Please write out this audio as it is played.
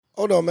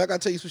Hold on, man. I gotta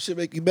tell you some shit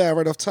make you mad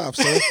right off top,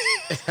 son.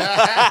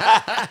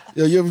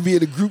 Yo, you ever be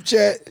in a group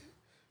chat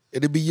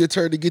and it be your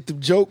turn to get them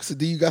jokes and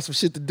then you got some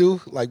shit to do,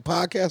 like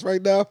podcast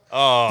right now?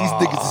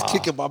 These niggas is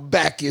kicking my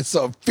back in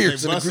something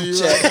fierce in the group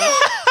chat.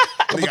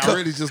 I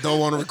really just don't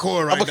want to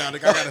record right now. I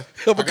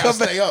gotta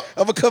stay up.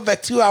 I'm gonna come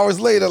back 2 hours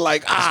later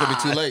like, It's gonna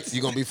be too late.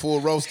 You're gonna be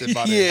full roasted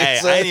by then. Yeah. Hey,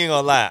 son. I ain't even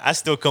gonna lie. I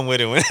still come with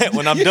it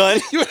when I'm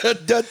done. You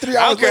done 3 hours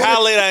I don't care later.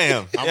 how late I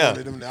am. I'm Yeah.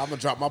 I'm gonna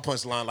drop my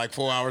punchline like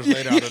 4 hours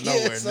later out of Yeah,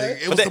 nowhere, son.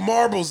 nigga. It was the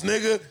marbles,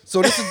 nigga.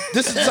 So this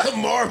is The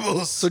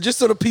marbles. so just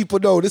so the people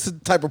know, this is the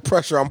type of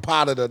pressure I'm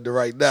potted under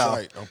right now.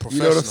 Right. I'm professional.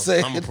 You know what I'm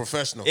saying? I'm a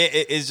professional.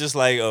 It's just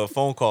like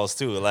phone calls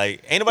too.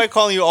 Like ain't nobody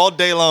calling you all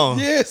day long.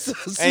 Yes.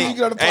 So you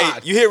got a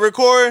pod. you hit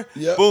record,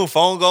 Yep. boom,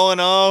 phone going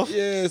off.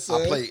 Yes.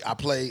 I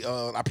play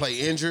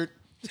injured.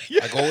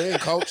 I go in,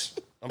 coach.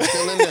 I'm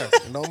still in there.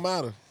 It don't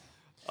matter.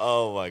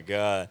 Oh my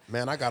god,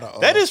 Man, I gotta.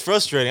 that is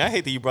frustrating. I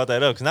hate that you brought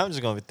that up because now I'm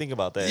just gonna think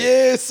about that.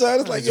 Yeah, son.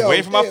 It's like, just yo,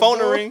 wait for my damn, phone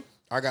to dog. ring.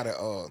 I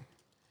gotta.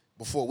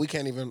 Before we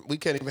can't even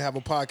have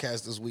a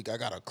podcast this week. I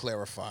gotta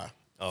clarify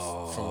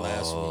from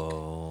last week.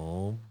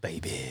 Oh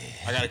baby.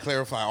 I gotta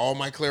clarify all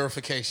my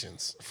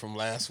clarifications from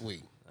last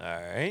week. All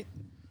right.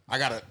 I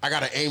gotta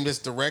aim this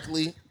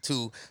directly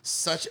to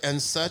such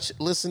and such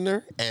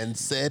listener and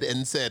said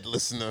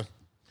listener.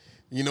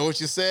 You know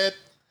what you said,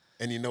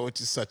 and you know what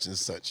you such and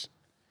such.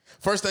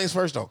 First things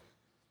first, though.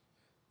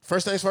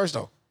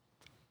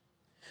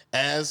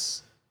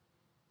 As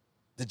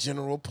the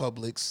general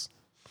public's,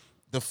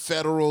 the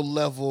federal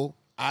level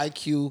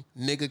IQ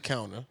nigga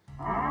counter,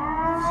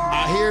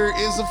 I hear it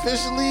is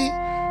officially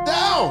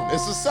down.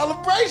 It's a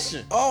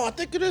celebration. Oh, I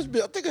think it is.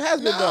 I think it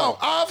has been Now, done.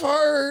 I've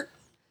heard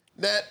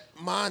that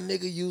my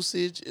nigga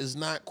usage is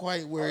not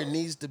quite where it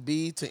needs to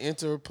be to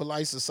enter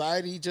polite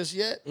society just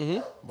yet,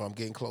 but I'm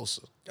getting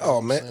closer. Oh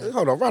man,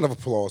 hold on. Round of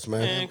applause,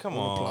 man. Man, come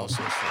on.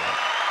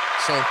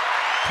 So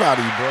Proud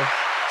of you, bro.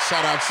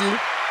 shout out you. You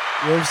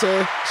know what I'm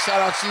saying? Shout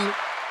out you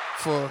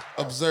for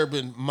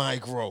observing my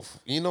growth.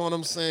 You know what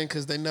I'm saying?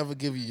 Because they never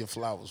give you your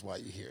flowers while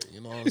you're here. You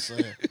know what I'm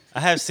saying? I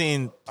have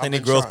seen plenty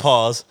been growth trying.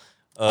 pause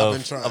I've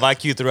been of trying.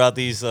 IQ throughout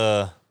these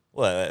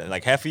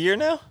like half a year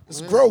now.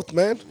 It's growth,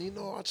 man. You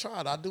know, I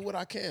tried. I do what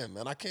I can,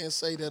 man. I can't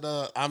say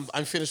that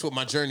I'm finished with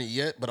my journey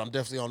yet, but I'm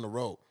definitely on the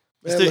road.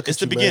 Man, It's look the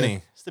at you, man.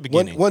 beginning. It's the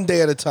beginning. One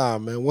day at a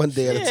time, man. One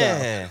day at a time.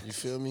 Yeah. You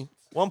feel me?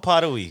 One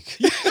pot a week.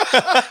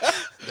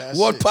 That's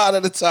One it. pot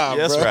at a time,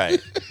 That's bro.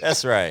 right.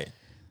 That's right.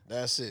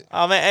 That's it.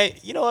 Oh man, hey,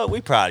 you know what?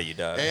 We proud of you,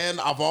 dog. And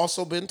I've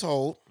also been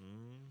told,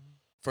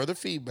 further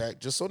feedback,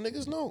 just so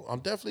niggas know, I'm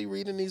definitely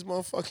reading these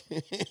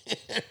motherfucking.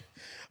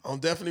 I'm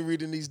definitely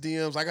reading these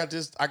DMs.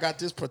 I got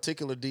this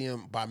particular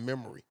DM by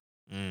memory.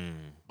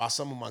 By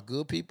some of my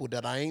good people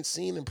that I ain't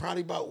seen in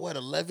probably about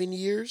 11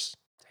 years.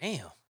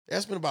 Damn.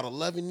 That's been about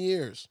 11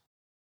 years.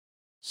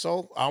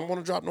 So I don't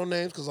want to drop no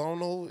names because I don't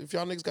know if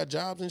y'all niggas got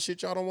jobs and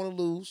shit y'all don't want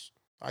to lose.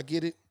 I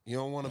get it. You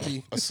don't want to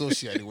be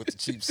associated with the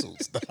cheap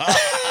suits.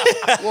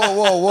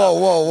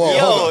 Whoa.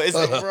 Yo,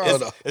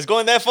 Hold on. it's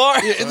going that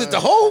far? Is it the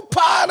whole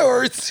pot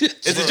or is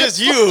it Is it just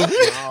you?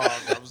 No,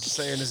 I'm just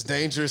saying it's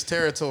dangerous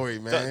territory,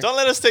 man. Don't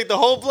let us take the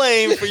whole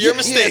blame for your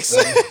mistakes.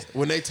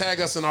 When they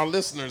tag us and our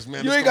listeners,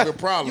 man, You it's ain't gonna got be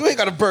a problem. You ain't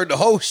got to burn the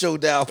whole show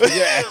down for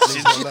your actions.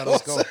 Please don't let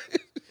us go.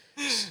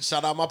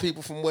 Shout out my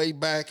people from way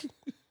back.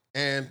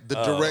 And the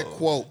direct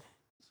quote,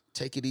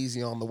 take it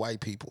easy on the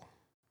white people.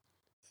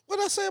 What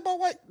did I say about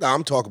white? Nah,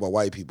 I'm talking about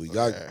white people.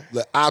 Y'all,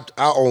 I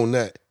own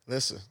that.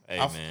 Listen, Hey,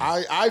 I,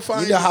 man. I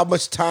find You know how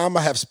much time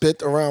I have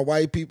spent around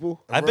white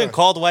people? I've been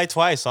called white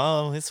twice,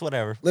 so it's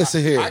whatever.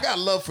 Listen here. I got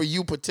love for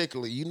you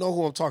particularly. You know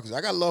who I'm talking to.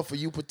 I got love for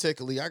you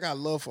particularly. I got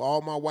love for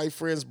all my white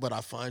friends, but I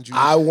find you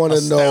I want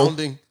to know,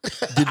 astounding.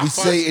 did we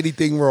say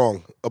anything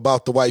wrong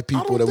about the white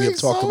people don't that we have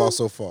think talked so. about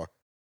so far?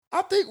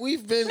 I think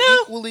we've been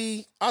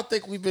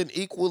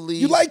equally.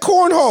 You like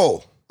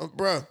cornhole?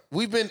 Bruh,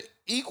 we've been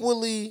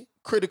equally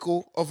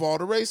critical of all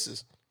the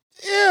races.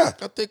 Yeah.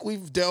 I think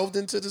we've delved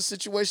into the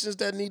situations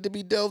that need to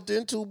be delved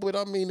into. But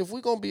I mean, if we're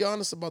going to be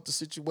honest about the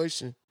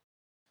situation,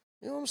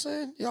 you know what I'm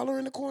saying? Y'all are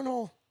in the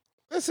cornhole.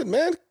 Listen,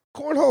 man,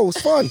 cornhole was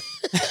fun.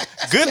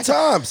 Good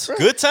times.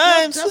 Good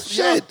times.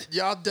 Shit.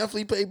 Y'all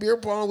definitely play beer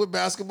pong with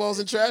basketballs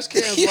and trash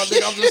cans. My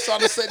nigga, I'm just trying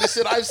to say the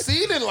shit I've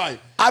seen in life.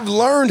 I've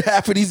learned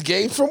half of these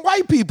games from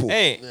white people.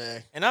 Hey, Yeah.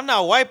 and I'm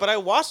not white, but I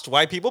watched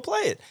white people play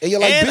it. And you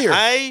like beer.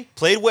 I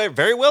played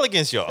very well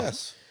against y'all.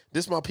 Yes.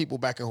 This my people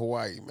back in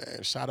Hawaii,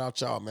 man. Shout out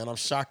y'all, man. I'm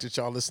shocked that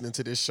y'all listening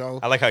to this show.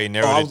 I like how you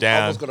narrowed I it was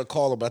down. going to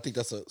call them, but I think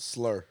that's a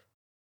slur.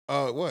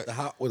 What?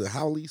 Was it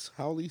Howleys?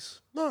 Howleys?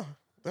 No,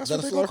 that's Is that what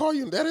a they slur? gonna call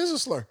you. That is a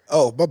slur.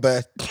 Oh, my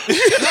bad.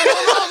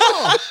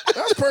 No.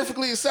 That's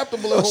perfectly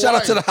acceptable in Hawaii. Shout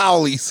out to the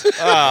Howleys.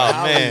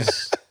 Oh man,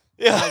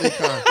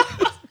 yeah,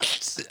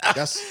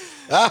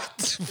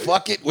 That's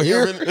Fuck it. We're you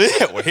here. ever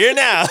been, we're here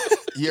now.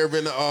 you ever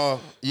been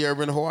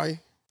to Hawaii?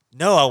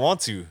 No, I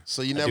want to.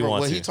 So you I do never.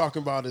 want What to. he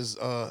talking about is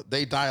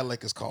they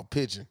dialect is called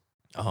pidgin.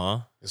 Uh-huh.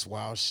 It's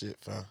wild shit,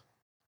 fam.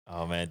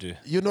 Oh man, dude.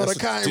 You know the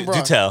kind, Do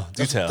bro. tell.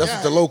 That's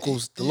what the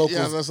locals.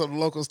 Yeah, that's what the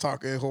locals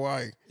talk in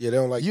Hawaii. Yeah, they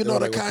don't like. You they know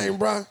don't the like kind,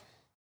 bro.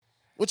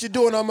 What you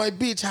doing on my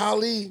beach,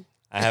 Holly?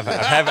 I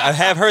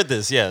have heard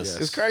this. Yes.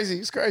 It's crazy.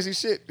 It's crazy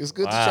shit. It's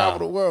good to Wow. travel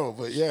the world,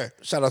 but yeah.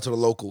 Shout out to the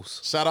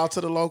locals. Shout out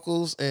to the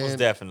locals. Most And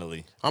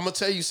definitely. I'm gonna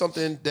tell you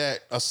something that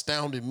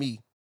astounded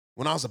me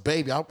when I was a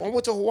baby. I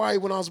went to Hawaii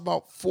when I was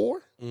about 4,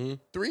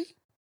 3.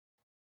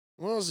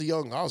 When I was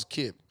young, I was a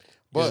kid,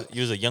 but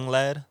You was a young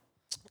lad.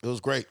 it was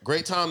great.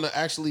 Great time to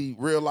actually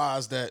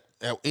realize that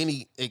at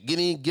any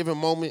given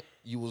moment,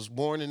 you was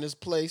born in this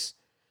place.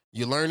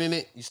 You're learning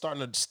it. You're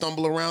starting to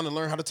stumble around and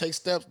learn how to take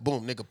steps.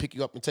 Boom, nigga, pick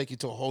you up and take you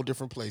to a whole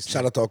different place.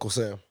 Shout out to Uncle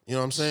Sam. You know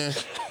what I'm saying?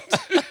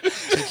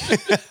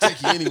 take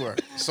you anywhere.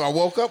 So I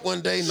woke up one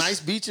day, nice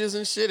beaches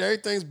and shit.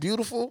 Everything's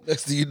beautiful.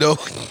 Next thing you know,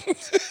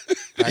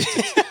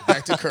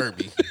 Back to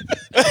Kirby.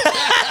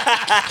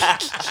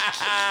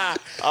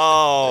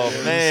 Oh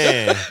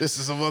man. This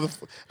is a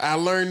motherfucker. I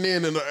learned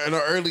then in an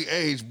early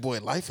age, boy,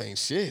 life ain't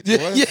shit. Boy,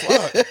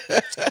 fuck.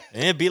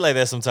 It be like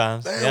that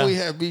sometimes. Damn, Yeah. we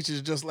had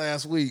beaches just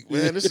last week,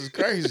 man. This is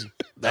crazy.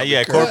 Now you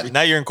at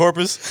Now you're in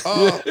Corpus.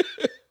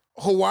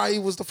 Hawaii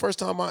was the first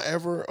time I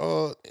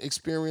ever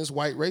experienced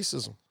white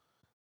racism.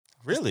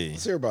 Really?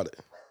 let's hear about it.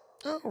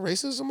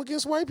 Racism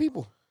against white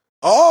people.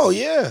 Oh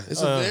yeah,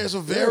 There's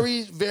a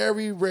very,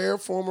 very rare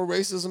form of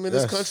racism in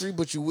this Yes. country,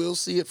 but you will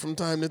see it from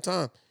time to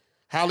time.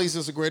 Hallie's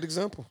is a great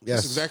example. Yes.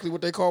 That's exactly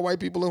what they call white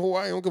people in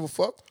Hawaii. I don't give a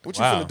fuck. What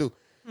you Wow. finna do?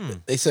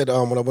 They said when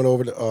I went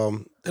over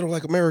to they don't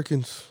like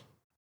Americans.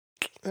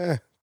 They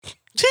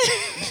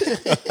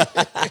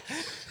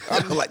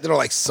don't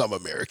like some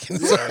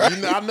Americans.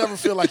 Yeah, I never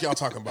feel like y'all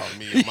talking about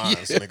me and mine,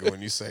 nigga,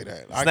 when you say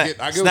that. I get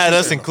It's what not you're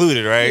us saying,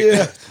 included, right?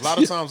 Yeah, though. A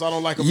lot of times I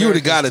don't like Americans. you would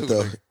have got it too,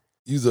 though.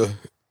 nigga.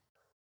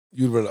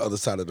 You'd been on the other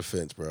side of the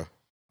fence, bro.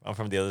 I'm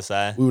from the other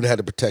side. We would have had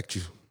to protect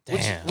you.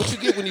 Damn. What you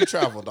get when you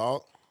travel,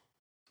 dog?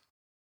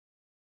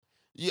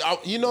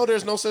 You know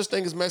there's no such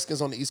thing as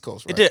Mexicans on the East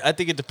Coast, right? I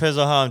think it depends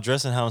on how I'm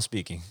dressed and how I'm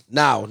speaking.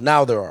 Now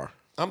there are.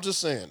 I'm just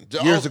saying.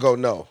 Years ago,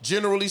 no.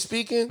 Generally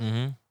speaking,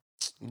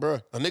 Mm-hmm.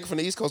 bruh, a nigga from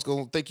the East Coast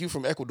gonna think you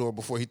from Ecuador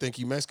before he think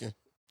you Mexican.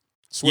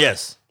 Swear.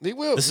 Yes, He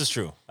will. this is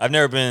true. I've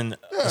never been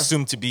Yeah.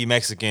 assumed to be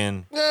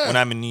Mexican Yeah. when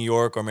I'm in New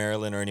York or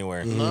Maryland or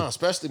anywhere. Nah,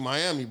 especially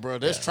Miami, bro.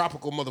 There's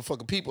tropical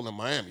motherfucking people in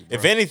Miami, bro.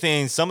 If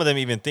anything, some of them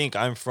even think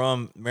I'm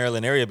from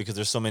Maryland area because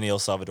there's so many El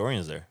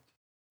Salvadorians there.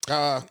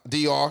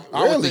 DR.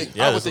 I would Really? think,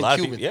 Yeah, I would there's a think lot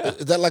of Cuban. people. Yeah.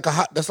 Is that like a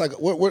hot? That's like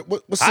what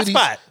Hot cities?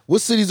 spot.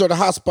 What cities are the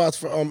hot spots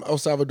for El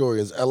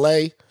Salvadorians?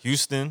 L.A.,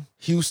 Houston.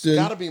 Houston,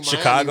 Gotta be Miami,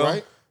 Chicago.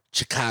 right?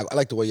 Chicago. I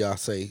like the way y'all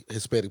say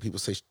Hispanic people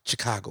say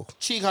Chicago.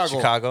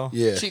 Chicago.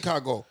 Yeah,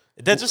 Chicago.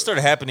 That just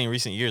started happening in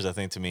recent years, I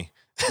think, to me.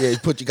 yeah. You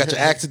got your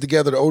accent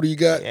together. The older you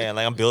got, Yeah,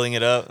 like I'm building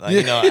it up. Like, Yeah.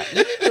 You know,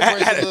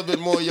 Embrace a little bit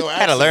more of your I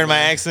accent. had to learn my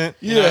man. accent.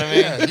 You know what I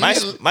mean?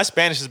 Yeah. My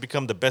Spanish has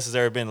become the best it's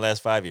ever been in the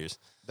last 5 years.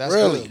 That's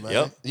Really? good, man.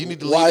 Yep. You need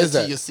to Why lean is into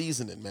that? your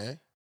seasoning, man.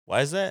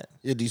 Why is that?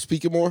 yeah. Do you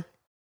speak it more?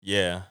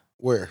 Yeah.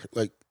 Where?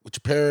 Like with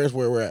your parents?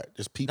 Where we're at?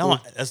 Just people. No,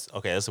 that's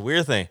okay. That's a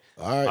weird thing.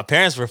 All My right.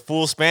 parents were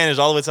full Spanish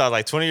all the way till I was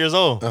like 20 years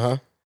old. Uh huh.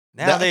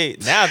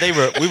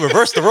 We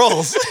reversed the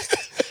roles.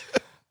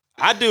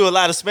 I do a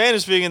lot of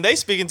Spanish speaking. They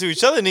speaking to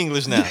each other in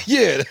English now.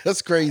 Yeah,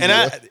 that's crazy. And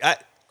man. I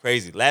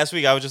crazy. Last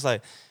week I was just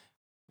like,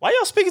 why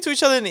y'all speaking to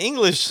each other in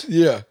English?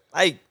 Yeah,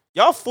 Like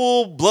y'all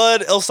full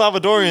blood El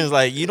Salvadorians.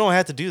 Like you don't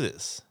have to do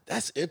this.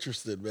 that's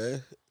interesting,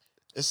 man.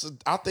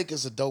 I think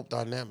it's a dope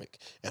dynamic,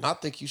 and I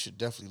think you should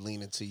definitely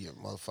lean into your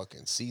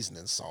motherfucking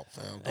seasoning salt,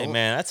 fam. Hey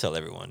man, I tell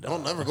everyone.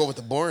 Don't Dog. never go with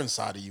the boring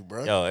side of you,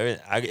 bro. Yo,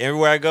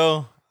 everywhere I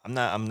go, I'm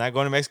not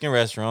going to Mexican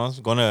restaurants.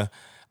 I'm going to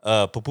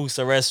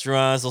pupusa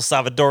restaurants, El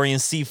Salvadorian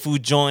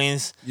seafood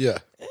joints. Yeah,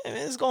 Man,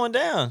 it's going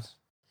down.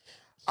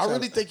 I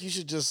really think you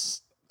should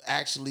just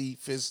actually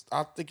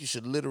I think you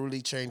should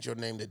literally change your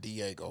name to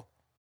Diego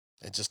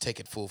and just take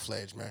it full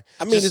fledged, man.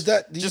 I mean, Just- is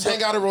that? just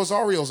hang out at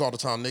Rosario's all the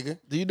time, nigga?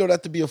 Do you know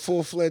that to be a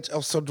full fledged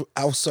El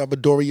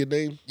Salvadorian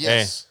name?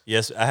 Yes. Hey,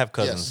 yes, I have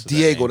cousins. Yes. with that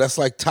Diego. name. That's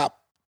like top.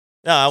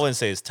 No, I wouldn't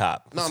say it's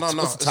top. No.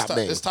 what's the top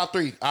name? It's top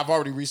 3. I've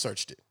already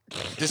researched it.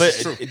 This But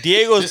is true.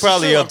 Diego is This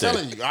probably true. up I'm there.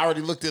 telling you, I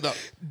already looked it up.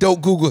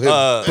 Don't Google him,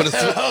 but it's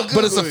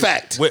Google a it.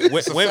 fact.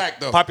 It's a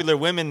fact, though. Popular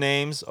women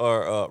names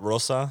are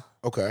Rosa.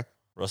 Okay.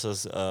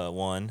 Rosa's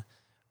one.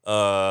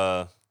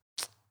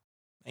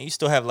 And you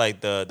still have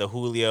like the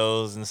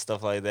Julios and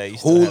stuff like that. You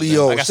still have them.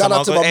 Julio. I got Shout some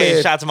out to uncle- my hey,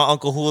 man. Shout out to my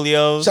uncle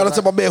Julio. Shout out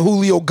to my man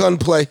Julio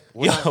Gunplay.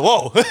 Yo,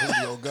 whoa.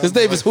 Julio His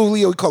name is Gunplay.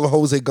 Julio. We call him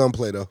Jose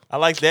Gunplay though. I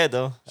like that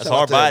though. That's Shout out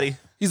hard to him. body.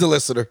 He's a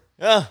listener.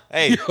 Yeah.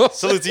 Hey, Yo.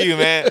 salute to you,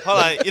 man. Hold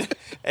on.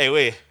 Hey,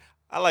 wait.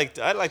 I'd like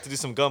to do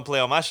some gunplay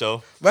on my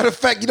show. Matter of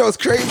fact, you know it's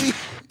crazy.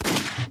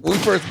 When we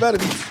first met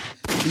him,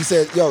 he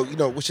said, "Yo,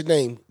 what's your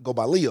name? Go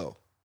by Leo,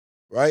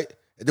 right?"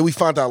 And then we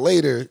found out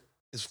later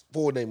his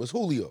full name was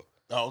Julio.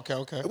 Oh,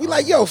 okay. And we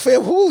like, "Yo,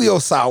 fam, Julio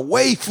sound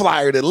way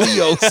flyer than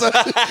Leo." son.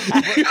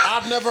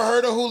 I've never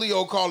heard of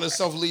Julio call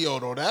himself Leo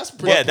though. That's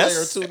pretty Yeah, player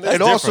that's- too. that's nigga.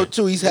 And also different.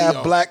 too, he's half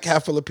Leo. black,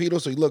 half Filipino,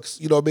 so he looks,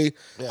 you know what I mean?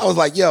 I was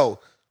like, "Yo,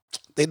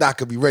 they not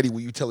gonna be ready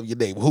when you tell them your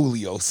name,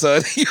 Julio,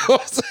 son." You know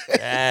what I'm saying?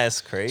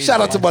 That's crazy.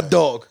 Shout out to my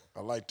dog.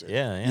 I liked it.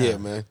 Yeah. Yeah,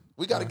 man.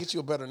 We got to get you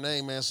a better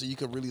name, man, so you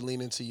can really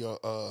lean into your.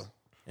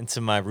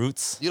 Into my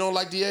roots. You don't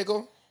like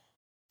Diego?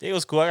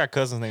 Diego's cool. I got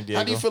cousins named Diego.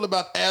 How do you feel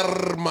about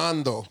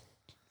Armando?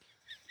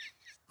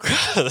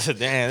 Damn,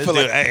 this Feel dude,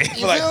 like- hey,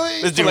 You feel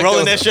me? this dude like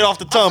rolling those- that shit off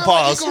the tongue. I feel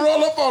like Pause. you can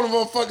roll up on a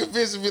motherfucking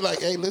bitch and be like,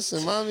 hey,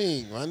 listen,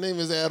 mommy, my name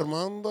is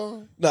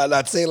Armando. No,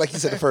 not say it like you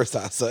said the first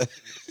time, son.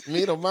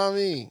 Mira,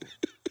 mommy,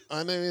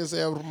 my name is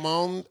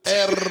Armando.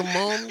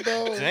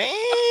 Armando. Damn.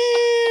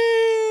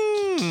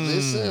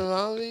 Listen,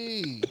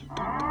 mommy.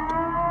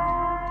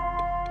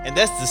 And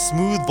that's the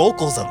smooth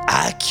vocals of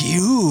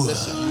IQ.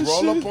 Listen, you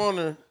roll up on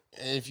her,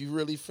 and if you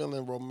really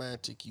feeling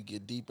romantic, you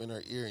get deep in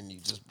her ear and you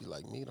just be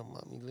like, mira,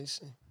 mami,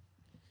 listen.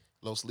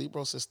 Los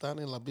libros están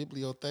en la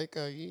biblioteca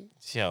ahí.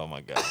 Oh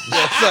my god.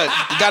 Yo, son,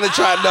 you gotta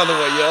try another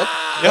one, yo.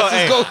 That's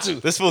his go-to.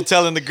 This fool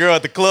telling the girl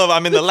at the club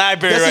I'm in the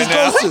library That's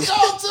right his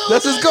now. go-to.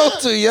 That's his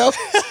go-to, yo.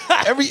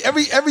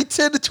 Every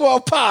 10 to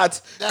 12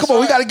 pods. That's Come on,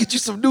 we right. gotta get you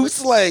some new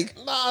slang.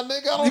 Nah, nigga,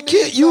 I don't You need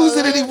can't use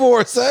it man.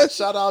 anymore, son.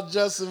 Shout out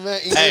Justin,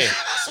 man. English, Hey,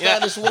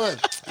 Spanish one.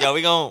 Yo,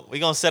 we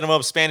gonna set him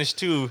up Spanish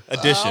 2 I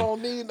edition.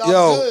 don't need, I'm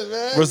Yo, good,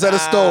 man. Rosetta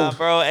Stone.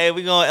 Bro, hey,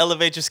 we gonna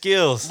elevate your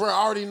skills. Bro, I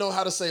already know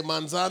how to say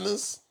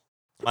manzanas.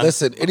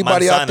 Listen,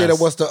 anybody out there that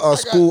wants to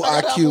school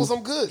I got apples, IQ,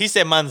 I'm good. He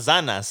said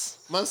manzanas.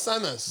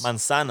 Manzanas.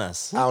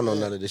 Manzanas. I don't know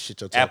none of this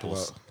shit you're talking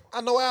Apples. about.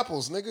 I know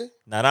apples, nigga.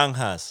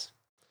 Naranjas.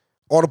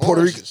 All the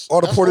Puerto Oranges.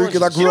 Ricans, That's Ricans I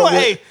oranges. You grew know up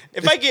what? with, Hey,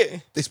 if I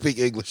get, they speak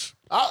English.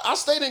 I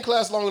stayed in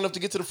class long enough to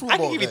get to the fruit I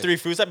bowl can give you game. 3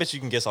 fruits. I bet you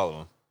can guess all of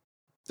them.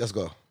 Let's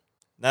go.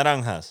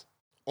 Naranjas.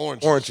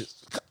 Oranges.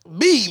 Oranges.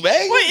 Me,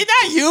 man. Wait,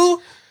 not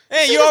you.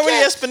 Hey, you already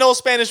Espanol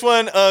Spanish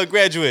 1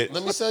 graduate.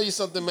 Let me tell you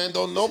something, man.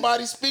 Don't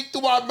nobody speak to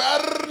our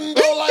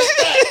Armando like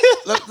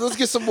that. Let's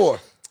get some more.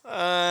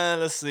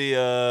 Let's see.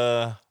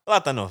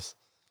 Plátanos.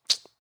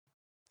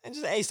 And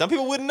just hey, some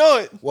people wouldn't know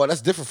it. Well,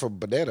 that's different from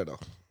banana, though.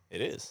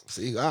 It is.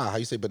 See, how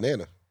you say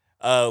banana?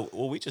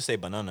 Well, we just say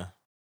banana.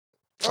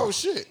 Oh,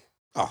 shit.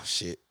 Oh,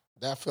 shit.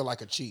 That feel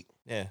like a cheat.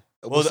 Yeah.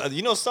 What's- Well,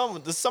 you know, some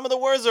of the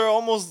words are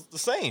almost the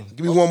same.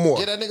 Give me one more.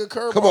 Get that nigga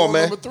curveball Come on,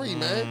 man. number 3,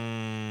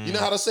 man. You know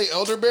how to say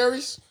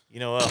elderberries? You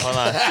know what? Hold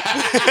on.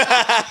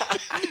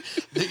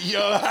 You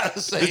know how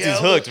to say This dude's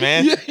elder- hooked,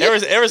 man.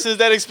 Ever since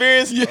that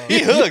experience, he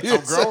hooked.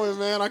 I'm growing,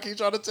 man. I keep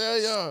trying to tell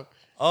y'all.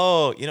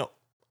 Oh, you know,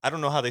 I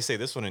don't know how they say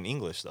this one in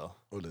English though.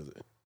 What is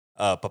it?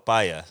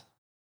 Papaya.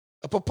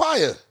 A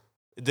papaya.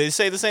 They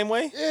say the same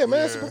way? Yeah,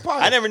 man, it's a Yeah.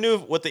 papaya. I never knew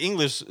what the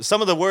English.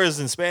 Some of the words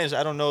in Spanish,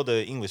 I don't know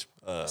the English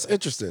It's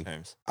interesting.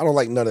 terms. I don't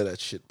like none of that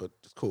shit, but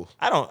it's cool.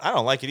 I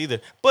don't like it either. I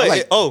But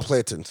like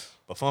plantains.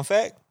 but fun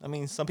fact. I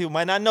mean, some people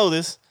might not know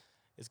this.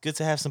 It's good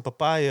to have some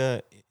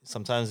papaya.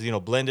 Sometimes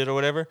blended or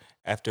whatever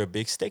after a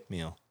big steak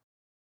meal.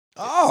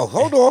 Oh,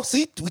 hold on.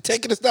 See, we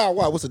taking this down.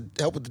 Why? What's it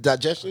help with the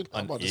digestion?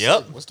 I'm about to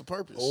Yep. say, what's the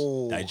purpose?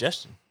 Oh,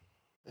 Digestion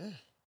Yeah.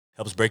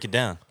 helps break it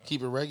down.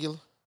 Keep it regular.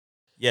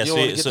 Yeah, You so don't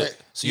you, wanna get so, that-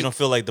 so you don't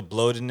feel like the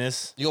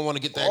bloatedness. You don't want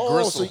to get that Oh,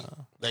 gristle.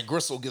 so That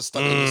gristle gets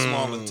stuck in the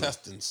small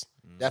intestines.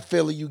 that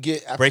feeling you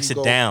get after Breaks you it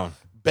go down.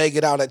 bang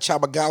it out at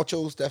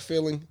Chabagauchos, that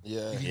feeling.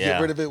 Yeah. You Yeah.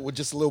 get rid of it with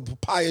just a little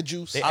papaya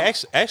juice. They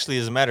actually,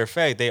 as a matter of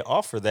fact, they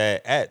offer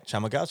that at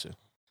Chamagacha.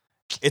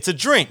 It's a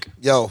drink.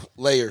 Yo,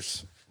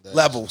 layers,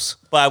 levels.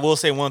 But I will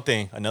say one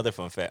thing, another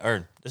fun fact.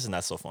 Or this is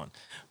not so fun,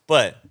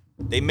 but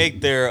they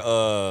make their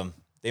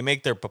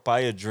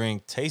papaya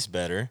drink taste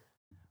better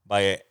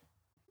by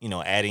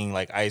adding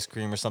like ice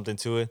cream or something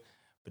to it.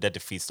 But that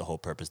defeats the whole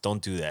purpose.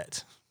 Don't do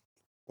that.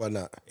 Why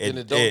not? Then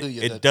it don't do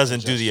your it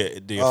doesn't do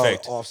the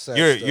effect. offset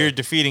You're stuff.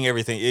 defeating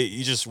everything.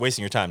 You're just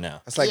wasting your time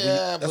now. That's like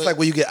Yeah, that's but- like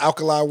when you get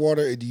alkaline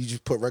water and you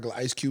just put regular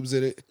ice cubes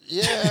in it.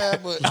 Yeah,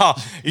 but No,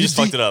 you just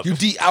fucked it up. You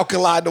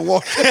de-alkaline the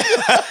water.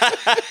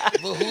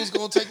 but who's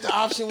gonna take the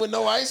option with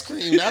no ice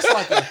cream? That's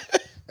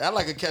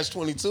like a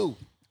catch-22.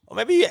 Or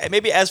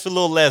maybe ask for a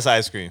little less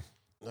ice cream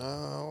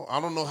No, I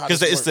don't know how. because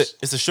This works.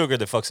 it's the sugar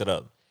that fucks it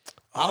up.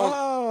 I don't.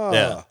 Ah,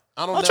 Yeah.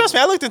 I don't. Oh, trust me,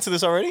 I looked into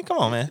this already. Come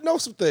on, man. You know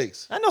some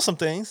things. I know some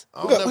things.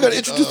 I We don't got, we never got to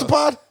get, introduce the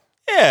pod.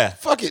 Yeah,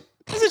 Fuck it.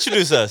 let's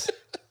introduce us.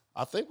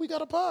 I think we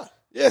got a pie.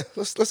 Yeah,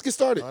 let's get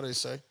started. How they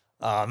say?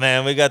 Oh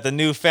man, we got the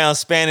newfound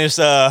Spanish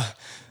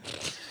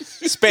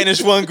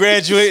Spanish 1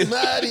 graduate.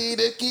 Mari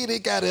de kiri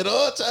kare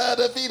rocha,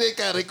 de fide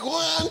kare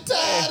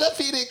guanta, de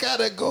fide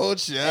kare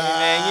gocha.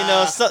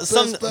 Man,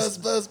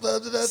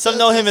 some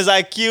know him as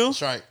IQ,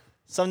 That's right.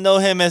 some know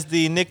him as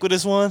the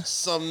iniquitous one,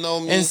 Some know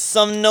me. and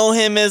some know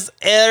him as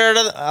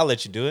I'll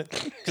let you do it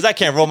because I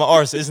can't roll my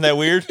R's. Isn't that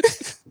weird?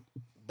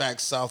 Back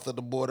south of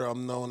the border,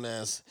 I'm known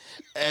as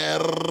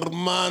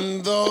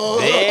Armando.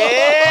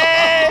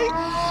 Hey.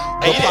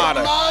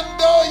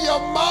 Armando, your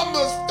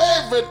mama's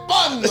favorite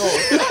bundle.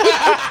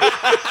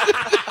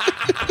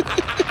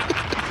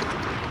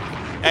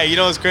 Hey, you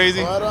know what's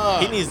crazy? What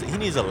up? He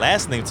needs a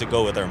last name to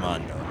go with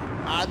Armando.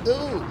 I do.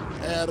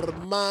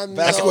 Armando.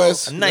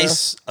 Vasquez.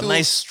 A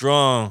nice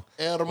strong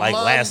like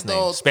last name,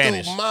 Armando,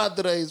 Spanish. Tu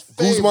madre's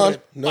Guzman?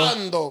 favorite No.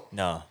 bando.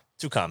 No,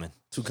 too common.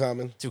 Too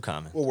common. Too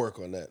common. We'll work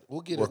on that.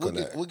 We'll get work it. on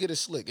that. We'll get it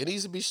slick. It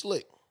needs to be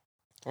slick.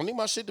 I need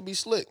my shit to be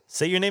slick.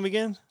 Say your name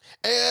again.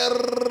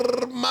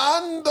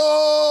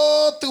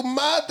 Armando, tu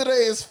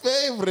madre's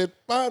favorite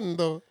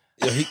bando.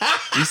 Yo, you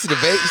see the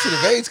veins? You see the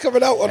veins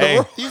coming out on Hey.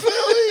 the road? You feel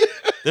me?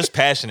 There's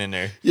passion in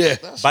there. Yeah.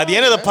 By the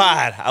end of the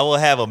pod, I will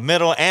have a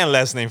middle and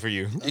last name for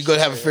you. You're going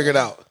to have it figured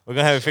out. We're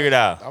gonna have it figured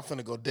out. I'm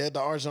finna go dead to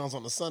Arjan's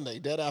on the Sunday.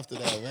 Dead after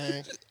that,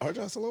 man.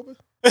 Arjan's still open?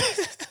 I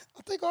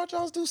think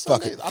Arjan's do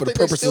Fuck Sundays. it. I For the think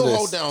they purpose still of this,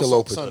 hold down still some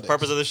open. Sundays.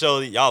 Purpose of the show,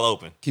 y'all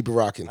open. Keep it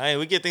rocking. I mean,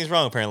 we get things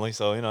wrong apparently,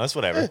 so that's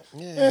whatever.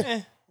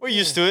 Yeah. We're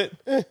used to it.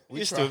 We're We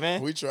used try. to it,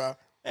 man. We try.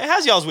 Hey,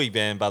 how's y'all's week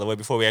been, by the way,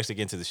 before we actually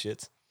get into the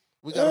shits?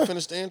 We gotta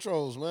finish the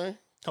intros, man.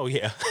 Oh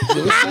yeah.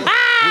 We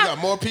got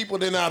more people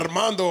than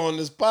Armando on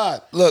this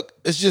pod. Look,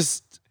 it's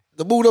just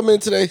the mood I'm in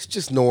today. It's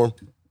just Norm.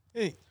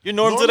 Hey, you're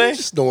Norm today?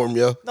 Just Norm,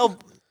 yo. No.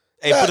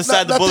 Hey, put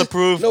aside the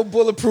bulletproof. No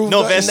bulletproof.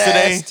 No nothing vest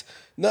today. nasty,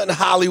 nothing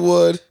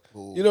Hollywood.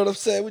 You know what I'm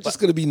saying? We're just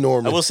gonna be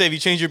Norm. I will say, if you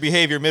change your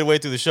behavior midway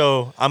through the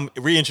show, I'm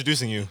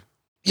reintroducing you.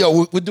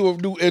 Yo, we do a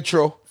new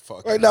intro.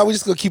 Fuck Right now, we're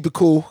just gonna keep it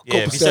cool. Yeah,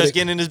 if he starts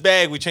getting in his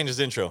bag, we change his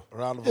intro.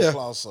 Round of Yeah.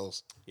 applause,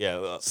 souls. Yeah.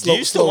 Do Slow-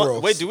 you still slow want,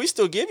 roast. wait? Do we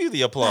still give you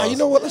the applause? You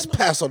know what? Let's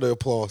pass on the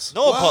applause.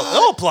 No applause.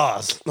 No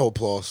applause. No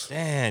applause.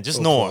 Damn, just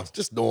No Norm. applause.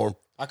 Just Norm.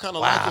 I kind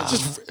of like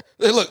it.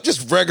 Hey, look,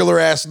 just regular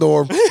ass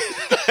Norm.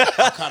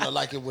 I kind of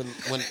like it when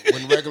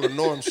regular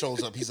Norm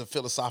shows up. He's a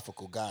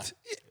philosophical guy.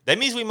 That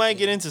means we might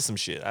get into some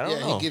shit. I don't Yeah,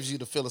 know. he gives you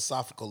the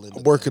philosophical. In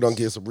I'm working on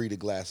getting some reading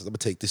glasses. I'm gonna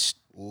take this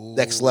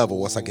next level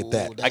once I get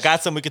that. I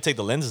got some. We could take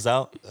the lenses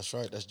out. That's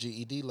right. That's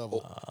GED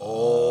level.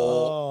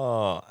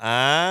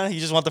 You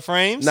just want the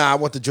frames? Nah, I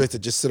want the joints that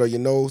just sit on your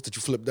nose that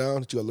you flip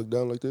down, that you gotta look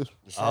down like this.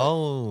 I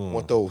Oh.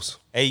 want those.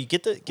 Hey, you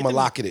get I'm gonna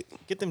lock it.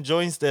 Get them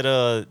joints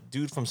that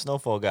dude from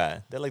Snowfall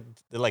got. They're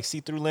like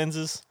see-through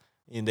lenses,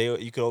 and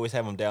you could always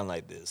have them down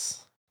like this.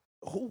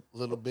 A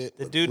little bit.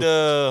 The dude,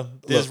 the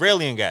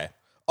Israeli guy,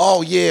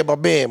 Oh yeah, my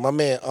man.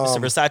 Mr.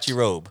 Versace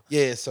robe.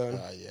 Yeah, son.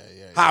 Yeah.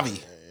 Javi.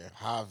 Yeah.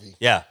 Javi.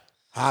 Yeah.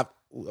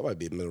 Ooh, that might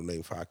be a middle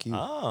name for Hakeem.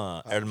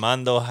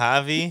 Armando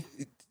Javi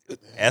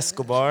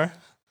Escobar.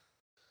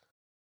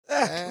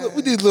 Look,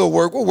 we need a little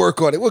work. We'll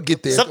work on it. We'll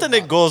get there. Something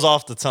that goes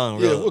off the tongue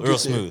real, we'll real get there.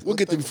 smooth. We'll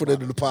get there before the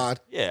end of the pod.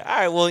 Yeah. All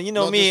right. Well, you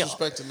know No me.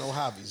 disrespect to no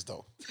Javis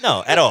though.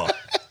 No, at all.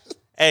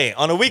 Hey,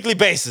 on a weekly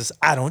basis,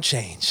 I don't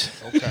change.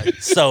 Okay.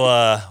 So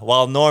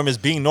while Norm is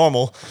being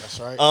normal, That's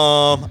right.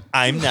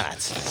 I'm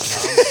not.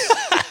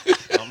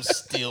 I'm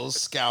still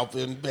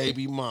scalping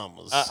baby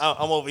mamas.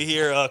 I'm over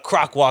here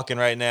croc walking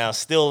right now,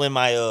 still in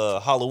my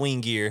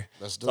Halloween gear.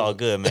 Let's do it's all it.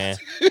 good, man.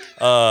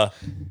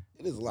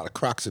 There's a lot of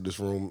Crocs in this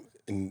room.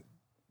 And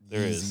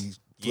There is Yeezys,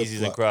 Yeezys and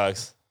flip-flop.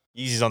 Crocs.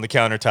 Yeezys on the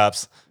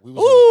countertops.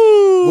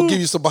 We'll give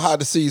you some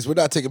behind the scenes. We're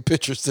not taking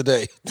pictures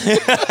today.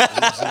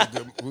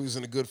 we was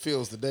in the good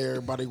fields today.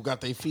 Everybody got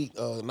their feet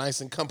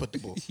nice and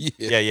comfortable.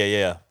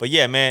 Yeah. But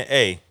yeah, man,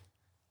 hey,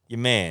 your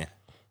man,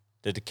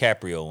 the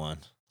DiCaprio one.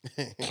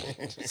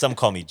 Some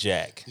call me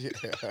Jack.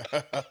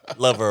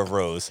 Lover of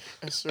Rose.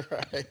 That's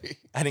right.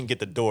 I didn't get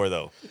the door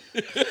though.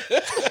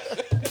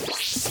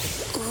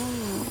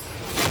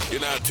 You're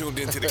now tuned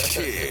into the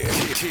kid.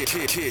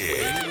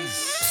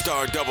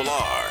 Star Double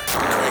R.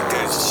 Crank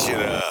that shit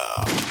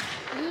up.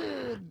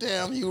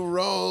 Damn you,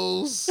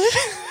 Rose.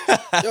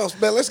 Yo,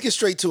 man, let's get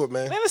straight to it,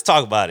 man. Man, let's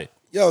talk about it.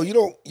 Yo, you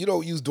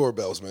don't use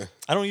doorbells, man.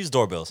 I don't use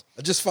doorbells.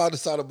 I just found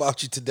this out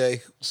about you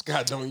today.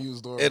 Scott don't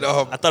use door. And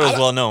I thought it was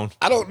well known.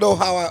 I don't know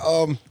how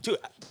I Dude,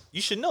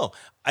 you should know.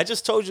 I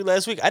just told you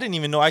last week. I didn't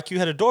even know IQ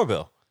had a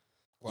doorbell.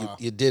 Wow.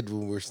 you did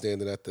when we were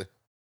standing at the.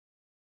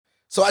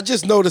 So I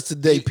just noticed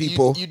today,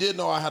 people. You did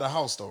know I had a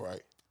house though, right?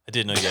 I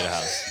didn't know you had a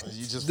house.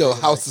 You just No,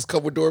 figured, houses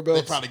come with They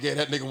doorbells. probably gave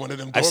that nigga one of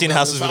them. I've seen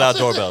doorbells houses in his without house.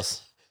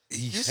 doorbells.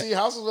 You see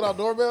houses without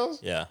doorbells?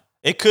 Yeah.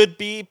 It could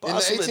be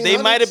possible. They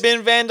 1800s? might have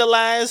been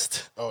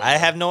vandalized. Oh, I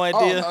have no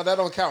idea. Oh, no, that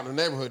don't count. The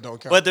neighborhood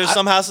don't count. But there's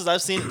some houses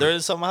I've seen.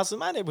 There's some houses in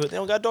my neighborhood. They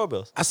don't got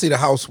doorbells. I seen a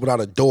house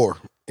without a door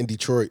in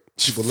Detroit.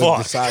 People live Fuck.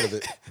 inside of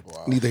it.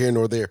 Neither here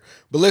nor there.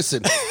 But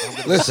listen,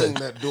 listen.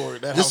 that door.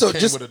 That Just house so,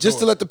 came with a just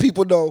to door. let the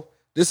people know,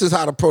 this is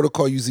how the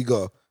protocol usually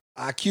go.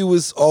 IQ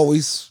is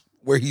always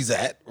where he's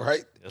at,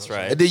 right? That's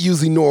right. And then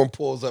usually Norm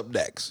pulls up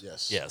next.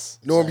 Yes. Yes.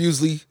 Norm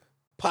usually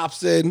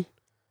pops in.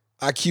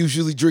 IQ's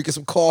usually drinking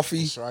some coffee.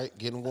 That's right.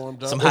 Getting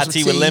warmed up. Some Or hot some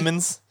tea with tea.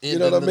 lemons. You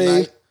know what I Ending the mean?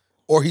 night.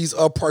 Or he's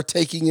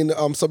partaking in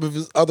some of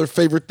his other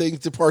favorite things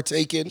to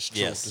partake in.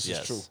 Yes. This is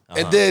yes. true. Uh-huh.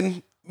 And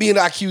then me and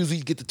IQ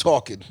usually get to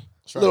talking.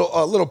 right.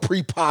 Little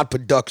pre-pod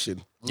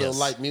production. Little Yes.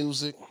 light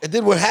music. And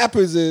then what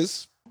happens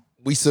is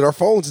we sit our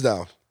phones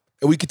down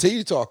and we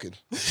continue talking.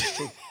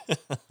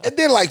 And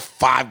then like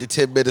 5 to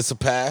 10 minutes will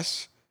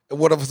pass. And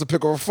one of us will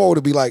pick up our phone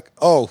and be like,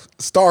 oh,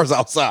 stars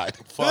outside.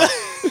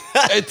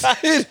 And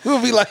then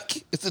we'll be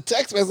like, it's a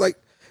text message like,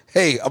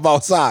 hey, I'm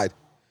outside.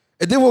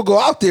 And then we'll go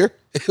out there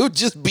and he'll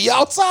just be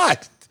outside.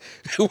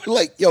 And we're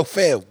like, yo,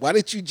 fam, why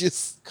didn't you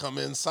just Come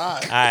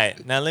inside. All right.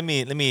 Now let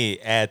me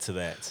add to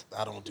that.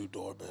 I don't do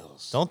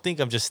doorbells. Don't think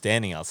I'm just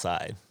standing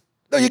outside.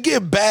 No, you're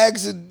getting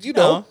bags and you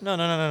know.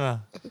 No.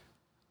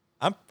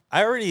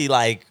 I already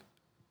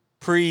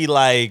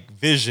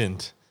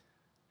visioned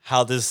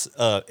how this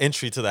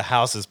entry to the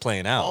house is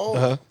playing out.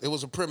 Oh, it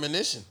was a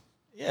premonition.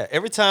 Yeah,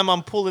 every time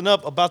I'm pulling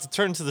up, about to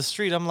turn to the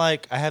street, I'm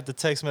like, I have the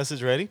text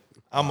message ready.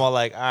 I'm all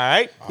like, all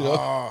right,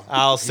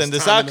 I'll send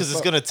this out timing because us it's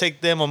up. going to take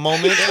them a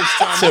moment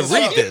to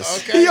read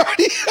this. Okay. He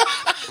already.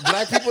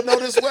 Black people know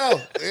this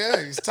well.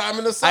 Yeah, he's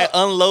timing us I up.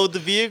 unload the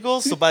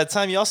vehicle, so by the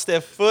time y'all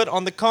step foot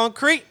on the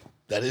concrete,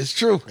 That is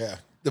true. Yeah.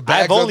 The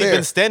bags I've are only there.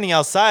 been standing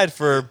outside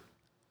for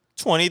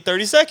 20,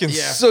 30 seconds.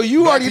 Yeah. So you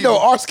Black already know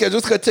people- our schedule.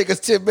 It's gonna take us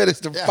 10 minutes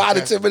to Yeah, 5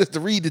 yeah. to 10 minutes to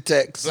read the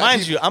text.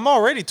 Mind you, I'm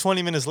already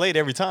 20 minutes late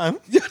every time.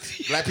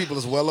 Black people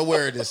is well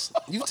aware of this.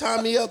 You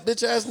tie me up,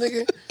 bitch ass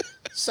nigga.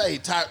 Say,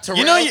 Terrell.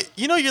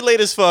 You know you're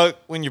late as fuck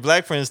when your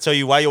black friends tell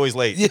you why you always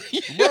late.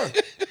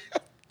 Bruh.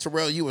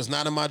 Terrell, you was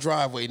not in my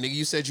driveway, nigga.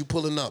 You said you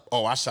pulling up.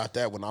 Oh, I shot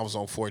that when I was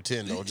on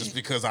 410 though, just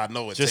because I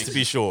know it. Just to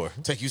be sure.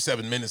 Take you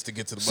 7 minutes to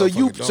get to the. So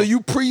you motherfucking so door. you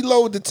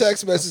preload the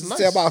text message and That's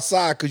say I'm nice.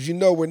 outside because you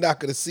know we're not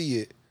gonna see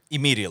it,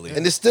 Immediately.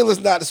 and it still is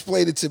not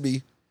explained to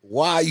me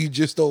why you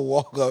just don't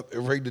walk up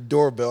and ring the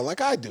doorbell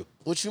like I do.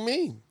 What you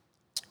mean?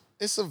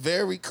 It's a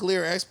very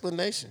clear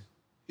explanation.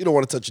 You don't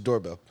want to touch your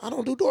doorbell. I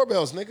don't do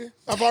doorbells, nigga.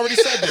 I've already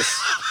said this.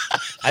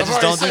 I just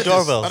don't do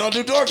doorbells. I don't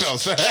do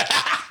doorbells.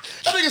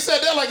 That nigga said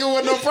that like it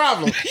wasn't no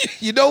problem.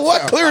 You know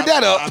what? Clear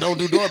that I up. don't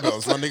do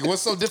doorbells, my nigga.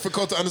 What's so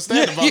difficult to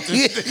understand about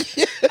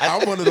this?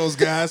 I'm one of those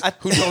guys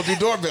who don't do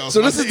doorbells. So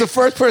my this is nigga. the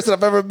first person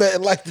I've ever met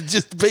in like the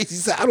just basically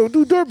say I don't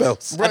do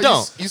doorbells. Bro, I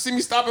don't. You see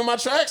me stopping my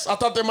tracks? I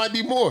thought there might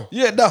be more.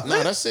 Yeah, no.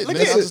 No, that's it. Look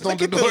Nigga. I at, just don't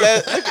look, do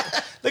at the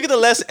doorbells. look at the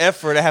less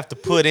effort I have to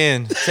put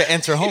in to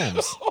enter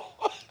homes.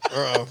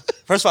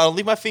 First of all, I don't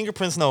leave my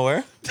fingerprints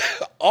nowhere.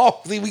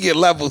 Oh, see, we get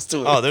levels to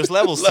it. Oh, there's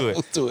levels to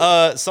Levels it. to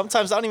it.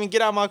 Sometimes I don't even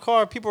get out of my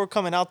car. People are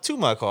coming out to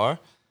my car.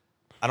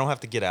 I don't have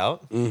to get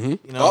out. You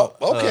know,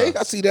 Oh, okay.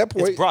 I see that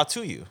point. It's brought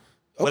to you.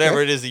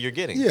 Whatever it is that you're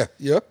getting. Yeah,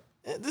 yeah.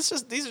 These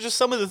are just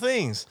some of the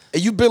things.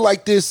 And you've been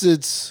like this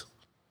since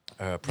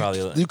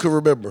Probably you can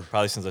remember.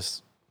 since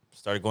I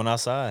started going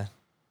outside.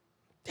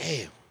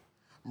 Damn.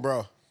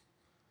 Bro,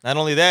 Not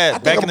only that, I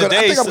back think, in the I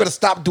day, think I'm gonna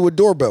stop doing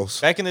doorbells.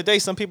 back in the day,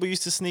 some people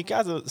used to sneak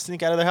out of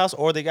their house,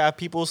 or they got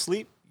people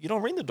asleep. You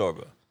don't ring the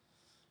doorbell,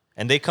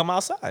 and they come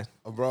outside.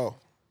 bro,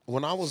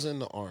 when I was in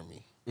the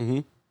Army,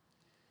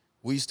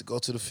 we used to go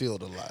to the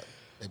field a lot.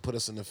 They put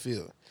us in the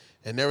field.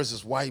 And there was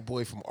this white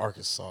boy from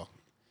Arkansas.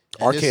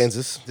 And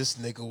Arkansas. This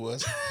nigga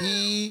was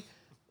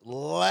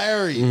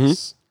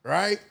hilarious,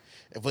 right?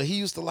 But he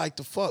used to like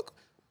to fuck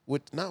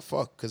with, not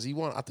fuck, because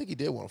I think he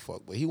did want to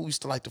fuck, but he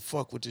used to like to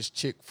fuck with this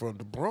chick from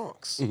the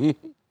Bronx,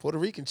 Puerto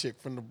Rican chick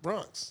from the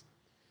Bronx.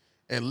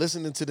 And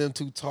listening to them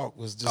two talk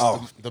was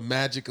just the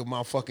magic of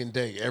my fucking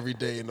day, every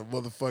day in the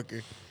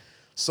motherfucker.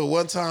 So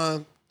one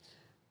time,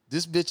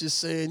 this bitch is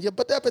saying, yeah,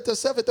 but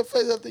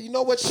you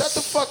know what? Shut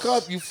the fuck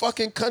up, you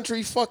fucking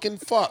country fucking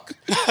fuck.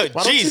 Why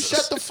don't you Jesus.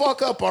 shut the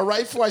fuck up, all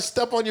right, before I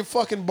step on your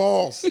fucking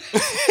balls?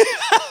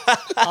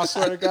 I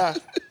swear to God.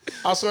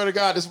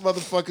 This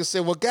motherfucker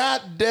said, well,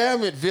 God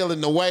damn it,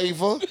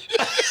 Villanueva.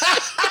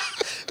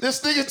 This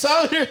nigga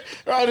told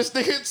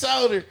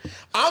her,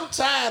 I'm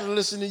tired of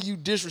listening to you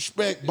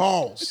disrespect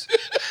balls.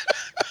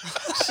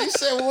 She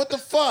said, well, what the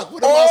fuck?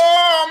 What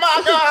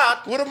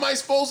am I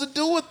supposed to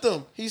do with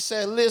them? He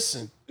said,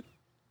 listen,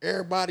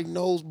 everybody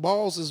knows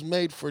balls is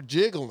made for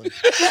jiggling.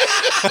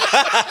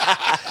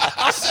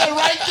 I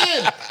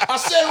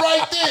said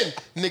right then,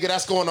 nigga,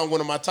 that's going on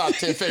one of my top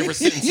 10 favorite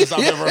sentences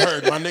I've ever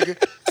heard, my nigga.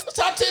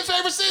 Top 10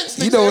 favorite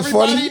sentences. You know what's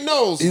Everybody funny?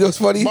 knows. You know what's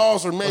funny?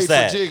 Balls are made for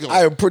that? jiggling. I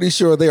am pretty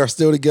sure they are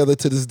still together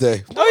to this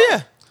day. Oh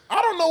yeah.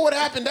 I don't know what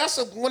happened.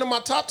 That's one of my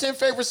top 10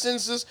 favorite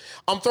sentences.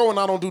 I'm throwing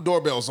I don't do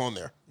doorbells on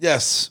there.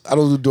 Yes, I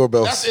don't do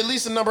doorbells. That's at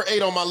least a number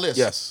 8 on my list.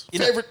 Yes.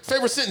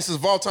 Favorite sentences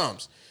of all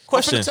times.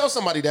 Question. I'm finna tell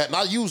somebody that, and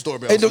I use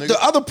doorbells. And the nigga.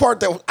 other part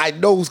that I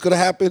know is going to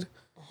happen,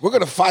 we're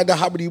going to find out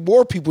how many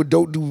more people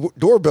don't do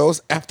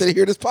doorbells after they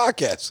hear this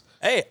podcast.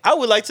 Hey, I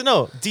would like to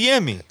know.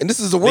 DM me. And this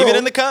is the Leave world. it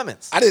in the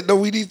comments. I didn't know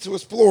we needed to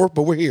explore,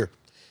 but we're here.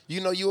 You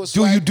know you a Do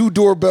swag. you do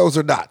doorbells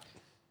or not?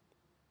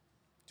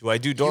 Do I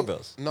do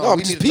doorbells? No, I'm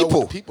we just need to know people.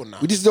 what the people now.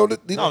 We just don't.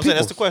 Need No, I'm saying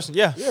that's the question.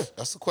 Yeah. Yeah,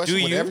 that's the question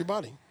Do with you?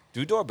 everybody.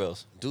 Do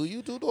doorbells. Do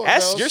you do doorbells?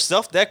 Ask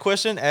yourself that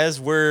question as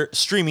we're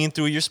streaming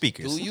through your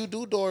speakers. Do you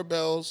do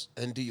doorbells,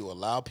 and do you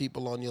allow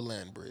people on your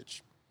land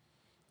bridge?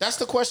 That's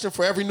the question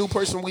for every new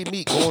person we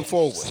meet going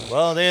forward.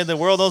 Well, the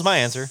world knows my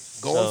answer.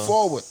 Going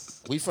forward,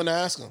 we finna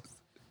ask them.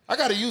 I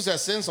gotta use that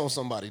sense on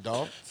somebody,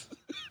 dog.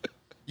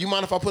 You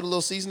mind if I put a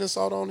little seasoning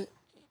salt on it?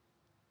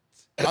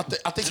 I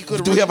think you could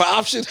have. Do we have an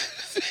option?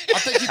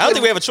 I don't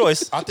think we have a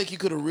choice. I think you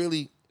could have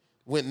really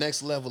went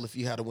next level if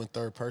you had to went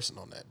third person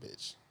on that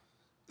bitch.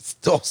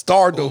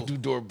 Star don't do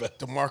doorbells.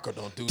 DeMarco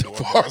don't do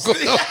doorbells.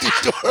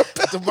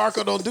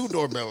 DeMarco don't do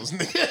doorbells,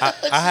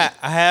 nigga.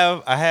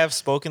 I have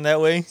spoken that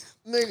way.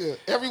 Nigga,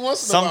 every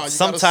once in a while, you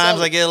Sometimes gotta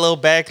sell I it. get a little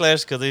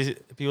backlash because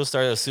people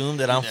start to assume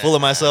that I'm full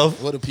of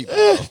myself. What do people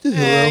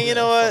know? You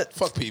know what?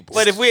 Fuck people.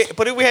 But if we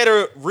had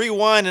to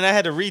rewind and I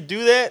had to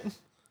redo that,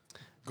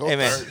 Go hey,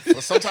 man. third.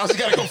 But sometimes you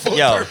gotta go full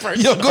Yo. third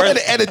person. Yo, go ahead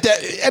and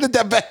edit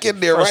that back in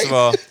there, first right? of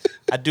all,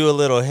 I do a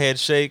little head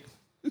shake,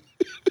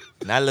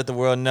 and I let the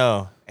world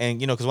know. And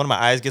because one of my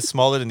eyes gets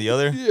smaller than the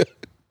other, Yeah.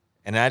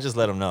 and I just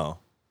let them know.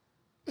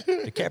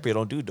 DiCaprio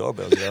don't do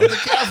doorbells, yo.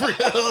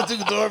 DiCaprio don't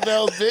do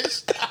doorbells,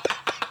 bitch.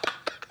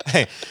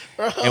 Hey,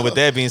 and with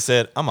that being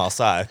said, I'm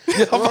outside.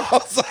 I'm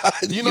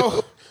outside.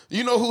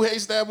 You know who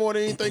hates that more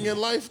than anything in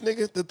life,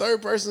 nigga? The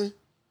third person,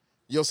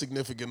 your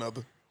significant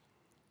other.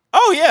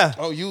 Oh yeah.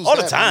 Oh, use all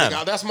that, the time.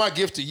 nigga. That's my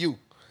gift to you,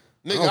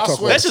 nigga. don't I talk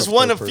swear. That's just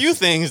one of third few person.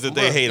 things that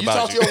they hate you about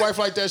talk you. to your wife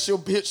like that, she'll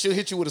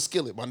hit you with a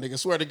skillet, my nigga.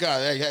 Swear to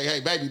God.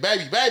 Hey,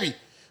 baby.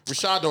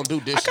 Rashad don't do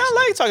dishes. I kind of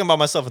like talking about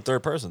myself in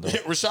third person though.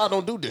 Rashad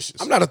don't do dishes.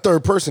 I'm not a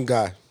third person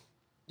guy.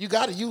 You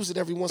got to use it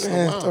every once in a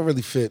It while. don't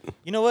really fit.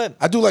 You know what?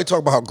 I do like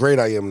talking about how great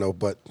I am, though.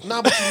 But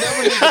Nah, but you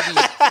never need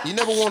to be. You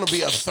never want to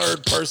be a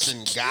third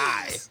person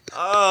guy.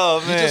 Oh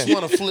You man, just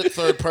want to flip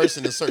third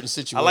person in certain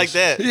situations. I like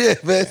that. yeah,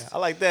 man. I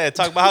like that.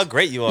 Talk about how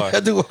great you are. I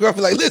do. I'll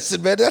be like,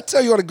 listen, man. Did I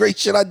tell you all the great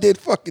shit I did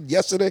fucking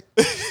yesterday?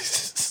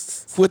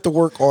 Went to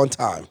work on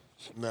time.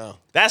 No,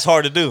 That's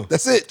hard to do.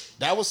 That's it.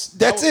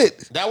 That's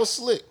it. That was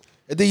slick.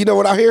 And then you know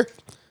what I hear?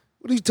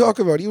 What are you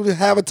talking about? You don't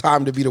have a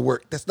time to be to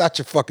work. That's not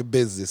your fucking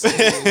business.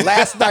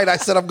 Last night I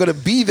said I'm going to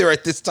be there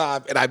at this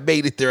time, and I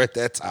made it there at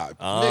that time.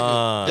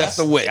 Nigga, That's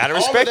the way. Gotta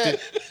respect all of it.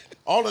 that,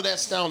 all of that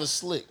sound is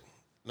slick.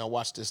 Now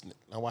watch this.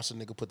 Now watch the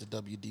nigga put the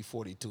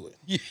WD-40 to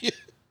it.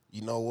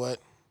 You know what?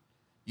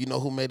 You know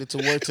who made it to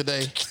work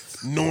today?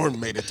 Norm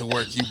made it to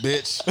work, you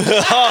bitch. See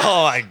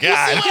Oh my what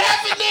god.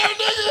 happened there,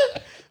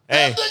 nigga?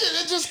 Hey. That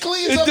nigga, it just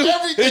cleans up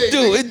everything. It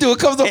nigga. do. It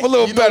comes up a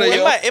little You know better,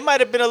 what? yo. It might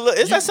have been a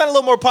little. That sound a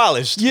little more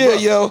polished. Yeah,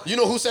 yo. You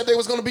know who said they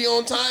was gonna be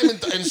on time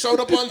and showed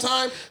up on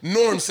time?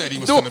 Norm said he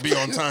was gonna be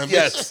on time.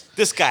 Yes.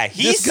 This guy,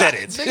 he This said guy-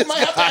 it. Nigga might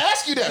have to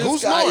ask you that. This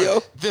Who's guy, Norm?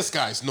 yo. This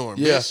guy's Norm,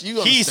 Yeah. bitch.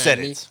 You He said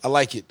understand me. it. I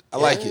like it. I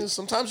like Yeah, it.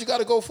 Sometimes you got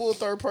to go full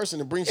third person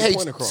and bring some Hey,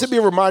 point across. send me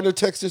a reminder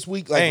text this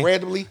week, like Hey.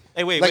 randomly.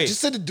 Hey, wait, like wait.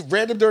 just send it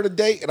random during the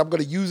day, and I'm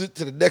gonna use it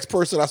to the next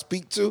person I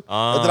speak to,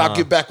 and then I'll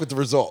get back with the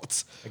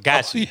results.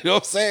 Got you. You know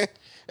what I'm saying?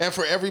 And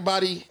for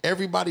everybody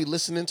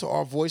listening to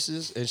our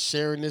voices and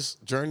sharing this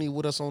journey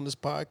with us on this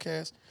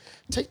podcast,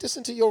 take this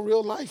into your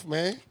real life,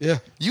 man. Yeah.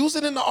 Use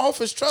it in the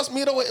office. Trust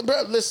me. Bro,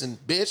 listen,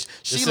 bitch.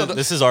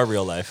 This is our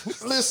real life.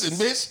 Listen,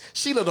 bitch.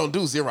 Sheila don't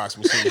do Xerox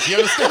machines. You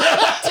understand?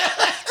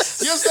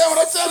 You understand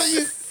what I'm telling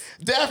you?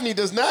 Daphne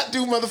does not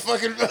do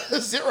motherfucking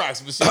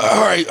Xerox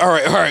machines. All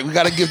right. We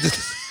gotta give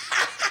this.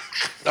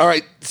 All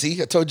right. See,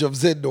 I told you I'm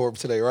Zen Norm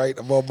today, right?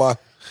 I'm on my.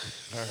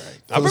 I'm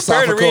prepared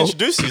to philosophical-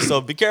 reintroduce you,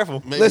 so be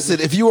careful. Maybe Listen,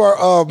 if you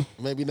are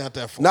maybe not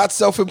that far. not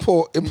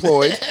self-employed,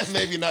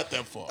 Maybe not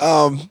that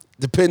far.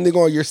 depending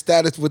on your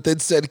status within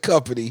said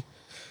company,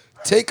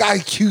 take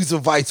IQ's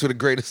advice with a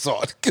grain of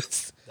salt.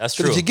 That's 'Cause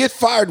true. If you get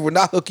fired, we're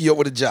not hooking you up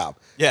with a job.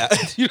 Yeah.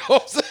 You know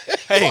what I'm saying?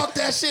 Hey, Fuck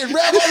that shit.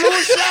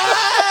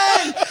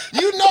 Revolution!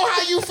 You know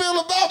how you feel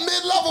about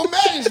mid-level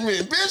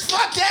management, bitch.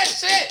 Fuck that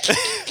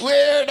shit.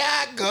 We're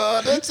not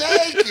gonna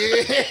take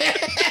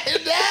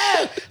it.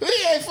 No, we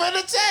ain't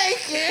finna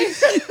take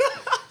it.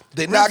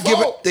 They're not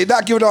Revolt.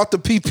 giving out the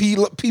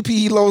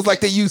PPE loans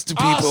like they used to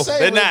I people. say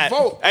they're not.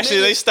 revolt, Actually,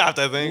 nigga. they stopped,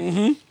 I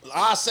think.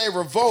 I say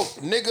revolt,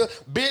 nigga,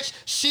 bitch.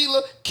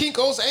 Sheila,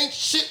 Kinko's ain't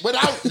shit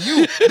without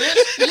you,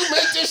 bitch. You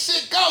make this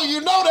shit go.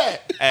 You know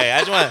that. Hey, I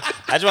just want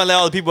to let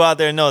all the people out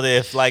there know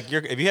that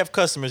if you have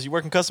customers, you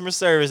work in customer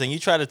service, and you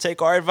try to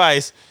take our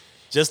advice,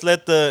 just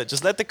let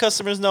the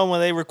customers know when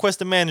they request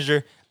a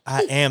manager,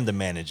 I am the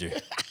manager.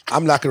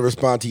 I'm not gonna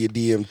respond to your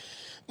DM.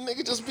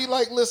 Nigga, just be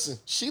like, listen,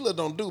 Sheila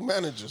don't do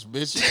managers,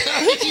 bitch.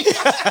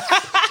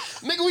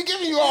 Nigga, we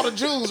giving you all the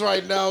jewels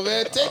right now,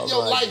 man. Take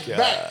your life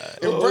back.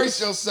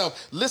 Embrace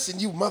yourself. Listen,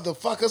 you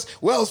motherfuckers.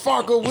 Wells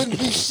Fargo wouldn't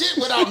be shit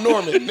without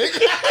Norman,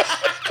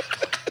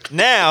 nigga.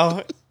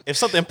 Now, if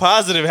something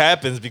positive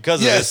happens because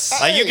of Yes. this,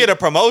 like you get a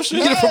promotion,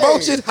 You get a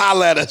promotion,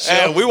 holla at us, yo.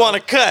 and we want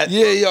to cut.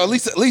 Yeah, yo, at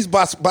least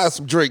buy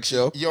some drinks,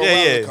 yo. You're Yeah,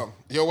 wild yeah. to come.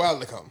 You're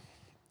wild to come.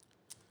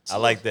 I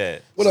like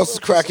that. What else is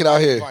cracking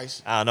out here?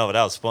 Advice. I don't know, but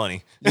that was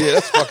funny. Yeah,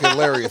 that's fucking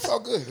hilarious. It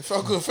felt good. It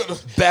felt good for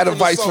the Bad for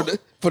advice soul.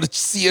 for the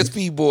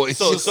CSP boys.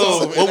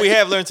 So what we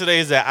have learned today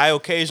is that I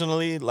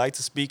occasionally like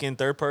to speak in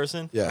third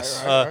person.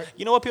 Yes. Right.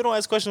 You know what? People don't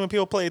ask questions when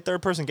people play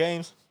third person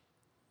games.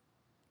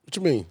 What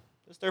you mean?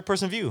 It's third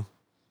person view.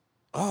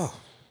 Oh,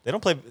 They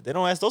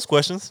don't ask those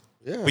questions.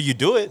 Yeah. But you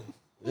do it.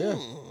 yeah.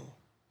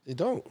 They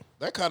don't.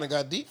 That kind of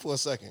got deep for a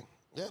second.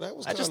 Yeah, that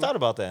was. I just kinda- thought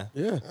about that.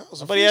 Yeah. that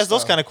was a Nobody asks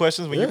those freestyle. kind of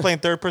questions when Yeah. you're playing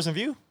third person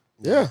view.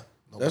 Yeah.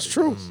 That's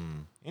true.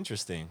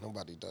 Interesting.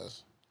 Nobody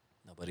does.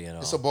 Nobody at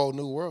all. It's a bold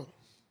new world.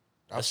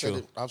 That's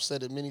true. I've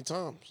said it many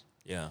times.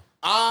 Yeah.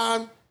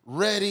 I'm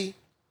ready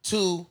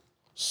to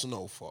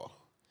snowfall.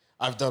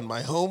 I've done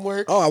my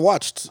homework. Oh, I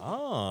watched.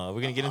 Oh, we're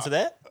gonna get into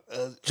that?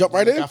 Jump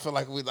right in. I feel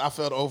like I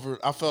felt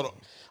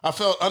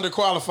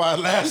underqualified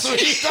last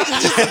week.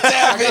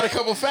 I got a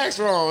couple facts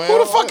wrong, man. Who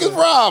the fuck is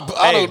Rob?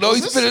 I Hey, don't know. Was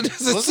He's this- been in this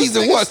was this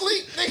season nigga one.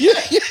 asleep,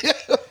 nigga? Yeah.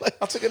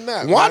 I took a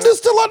nap. Wanda's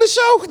still on the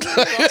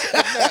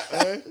show.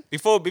 man.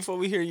 Before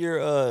we hear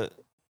your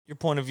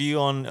point of view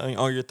on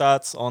your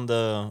thoughts on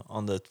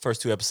the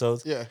first two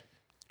episodes. Yeah,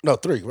 No,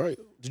 3, right?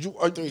 Did you?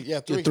 three.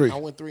 Yeah, You're 3. 3. I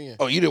went 3 in.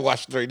 Oh, you didn't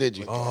watch 3, did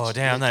you? Oh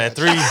damn, I'm not at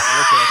 3.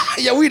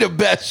 Yeah, we the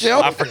best, yo.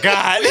 I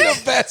forgot. We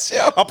the best,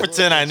 yo. I'll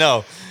pretend I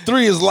know.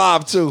 3 is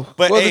live too.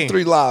 But Wasn't hey.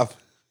 3 live?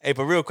 Hey,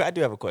 but real quick, I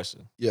do have a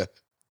question. Yeah.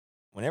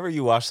 whenever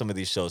you watch some of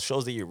these shows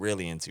that you're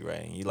really into,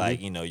 right? And you like,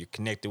 you're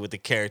connected with the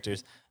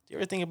characters. Do you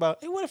ever think about,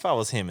 hey, what if I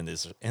was him in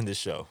this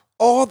show?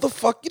 All the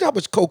fuck, you know how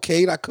much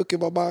cocaine I cook in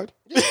my mind?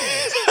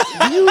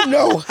 Do you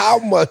know how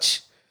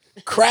much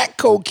crack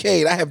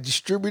cocaine I have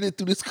distributed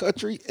through this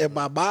country in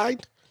my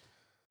mind?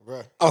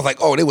 Right. I was like,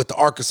 oh, they went to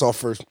Arkansas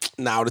first.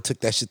 Now they took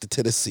that shit to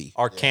Tennessee.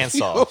 Arkansas.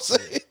 You know what I'm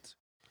saying?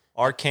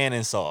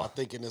 Arkansas. I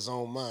think in his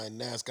own mind,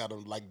 Nas got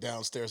him like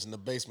downstairs in the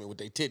basement with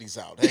their titties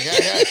out.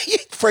 Hey.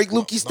 Frank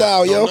Lukey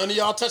style, yo. None of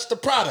y'all touch the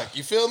product.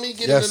 You feel me?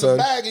 Get Yes, it in son.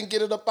 the bag and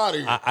get it up out of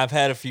here. I've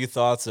had a few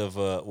thoughts of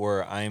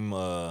where I'm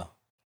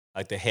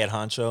like the head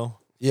honcho.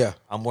 Yeah.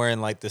 I'm wearing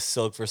like the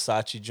silk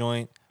Versace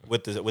joint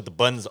with the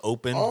buttons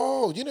open.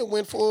 Oh, you didn't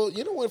win for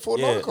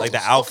Yeah, like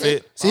the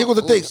outfit. See, here was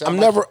the thing. I'm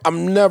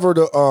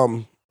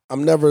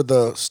never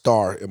the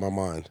star in my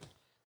mind.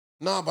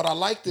 Nah, but I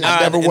like this. Nah,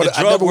 never in wanna- the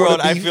I drug never wanna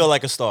world, I be- feel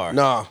like a star.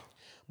 Nah.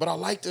 But I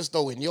like this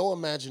though. In your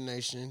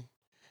imagination,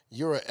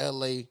 you're a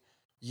LA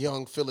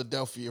young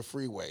Philadelphia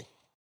freeway.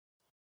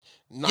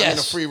 Not in a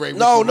Yes. freeway.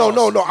 No, Ricky no, Ross.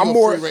 no, no. You're I'm a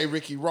more- freeway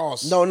Ricky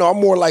Ross. No, I'm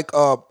more like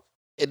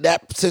in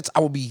that sense I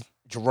would be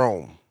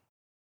Jerome.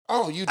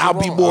 Oh, you. I'll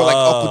be Jerome. more like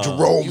Uncle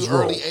Jerome's You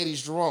role. early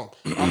 '80s Jerome.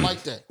 I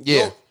like that.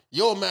 Yeah.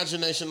 Your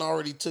imagination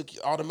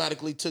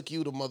automatically took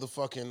you to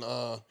motherfucking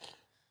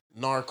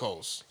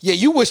Narcos. Yeah,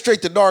 you went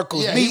straight to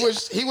Narcos. Yeah, Me, he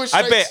was.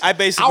 I Straight bet. I I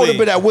basically. would have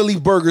been at Willie's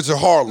Burgers in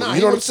Harlem. Nah, you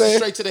know what I'm went saying?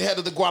 Straight to the head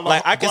of the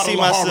Guadalajara. Like, I can see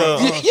myself-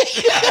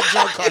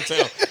 drug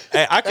cartel.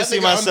 Hey, I can That see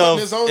nigga myself unbuttoned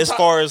his own as top.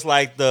 far as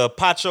like the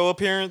Pacho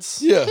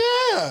appearance Yeah.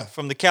 Yeah,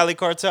 from the Cali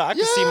cartel. I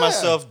can see Yeah.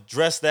 myself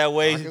dressed that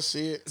way. I can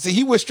see it. See,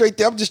 he went straight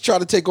there. I'm just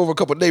trying to take over a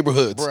couple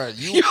neighborhoods. Bruh,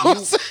 You know what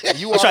I'm saying?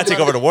 you I'm trying to take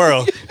over the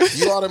world.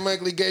 You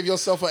automatically gave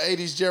yourself an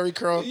 '80s Jerry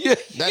curl. Yeah.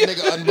 That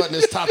nigga unbuttoned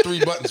his top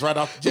 3 buttons right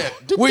off the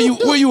jet. Where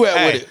you at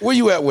Hey. with it? Where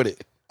you at with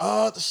it?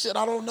 The shit,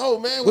 I don't know,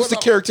 man. What's the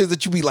What characters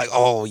that you be like,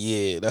 oh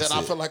yeah, that's that I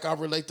it. feel like I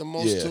relate the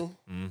most Yeah. to?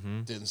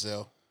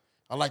 Denzel.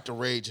 I like the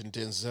rage in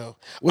Denzel.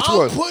 Which I'm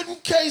one? putting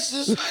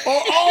cases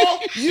on all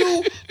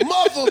you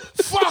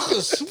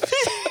motherfuckers.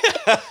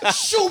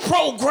 Shoe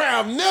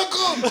program,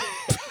 nigga.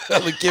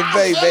 Pelican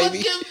Bay,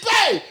 baby. Pelican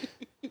Bay.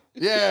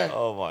 Yeah.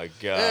 Oh my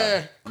god.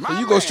 Yeah. So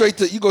you go straight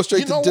to You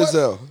to know what?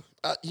 Denzel.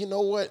 You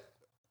know what?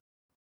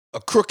 A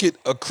crooked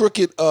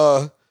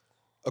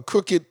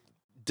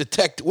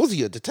detective. Was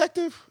he a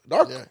detective?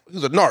 Narc? Yeah. He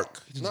was a narc.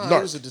 He was No, a he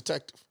narc. was a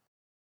detective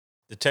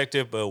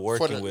Detective, but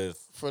working with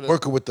for the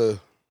Working with the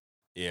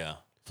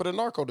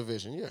narco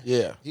division. Yeah.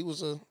 yeah. He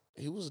was a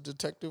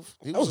detective.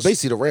 He That was a-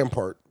 basically the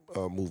Rampart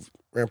movie,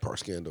 Rampart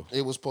scandal.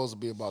 It was supposed to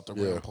be about the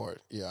Yeah.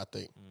 Rampart. Yeah, I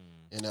think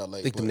in L.A.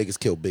 I think them but- niggas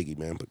killed Biggie,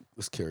 man. But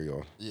let's carry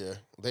on. Yeah,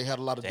 they had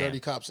a lot of Damn. dirty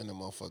cops in them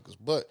motherfuckers,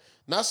 but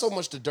not so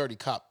much the dirty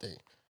cop thing.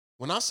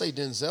 When I say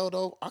Denzel,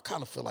 though, I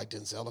kind of feel like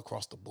Denzel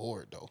across the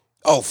board, though.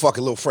 Oh,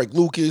 fucking little Frank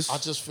Lucas. I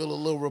just feel a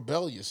little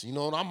rebellious, you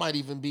know, and I might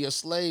even be a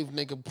slave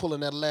nigga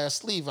pulling that last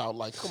sleeve out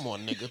like, come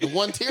on, nigga. The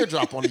one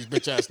teardrop on these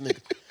bitch ass niggas.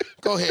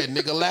 Go ahead,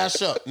 nigga,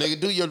 lash up. Nigga,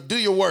 do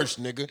your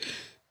worst, nigga.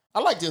 I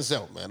like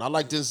Denzel, man. I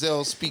like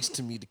Denzel speaks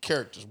to me, the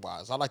characters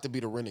wise. I like to be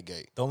the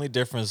renegade. the only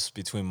difference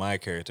between my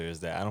character is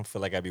that I don't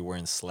feel like I'd be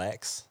wearing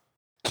slacks.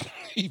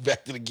 He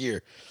back to the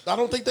gear. I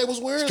don't think they was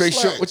wearing Straight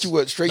slacks. shirt. What you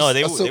wear? Straight. No,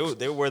 they a would, silk-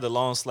 they would wear the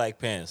long slack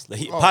pants.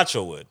 Like,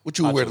 Pacho would. What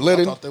you wear? I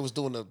Linen. thought they was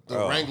doing the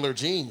Wrangler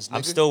jeans, nigga.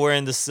 I'm still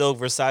wearing the silk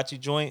Versace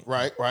joint.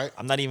 Right.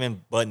 I'm not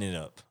even buttoning it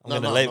up. I'm No,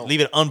 gonna no.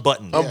 leave it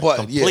unbuttoned.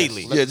 Unbuttoned. Yeah.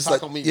 completely. Let Yeah, the just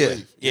like taco meat yeah.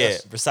 breathe. Yeah,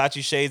 Yes.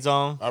 Versace shades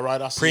on. All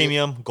right, I see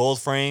Premium, gold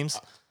frames.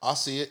 I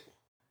see it.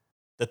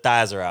 The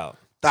thighs are out.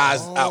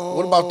 Thighs out.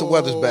 What about the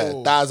weather's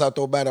bad? Thighs out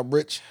though bad. I'm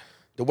rich.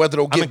 The weather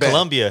don't I'm get in bad.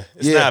 Colombia.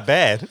 It's Yeah. not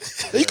bad.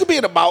 You could be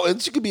in the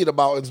mountains. You could be in the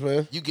mountains,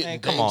 man. You getting Man,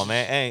 come on,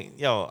 man. Hey,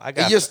 yo, I In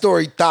got your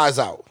story, thighs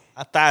out.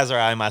 my thighs are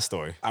out in my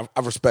story. I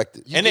respect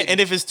it. And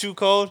if it's too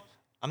cold,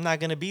 I'm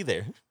not gonna be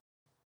there.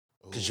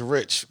 Because you're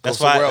rich. Go That's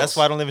somewhere why. else. That's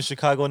why I don't live in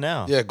Chicago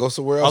now. Yeah, go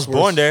somewhere I else. was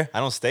born there. I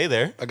don't stay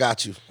there. I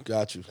got you.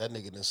 Got you. That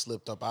nigga done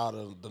slipped up out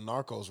of the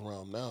narcos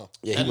realm now.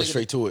 Yeah, he That went nigga-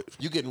 straight to it.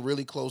 You getting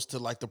really close to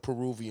like the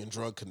Peruvian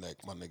drug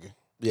connect, my nigga.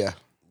 Yeah.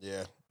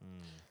 Yeah.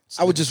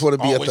 I would just want to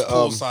be at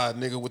Always the poolside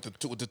nigga with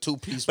the two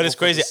piece. But it's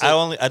crazy.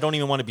 I don't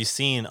even want to be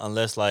seen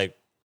unless like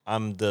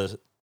I'm the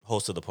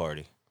host of the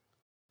party.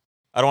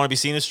 I don't want to be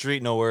seen in the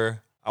street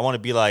nowhere. I want to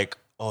be like,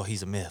 oh,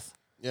 he's a myth.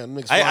 Yeah,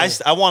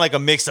 niggas I want like a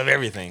mix of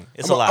everything.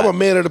 It's a lot. I'm a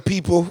man of the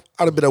people.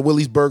 I'd have been at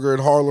Willie's Burger in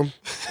Harlem,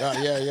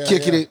 yeah,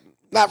 kicking it.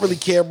 Not really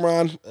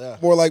Cameron. Yeah.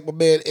 More like my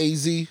man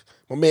AZ,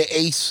 my man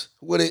Ace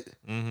with it.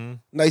 Mm-hmm.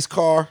 Nice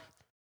car.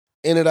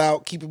 In and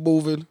out. Keep it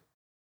moving.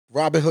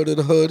 Robin Hood in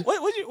the hood.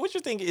 What you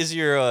think is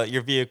your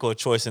vehicle of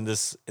choice in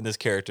this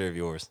character of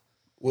yours?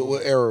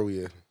 What era are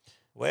we in?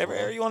 Whatever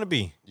area you want to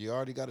be. You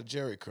already got a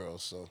Jerry curl,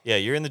 so Yeah,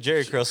 you're in the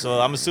Jerry curl, so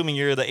I'm assuming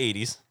you're the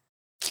 80s.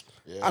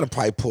 yeah. I'd have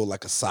probably pulled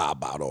like a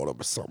sob out on him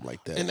or something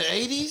like that. In the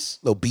 80s?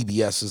 Little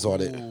BBSs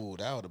on it. Ooh,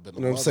 that would have been a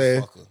You know what I'm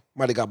saying? motherfucker.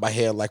 Might have got my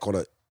hair like on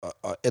a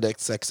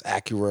NXX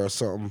Acura or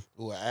something.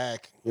 Ooh, an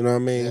act. You know what I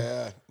mean?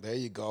 Yeah, there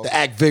you go. The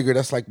Act Vigor,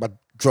 that's like my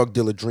drug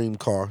dealer dream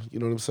car. You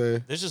know what I'm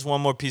saying? There's just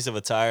one more piece of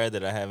attire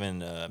that I haven't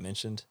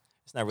mentioned.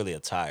 It's not really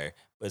attire,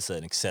 but it's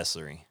an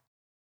accessory.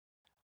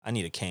 I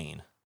need a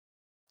cane.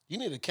 You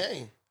need a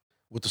cane.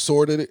 With the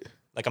sword in it.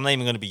 Like I'm not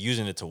even gonna be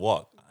using it to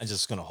walk. I'm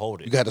just gonna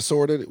hold it. You got a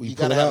sword in it. When You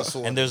pull gotta it have out. a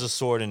sword. And there's a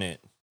sword in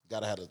it.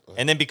 Gotta have a.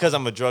 And then because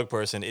I'm a drug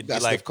person, it'd be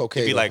gotta like sniff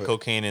cocaine it'd be like off it.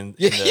 cocaine in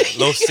the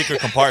little secret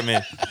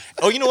compartment.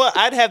 Oh, you know what?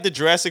 I'd have the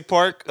Jurassic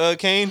Park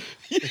cane,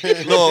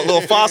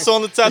 little fossil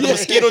on the top, the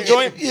mosquito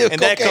joint, Yeah,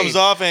 and that cocaine. comes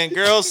off, and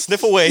girls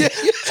sniff away.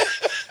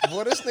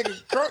 Boy, this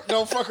nigga Kirk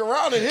don't fuck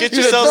around in his. Get You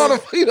done yourself thought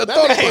of- you done That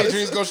thought nigga about it.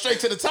 dreams go straight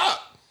to the top.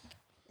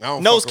 I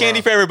don't nose fuck candy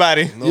around. for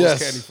everybody. Nose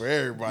Yes. candy for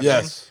everybody.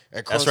 Yes.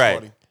 At That's Crunch right.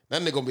 Party.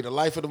 That nigga gonna be the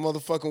life of the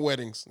motherfucking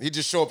weddings. He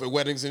just show up at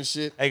weddings and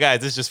shit. Hey guys,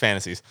 this is just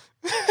fantasies.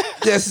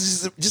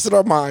 Yes, it's just in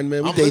our mind,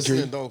 man. We I'm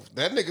listening daydream. though.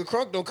 That nigga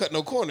Crunk don't cut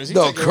no corners. He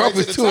No, take it Crunk right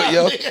was to to the it, top,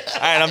 yo. nigga.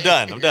 All right, I'm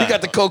done. I'm done. You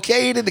got the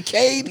cocaine in the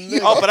cane.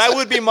 Oh, but I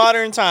would be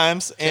modern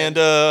times, and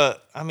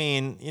I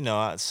mean, you know,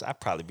 I'd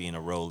probably be in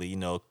a Rollie, you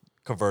know,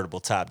 convertible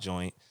top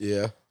joint,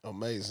 Yeah.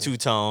 Amazing. two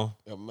tone,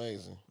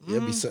 Amazing. Yeah,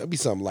 it'd be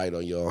something light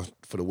on y'all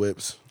for the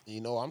whips.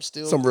 You know, I'm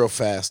still. Some real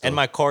fast. and though.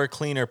 my car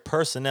cleaner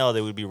personnel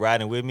that would be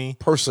riding with me.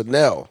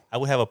 personnel. I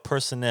would have a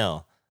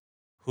personnel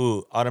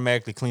who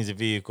automatically cleans the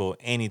vehicle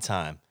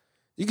anytime.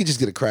 You could just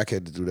get a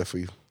crackhead to do that for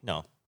you.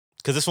 No,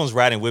 because this one's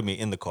riding with me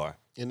in the car.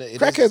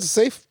 Crackheads are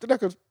safe. They're not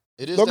gonna.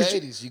 It is long the as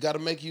you- 80s. You got to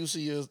make use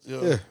of your.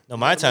 Yeah. No,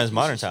 my you gotta time's make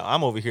modern use of- time.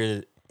 I'm over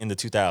here in the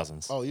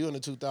 2000s. Oh, you in the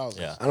 2000s?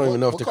 Yeah. I don't even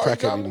know if What they're car you crackhead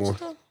driving anymore. at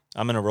the time?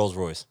 I'm in a Rolls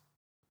Royce.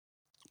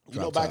 You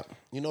know, Drop back, top.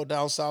 you know,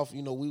 down south,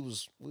 you know, we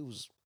was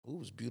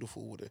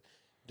beautiful with it.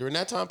 During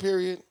that time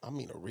period, I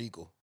mean, a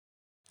Regal,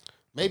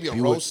 maybe a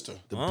Buick. Roadster,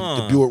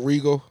 The Buick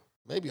Regal,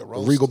 maybe a the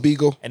Roadster. Regal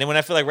Beagle. And then when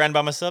I feel like riding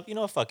by myself, you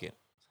know what? Fuck it.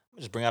 I'm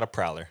just bring out a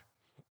Prowler.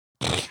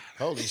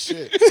 Holy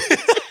shit!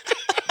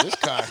 this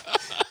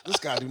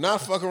guy do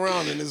not fuck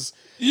around in his.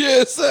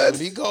 Yeah, son.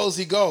 When he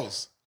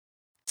goes.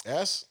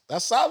 That's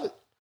solid.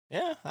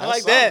 Yeah, I That's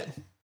like solid. that.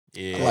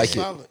 Yeah, I like That's it.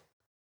 solid.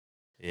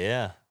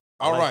 Yeah.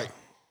 All I like right.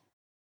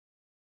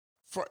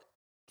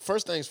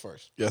 First things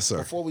first. Yes, sir.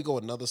 Before we go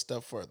another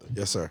step further,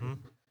 Yes, sir.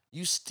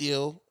 you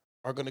still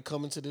are gonna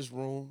come into this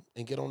room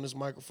and get on this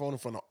microphone in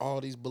front of all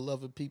these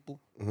beloved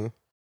people Mhm.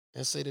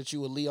 and say that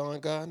you a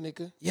Leon guy,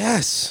 nigga?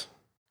 Yes.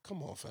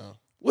 Come on, fam.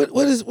 What are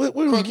we Crunk,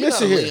 you're not a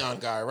missing here? Leon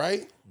guy,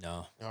 right?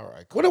 No. All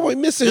right. What are we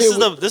missing This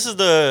here? is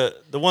the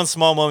one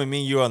small moment me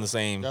and you are on the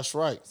same That's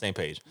right.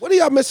 page. What are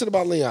y'all missing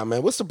about Leon,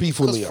 man? What's the beef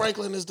with Because Leon?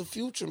 Franklin is the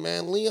future,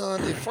 man.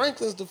 Leon, if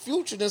Franklin's the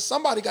future, then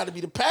somebody got to be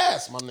the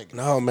past, my nigga.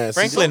 No, man. See,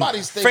 Franklin-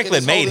 Somebody's thinking Franklin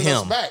it's made holding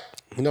us him. back.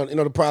 you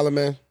know the problem,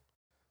 man.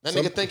 That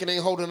Some- nigga thinking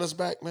ain't holding us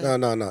back, man.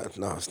 No,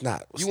 it's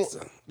not. You want,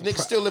 nigga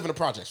still live in the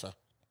projects, fam.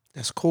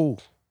 That's cool.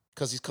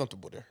 Because he's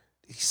comfortable there.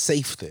 He's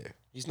safe there.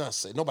 He's not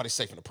safe. Nobody's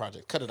safe in the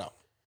project. Cut it out.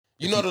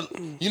 You know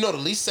the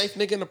least safe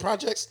nigga in the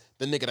projects?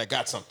 The nigga that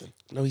got something.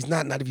 No, he's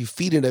not. Not if you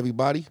feeding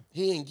everybody.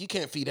 You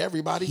can't feed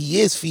everybody. He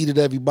is feeding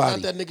Not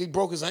everybody. that nigga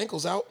broke his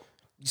ankles out.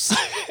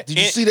 Did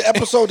you see the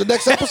episode? The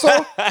next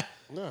episode,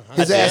 No,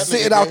 his ass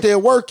sitting out there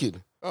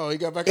working, Oh, he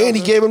got back and out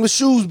he there? gave him the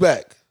shoes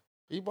back.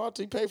 He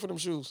paid for them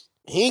shoes.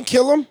 He ain't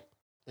kill him.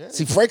 Yeah.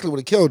 See, Franklin would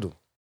have killed him.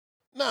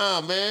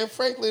 Nah, man.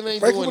 Franklin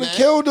ain't Franklin doing would that. have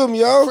killed him,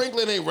 yo.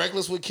 Franklin ain't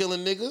reckless with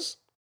killing niggas.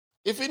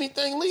 If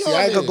anything, Leon See,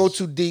 I ain't gonna go is.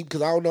 too deep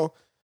because I don't know.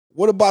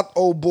 What about the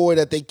old boy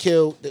that they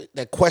killed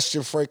that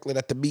questioned Franklin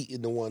at the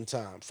meeting the one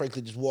time?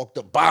 Franklin just walked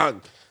up,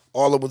 bang.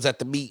 All of them was at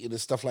the meeting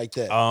and stuff like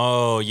that.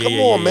 Oh, yeah. Come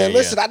yeah, on, yeah, man. yeah,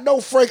 Listen, I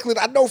know Franklin,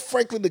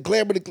 the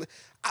glamour.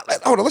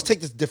 Hold on, let's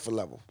take this different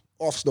level.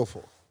 Off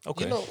Snowfall.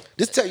 Okay. You know,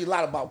 This tell you a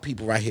lot about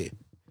people right here.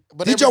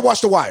 but Did y'all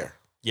watch The Wire?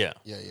 Yeah.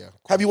 Yeah.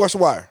 Have you watched The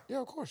Wire? Yeah,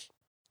 of course.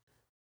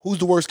 Who's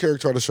the worst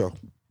character on the show?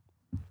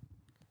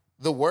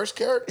 The worst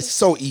character? It's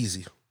so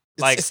easy.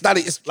 Like- it's not.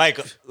 It's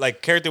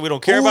Like character we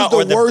don't care who's about, the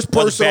or worst or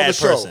person on bad the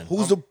show? person?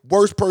 Who's the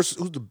worst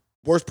person? Who's the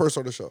worst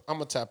person on the show? I'm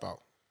going to tap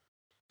out.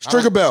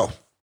 Stringer Bell.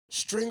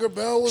 Stringer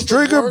Bell was the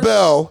Stringer worst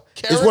Bell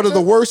is one of the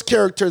character? worst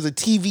characters in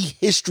TV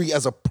history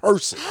as a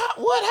person.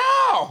 What?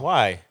 How?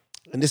 Why?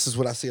 And this is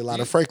what I see a lot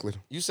of Franklin.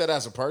 You said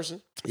as a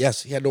person?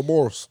 Yes, he had no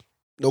morals,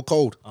 no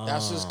code,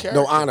 That's his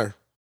character. no honor.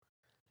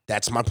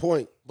 That's my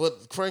point.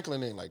 But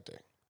Franklin ain't like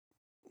that.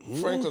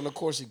 Franklin, of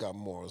course, he got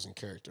morals and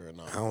character and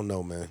all. I don't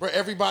know, man. Bro,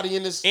 everybody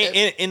in this...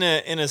 In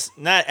a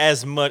not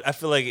as much. I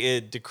feel like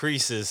it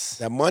decreases.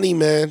 That money,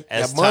 man.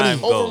 As That money.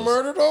 time over goes.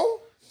 murder,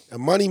 though? That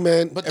money,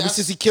 man. But Ever that's-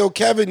 since he killed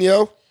Kevin,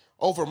 yo.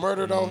 Over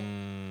murder, though?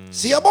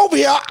 See, I'm over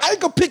here. I ain't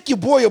gonna pick your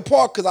boy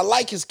apart because I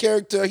like his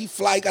character. He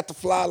got the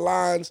fly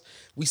lines.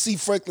 We see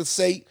Franklin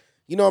say,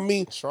 you know what I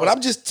mean? Sure. But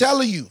I'm just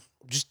telling you.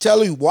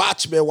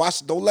 Watch, man.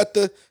 Watch. Don't let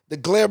the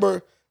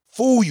glamour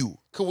fool you.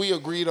 Could we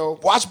agree, though?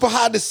 Watch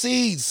behind the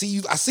scenes. See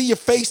you. I see your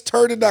face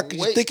turning up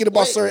because you're thinking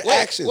about certain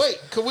actions.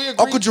 Could we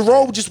agree? Uncle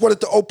Jerome just wanted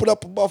to open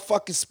up a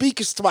motherfucking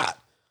speaker spot.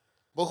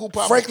 But who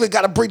probably... Franklin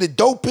got to bring the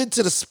dope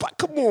into the spot.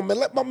 Come on, man.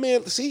 Let my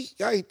man see.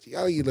 Y'all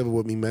ain't living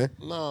with me, man.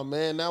 Nah,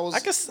 man, that was... I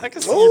can see your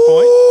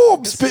point. Ooh,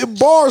 I'm spitting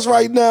bars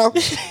right now.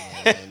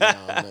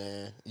 Nah,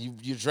 man.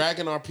 You're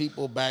dragging our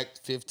people back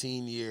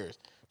 15 years.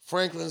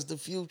 Franklin's the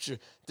future.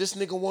 This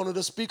nigga wanted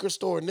a speaker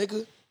store,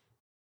 nigga.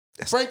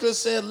 Franklin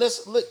said,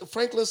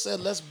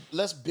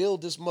 let's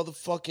build this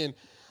motherfucking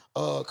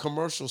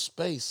commercial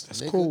space.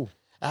 That's nigga. cool.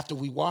 After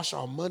we wash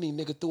our money,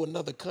 nigga, through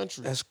another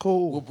country. That's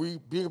cool. We'll bring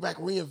it back,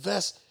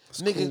 reinvest.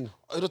 That's nigga,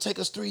 it'll take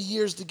us 3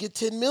 years to get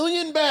 10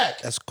 million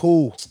back. That's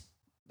cool.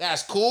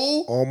 That's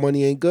cool. All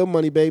money ain't good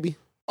money, baby.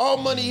 All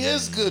money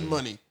is good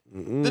money. The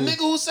nigga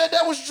who said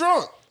that was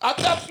drunk. I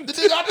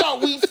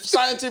thought we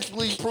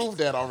scientifically proved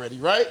that already,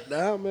 right?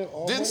 Nah, man.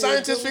 Didn't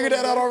scientists figure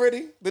that out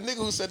already? The nigga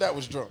who said that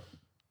was drunk.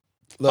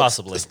 Look,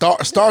 Possibly.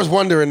 Star's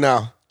wondering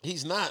now.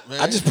 He's not,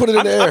 man. I just put it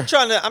in the air.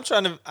 I'm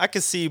trying to. I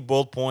can see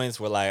both points.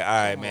 Where like, all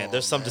right, man.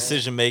 There's some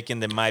decision making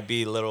that might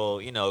be a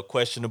little,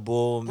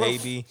 questionable, Bro,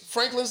 maybe.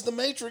 Franklin's the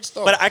Matrix,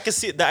 though. But I can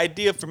see the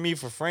idea for me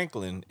for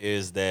Franklin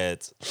is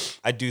that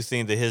I do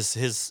think that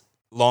his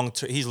long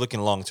term, he's looking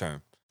long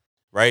term,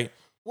 right?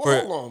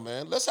 Well, hold on,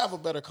 man. Let's have a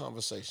better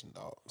conversation,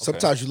 dog.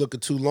 Sometimes you look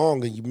at too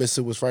long and you miss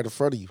it what's right in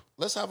front of you.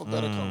 Let's have a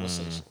better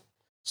conversation.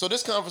 So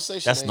this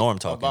conversation That's ain't Norm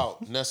talking.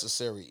 about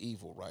necessary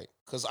evil, right?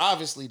 Because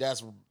obviously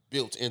that's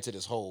built into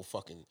this whole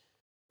fucking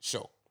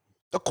show.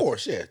 Of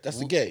course, yeah. That's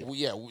the game.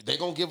 They're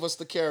going to give us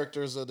the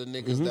characters of the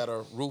niggas that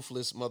are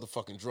ruthless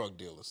motherfucking drug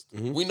dealers.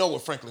 We know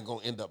what Franklin going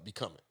to end up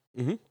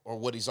becoming or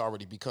what he's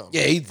already become.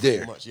 Yeah, he's Pretty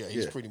there. much. Yeah,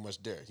 he's pretty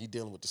much there. He's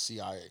dealing with the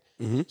CIA.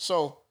 Mhm.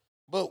 So,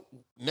 but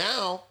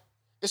now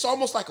it's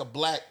almost like a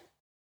black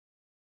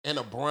and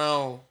a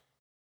brown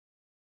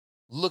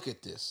look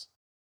at this.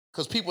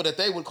 Because people that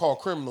they would call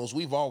criminals,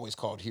 we've always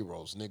called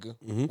heroes, nigga.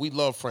 We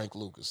love Frank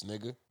Lucas,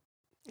 nigga.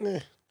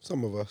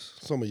 Some of us.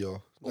 Some of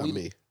y'all. Not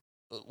me.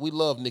 We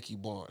love Nicky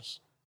Barnes.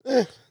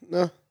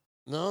 No.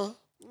 No?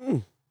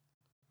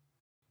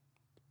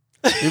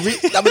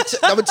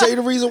 I'm gonna tell you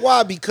the reason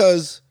why,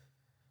 because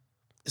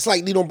it's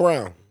like Nino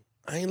Brown.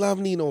 I ain't love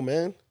Nino,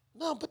 man.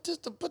 No, but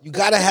You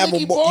gotta have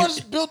Nicky a mo- Barnes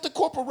you- built the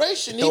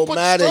corporation. He Don't put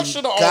matter. You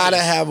structure to all gotta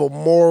this. have a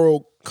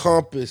moral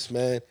compass,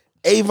 man.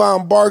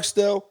 Avon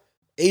Barksdale,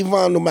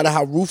 no matter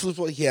how ruthless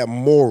was, he had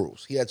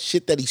morals. He had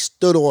shit that he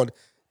stood on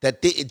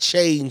that didn't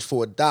change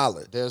for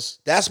 $1.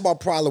 That's my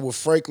problem with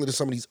Franklin and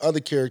some of these other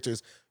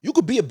characters. You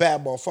could be a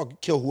bad motherfucker,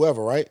 kill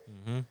whoever, right?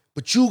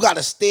 But you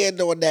gotta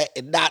stand on that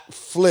and not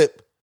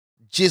flip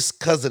just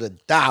because of the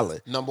dollar.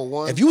 Number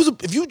one. If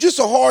you just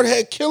a hard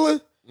head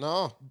killer,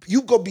 no,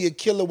 you gonna be a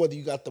killer whether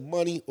you got the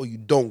money or you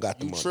don't got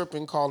the you money.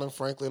 tripping calling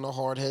Franklin a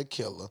hard head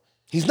killer.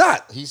 He's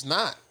not. He's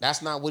not.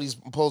 That's not what he's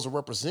supposed to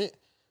represent.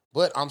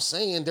 But I'm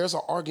saying there's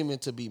an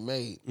argument to be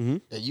made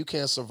that you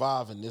can't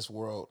survive in this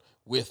world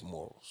with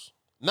morals.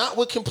 Not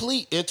with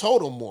complete and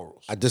total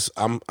morals.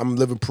 I'm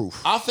living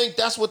proof. I think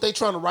that's what they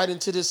trying to write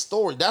into this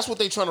story. That's what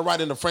they trying to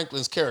write into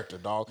Franklin's character,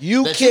 dog.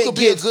 You that can't you could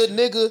get- be a good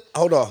nigga.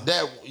 Hold on.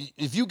 That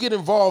if you get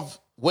involved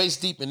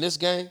waist deep in this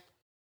game,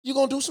 you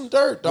gonna do some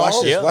dirt, dog.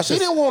 Watch this, watch he this.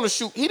 didn't want to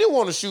shoot. He didn't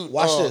want to shoot.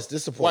 Watch this. This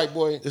is the point. White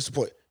boy. This is the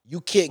point.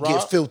 You can't Rob?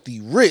 get filthy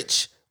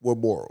rich with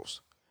morals.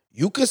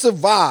 You can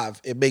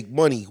survive and make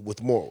money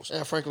with morals.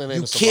 Yeah, Franklin ain't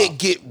You a survivor. can't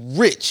get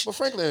rich. But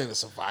Franklin ain't a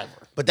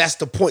survivor. But that's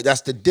the point.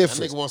 That's the That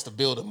difference. nigga wants to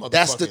build a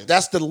motherfucking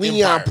That's the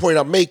Leon empire. point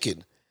I'm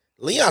making.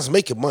 Leon's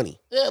making money.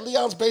 Yeah,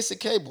 Leon's basic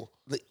cable.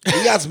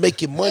 Leon's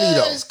making money Yeah,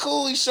 though. it's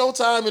cool. He's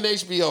Showtime and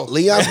HBO.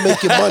 Leon's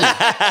making money.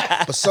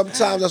 But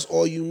sometimes that's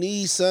all you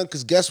need, son.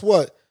 Because guess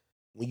what?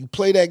 When you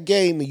play that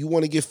game and you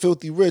want to get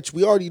filthy rich,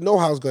 we already know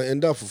how it's going to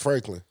end up for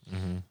Franklin.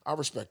 I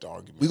respect the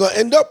argument. We're going to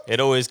end up. It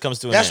always comes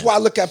to an That's end. why I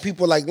look at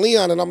people like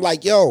Leon and I'm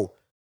like, yo,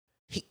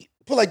 put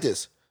it like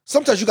this.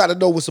 Sometimes you got to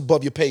know what's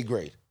above your pay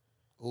grade.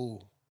 Ooh.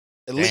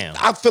 And Damn.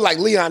 I feel like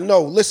Leon,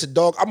 no, listen,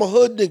 dog, I'm a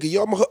hood nigga.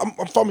 Yo,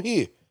 I'm from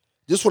here.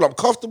 This is what I'm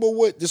comfortable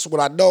with. This is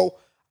what I know.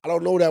 I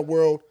don't know that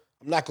world.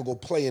 I'm not going to go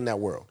play in that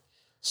world.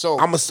 So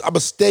I'm going to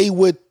stay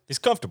with He's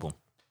comfortable.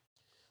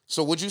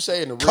 So would you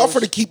say in the real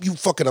comfort to keep you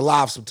fucking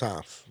alive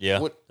sometimes.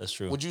 Yeah, that's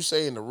true. Would you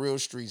say in the real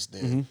streets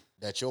then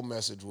that your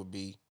message would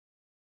be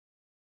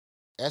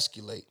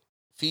escalate,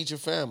 feed your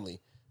family,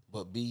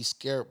 but be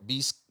scared,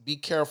 be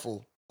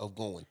careful of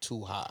going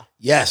too high.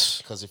 Yes.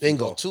 Because if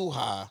Bingo. you go too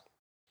high,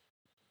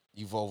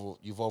 you've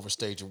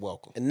overstayed your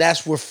welcome. And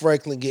that's where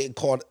Franklin getting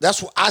caught.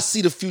 That's what I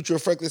see the future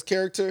of Franklin's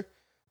character.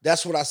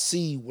 That's what I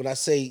see when I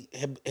say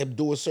him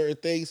doing certain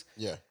things.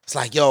 Yeah. It's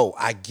like, yo,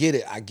 I get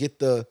it. I get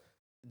the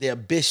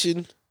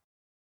ambition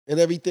and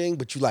everything,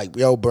 but you like,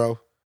 yo, bro,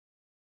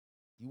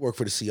 you work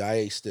for the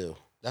CIA still.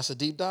 That's a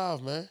deep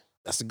dive, man.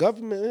 That's the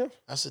government, yeah.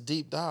 That's a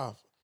deep dive.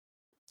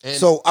 And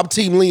So I'm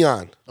Team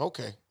Leon.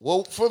 okay.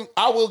 Well,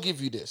 I will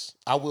give you this.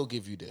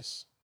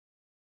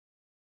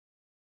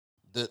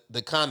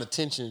 The kind of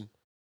tension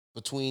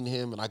between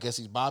him and I guess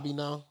he's Bobby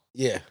now.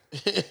 Yeah.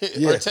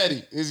 Or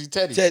Teddy. Is he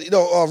Teddy? Teddy,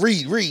 no,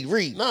 Reed.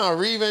 Nah,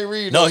 Reeve ain't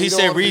Reed. No, though. he don't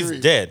said wanna be Reed's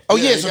Reed. dead. Oh,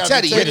 yeah, he so gotta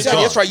Teddy. be Yeah, Teddy's Teddy.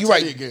 gone. That's right. You're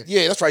Teddy right. again.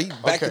 Yeah, that's right.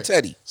 Back to Okay.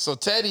 Teddy. So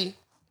Teddy,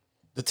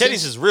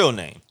 Teddy's his real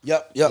name.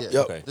 Yep. yeah,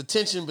 Okay. the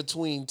tension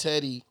between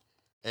Teddy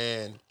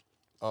and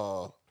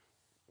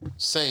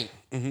Saint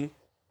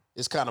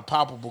is kind of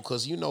palpable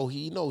because he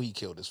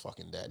killed his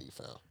fucking daddy,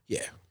 fam.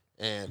 Yeah.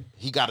 And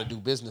he got to do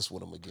business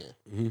with him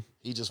again.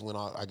 He just went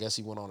on. I guess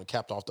he went on and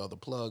capped off the other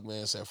plug,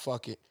 man. Said,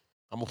 "Fuck it,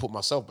 I'm gonna put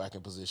myself back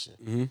in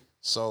position."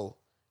 So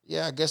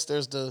yeah, I guess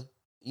there's the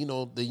you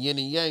know, the yin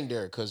and yang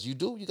there. Because you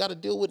got to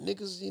deal with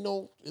niggas, you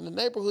know, in the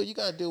neighborhood. You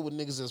got to deal with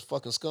niggas as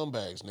fucking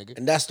scumbags, nigga.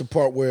 And that's the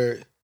part where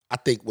I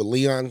think with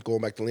Leon,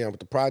 going back to Leon with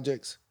the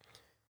projects,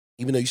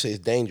 even though you say it's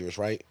dangerous,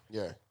 right?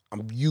 Yeah.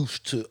 I'm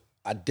used to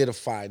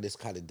identifying this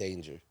kind of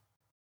danger.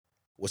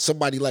 With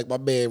somebody like my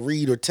man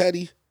Reed or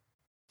Teddy,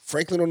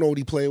 Franklin don't know what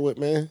he playing with,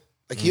 man.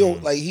 Like he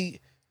don't, like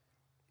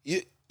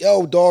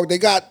yo, dog, they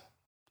got,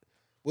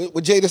 what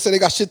Jada said, they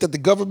got shit that the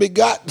government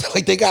got.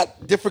 Like they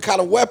got different kind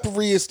of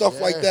weaponry and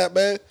stuff like that,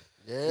 man.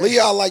 Yeah.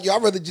 Leon, like, yo,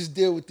 I'd rather just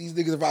deal with these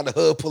niggas around the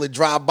hood pulling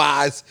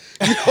drive-bys.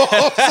 You know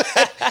what I'm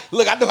saying?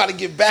 Look, I know how to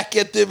get back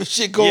at them if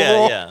shit go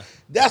wrong. Yeah.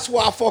 That's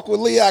why I fuck with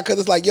Leon, because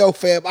it's like, yo,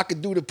 fam, I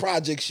can do the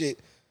project shit.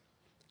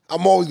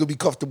 I'm always going to be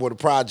comfortable with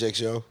the projects,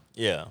 yo.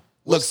 Yeah.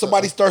 Look,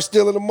 somebody starts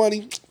stealing the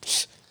money,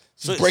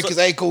 break his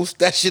ankles.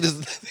 That shit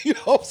is, you know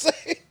what I'm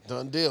saying?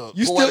 Done deal.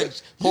 You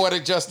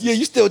poetic justice. Yeah,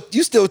 you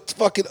still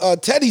fucking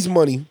Teddy's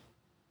money.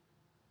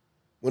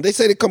 When they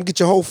say they come get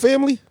your whole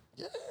family.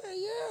 Yeah.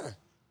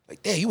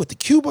 Like, damn, you went to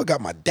Cuba,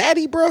 got my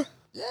daddy, bro.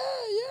 Yeah.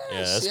 Yeah,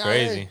 that's CIA.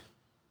 crazy.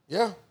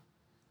 Yeah.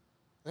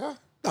 How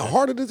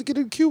hard it is to get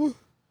into Cuba?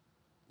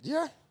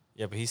 Yeah.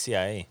 Yeah, but he's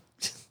CIA.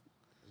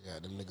 Yeah,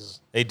 them niggas.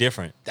 They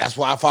different. That's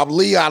why if I'm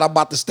Leon, I'm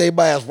about to stay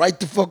my ass right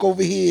the fuck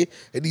over here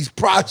in these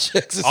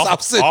projects in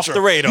South Central. Off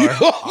the radar. You know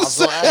what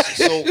I'm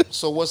saying?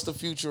 So what's the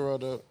future of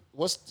the?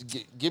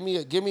 Give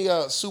me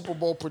a Super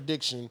Bowl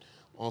prediction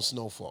on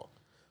Snowfall.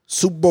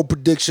 Super Bowl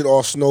prediction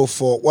or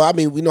Snowfall. Well, I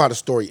mean, we know how the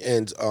story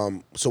ends.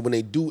 So when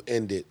they do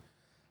end it,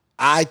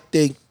 I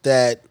think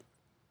that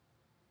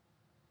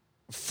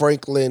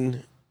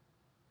Franklin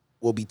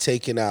will be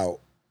taken out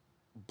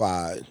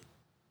by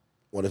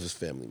one of his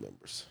family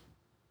members.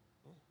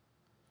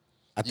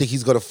 I think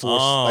he's gonna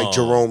force like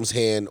Jerome's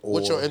hand or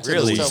What your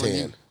Really? telling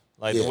hand. you?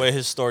 Like the way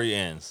his story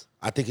ends.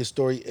 I think his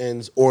story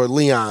ends, or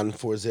Leon,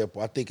 for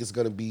example. I think it's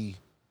gonna be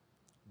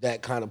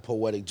that kind of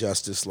poetic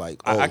justice.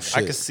 Like, oh I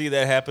shit, could see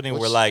that happening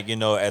where, like, you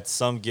know, at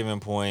some given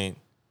point,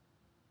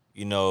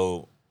 you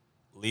know,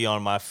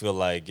 Leon might feel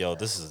like, yo,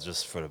 this is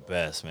just for the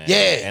best, man.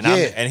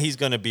 Yeah, and he's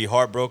gonna be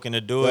heartbroken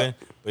to do it,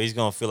 but he's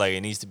gonna feel like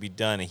it needs to be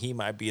done, and he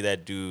might be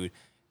that dude,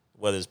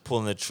 whether it's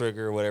pulling the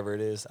trigger or whatever it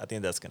is. I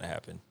think that's gonna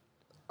happen.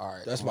 All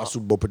right. That's my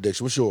Super Bowl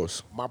prediction. What's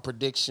yours? My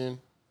prediction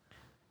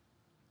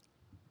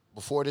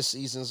before the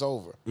season's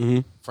over,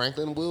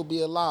 Franklin will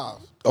be alive.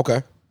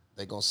 Okay.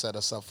 They're going to set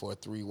us up for a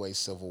 3-way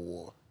civil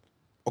war.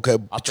 Okay.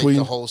 I think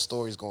the whole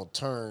story's going to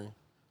turn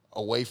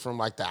away from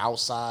like the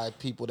outside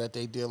people that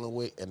they dealing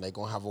with, and they're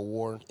going to have a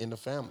war in the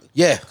family.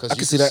 Yeah, because I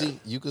can see that.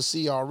 You can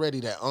see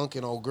already that Unc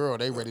and old girl,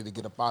 they ready to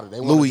get up out of it.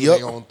 They want to do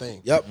their own thing.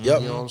 Yep. You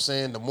know what I'm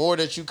saying? The more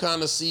that you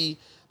kind of see,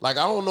 like,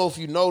 I don't know if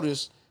you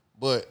noticed,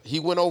 but he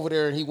went over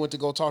there and he went to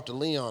go talk to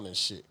Leon and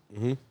shit.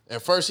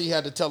 At first, he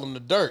had to tell him the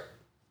dirt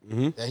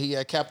that he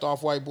had capped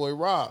off White Boy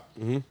Rob.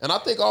 And I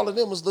think all of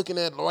them was looking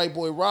at White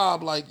Boy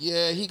Rob like,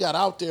 yeah, he got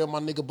out there,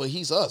 my nigga, but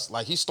he's us.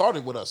 Like, he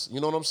started with us.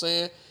 You know what I'm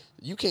saying?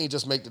 You can't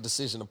just make the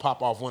decision to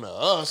pop off one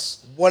of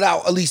us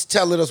without at least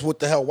telling us what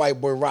the hell White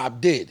Boy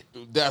Rob did.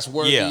 That's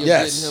worthy of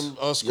getting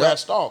him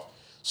scratched off.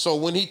 So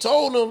when he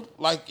told him,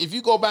 like, if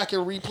you go back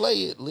and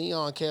replay it,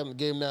 Leon gave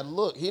him that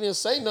look. He didn't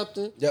say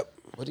nothing. Yep.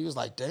 But he was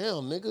like,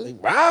 damn, nigga. Like,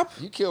 Rob?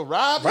 You killed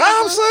Rob?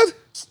 Rob, son?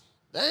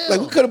 Damn.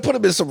 Like, we could have put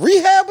him in some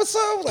rehab or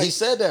something? Like, he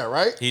said that,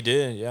 right? He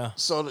did, yeah.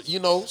 So, you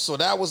know, so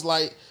that was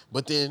like,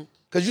 but then.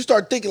 Because you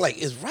start thinking, like,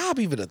 is Rob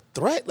even a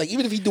threat? Like,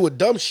 even if he doing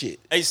dumb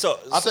shit. Hey, so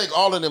I think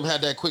all of them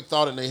had that quick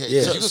thought in their head.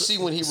 Yeah. You can see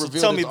when he revealed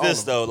tell me it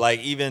this, though. Like,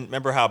 even,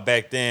 remember how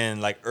back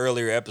then, like,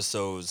 earlier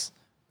episodes,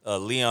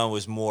 Leon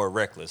was more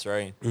reckless,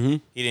 right?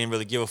 He didn't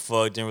really give a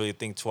fuck, didn't really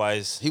think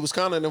twice. He was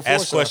kind of an enforcer.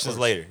 Ask questions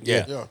later.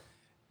 Yeah.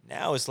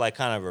 Now it's like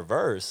kind of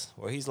reverse,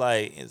 where he's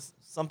like,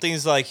 some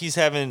things like he's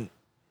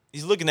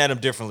looking at him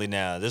differently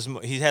now.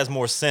 He has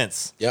more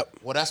sense. Yep.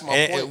 Well, that's my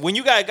point. And when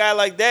you got a guy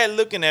like that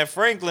looking at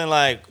Franklin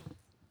like,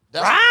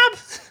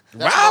 That's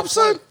Rob,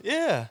 son?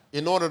 Yeah.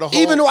 In order to hold,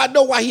 Even though I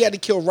know why he had to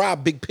kill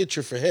Rob, big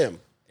picture for him.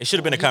 It should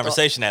have been a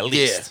conversation at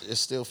least.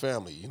 it's still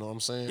family. You know what I'm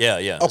saying?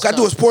 Yeah. Okay, I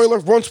do a spoiler?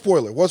 One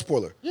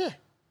spoiler. Yeah.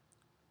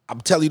 I'm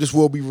telling you, this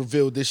will be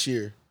revealed this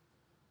year.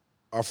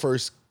 Our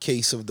first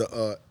case of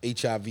the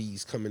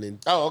HIVs coming in.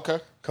 Oh, okay.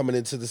 Coming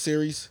into the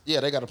series. Yeah,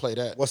 they got to play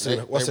that. What's they in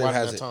writing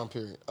has that it? time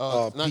period?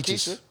 Not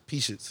Peaches. Keisha?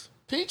 Peaches.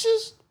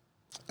 Peaches?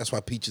 That's why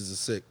Peaches is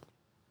sick.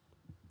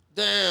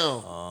 Damn.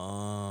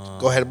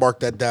 Go ahead and mark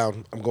that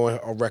down. I'm going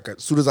on record.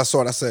 As soon as I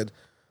saw it, I said,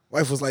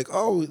 wife was like,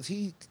 oh, is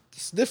he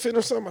sniffing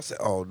or something? I said,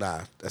 oh,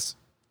 nah,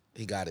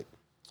 he got it.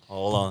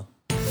 Hold on.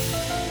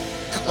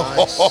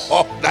 Nice.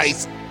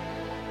 Nice.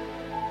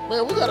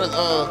 Man, we got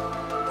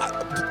to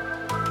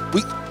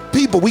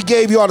We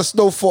gave y'all the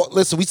Snowfall.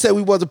 Listen, we said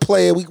we wasn't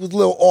playing. We was a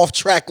little off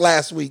track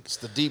last week. It's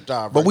the deep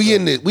dive. But we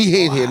in it.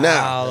 We in here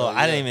now. Oh,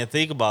 I didn't even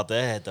think about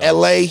that though.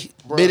 LA,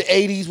 mid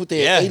 80s with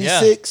their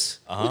 86.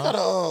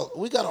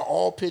 We gotta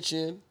all pitch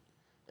in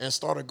and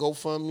start a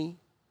GoFundMe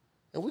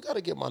And we got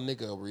to get my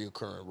nigga a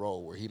reoccurring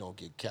role where he don't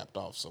get capped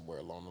off somewhere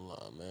along the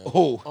line, man.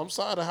 Oh. I'm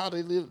sorry to how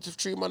they just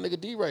treat my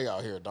nigga D-Ray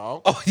out here,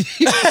 dog. Oh,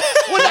 yeah.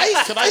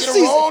 Can I get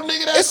a role,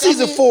 nigga? It's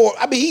season 4.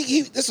 I mean,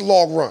 he this is a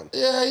long run.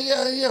 Yeah.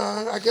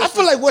 I guess I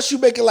feel like once you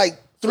make it like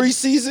 3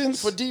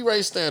 seasons. for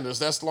D-Ray standards,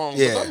 that's long.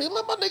 Yeah. I mean,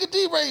 let my nigga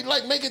D-Ray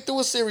like make it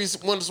through a series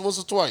once or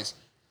twice.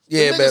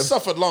 Yeah, the nigga man.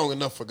 suffered long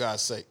enough, for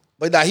God's sake.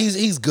 But nah,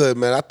 he's good,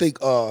 man. I think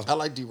I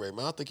like D-Ray,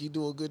 man. I think he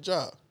do a good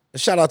job.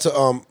 shout out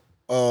to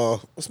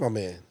what's my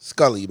man?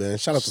 Scully, man.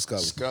 Shout out to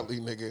Scully. Scully,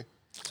 nigga.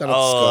 Shout out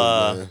to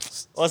Scully, man.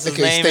 What's his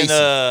AKA name?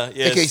 Stacey.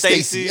 Yeah, AKA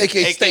Stacey.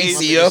 AKA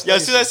Stacey, yo. Yo,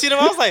 as soon as I seen him,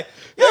 I was like,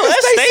 yo,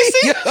 that's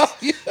Stacey.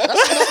 Yeah.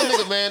 That's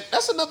another nigga, man.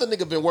 That's another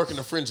nigga been working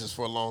the fringes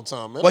for a long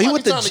time, man. Well, he Might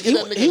went be to time to get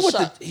that nigga he a went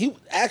shot.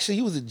 to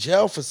he was in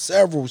jail for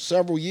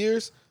several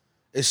years.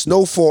 And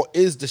Snowfall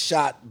is the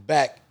shot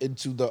back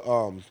into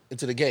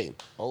the game.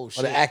 Oh, On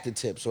shit. the acting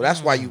tip. So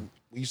that's why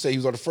you say he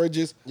was on the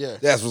fringes. Yeah.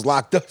 That was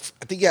locked up.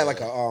 I think he had like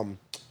a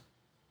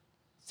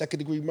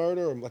second-degree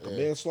murder or like a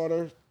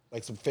manslaughter,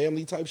 like some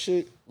family type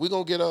shit. We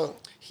gonna get a.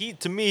 He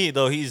to me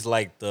though, he's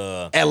like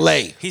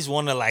L.A. he's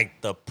one of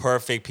like the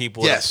perfect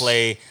people Yes. to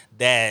play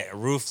that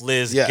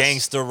ruthless Yes.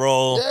 gangster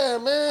role. Yeah,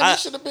 man. I- He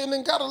should have been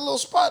and got a little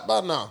spot by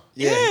now.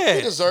 Yeah.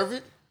 He deserve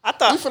it. I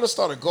thought- we finna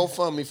start a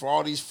GoFundMe for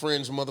all these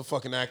fringe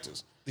motherfucking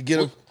actors. To get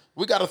him.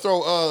 We gotta throw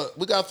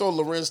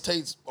Lorenz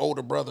Tate's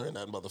older brother in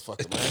that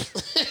motherfucker,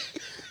 man.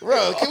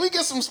 Bro, can we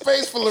get some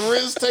space for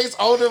Lorenz Tate's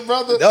older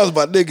brother? That was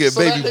my nigga, so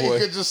baby that nigga boy.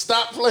 could just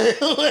stop playing.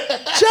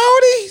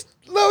 Jody,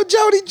 little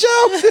Jody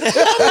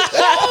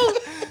Joe.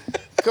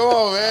 Come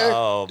on, man.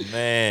 Oh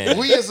man.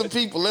 We as a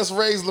people, let's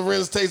raise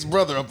Lorenz Tate's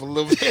brother up a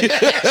little bit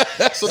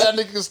so that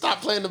nigga can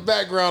stop playing the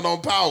background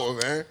on Power,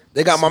 man.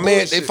 They got my Some man.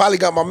 bullshit. They finally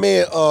got my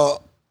man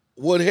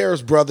Wood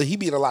Harris brother. He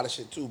be in a lot of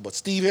shit too. But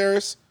Steve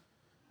Harris,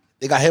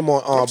 they got him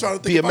on I'm trying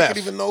to think if I BMF. could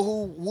even know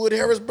who Wood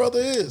Harris' brother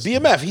is.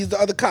 BMF. He's the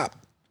other cop.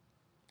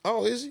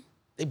 Oh, is he?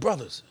 They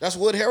brothers. That's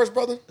Wood Harris'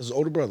 brother? His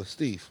older brother,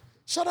 Steve.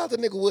 Shout out to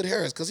nigga Wood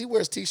Harris, because he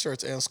wears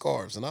t-shirts and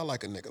scarves, and I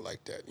like a nigga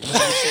like that. You know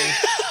what I'm saying?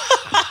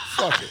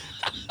 Fuck it.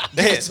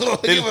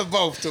 Give it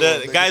both to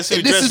him. The nigga. guys who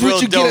And this dress is real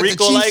what you Del get at the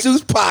Rico Chief like,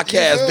 Suits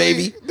podcast, You feel me?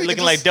 baby. Nigga looking just-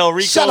 like Del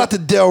Rico. Shout out to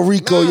Del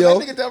Rico, Nah, yo.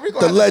 that nigga Del Rico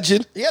the had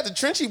legend. He had the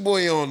Trenchy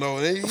boy on,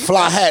 though.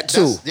 Fly hat,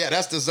 too.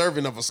 That's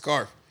deserving of a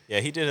scarf. Yeah,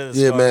 he did it.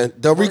 Yeah, man.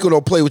 Del Rico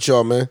don't play with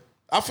y'all, man.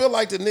 I feel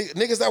like the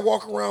niggas that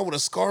walk around with a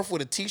scarf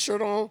with a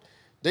t-shirt on,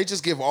 they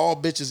just give all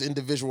bitches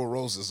individual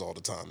roses all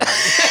the time.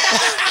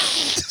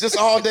 Just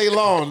all day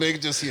long,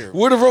 nigga, just here.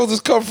 Where the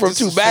roses come from, This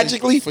too? is for-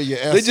 Magically? for your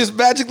They essence. just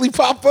magically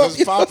pop up?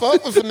 Just pop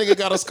up if a nigga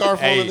got a scarf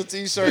on Hey, and a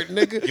t-shirt,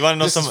 nigga. you wanna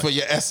know this some- is for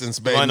your essence,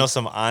 You baby. want to know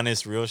some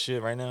honest, real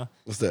shit right now?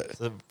 What's that?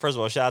 So first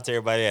of all, shout out to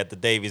everybody at the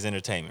Davies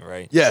Entertainment,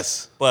 right?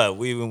 Yes. But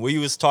when we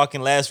was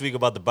talking last week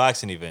about the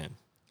boxing event,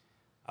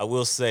 I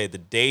will say the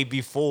day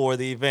before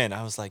the event,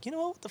 I was like, you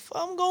know what the fuck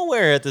I'm gonna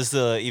wear at this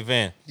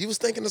event? You was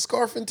thinking the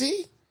scarf and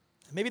tee?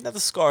 Maybe not the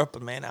scarf,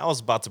 but man, I was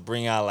about to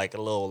bring out like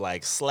a little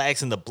like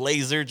slacks in the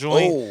blazer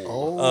joint,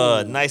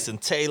 nice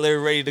and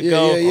tailored, ready to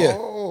go. yeah.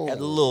 Had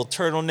a little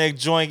turtleneck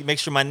joint, make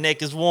sure my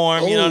neck is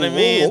warm. You know what I Oh,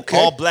 mean? okay.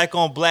 All black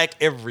on black,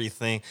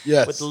 everything.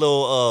 Yes. With the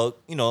little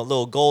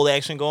little gold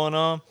action going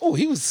on. Oh,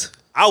 he was.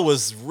 I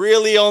was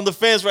really on the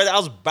fence right there. I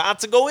was about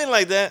to go in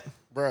like that.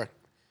 Bruh,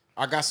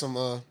 I got some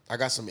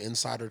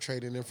insider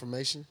trading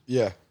information.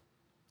 Yeah.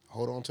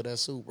 Hold on to that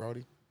suit,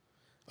 Brody.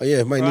 Oh,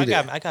 yeah, might Bro, need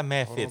it. I got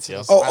mad fits,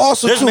 yo. Oh,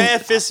 also, There's too,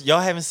 mad fits y'all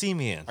haven't seen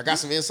me in. I got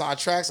some inside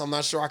tracks I'm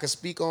not sure I can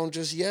speak on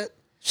just yet.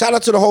 shout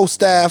out to the whole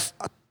staff.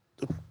 I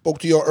spoke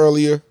to y'all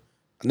earlier.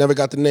 I never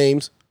got the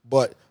names,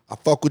 but I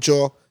fuck with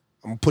y'all.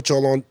 I'm going to put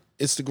y'all on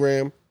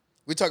Instagram.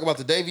 We talk about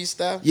the Davies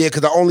staff. Yeah,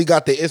 because I only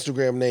got the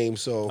Instagram name,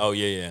 so Oh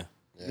yeah.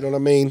 you know what I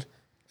mean?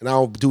 And I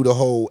don't do the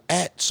whole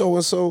at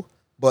so-and-so.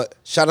 But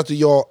shout out to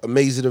y'all.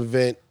 Amazing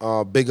event.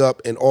 Big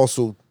up. And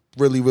also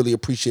really, really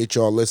appreciate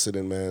y'all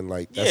listening, man.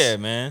 Like, that's, Yeah,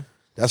 man.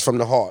 that's from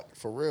the heart.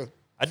 For real.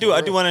 I do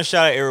want to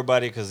shout out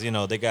everybody because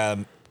they got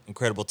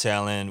incredible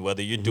talent.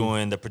 Whether you're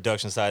doing the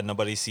production side,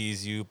 nobody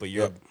sees you, but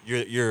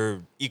you're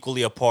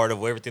equally a part of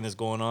everything that's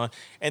going on.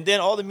 And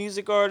then all the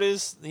music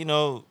artists,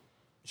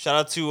 shout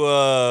out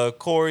to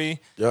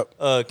Corey.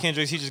 Yep.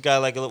 Kendricks. He just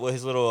got like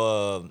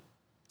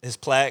his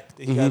plaque.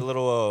 He got a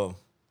little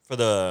for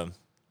the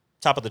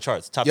top of the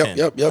charts, top Yep, 10,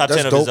 yep, yep. top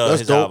That's 10 of dope. That's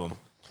his dope. album.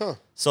 Huh.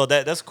 So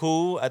that's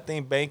cool. I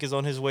think Bank is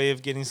on his way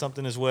of getting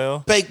something as well.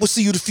 Bank, we'll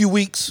see you in a few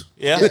weeks.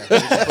 Yeah. Put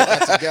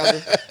that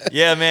together.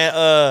 Yeah,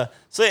 man.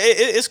 So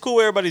it's cool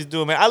what everybody's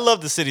doing, man. I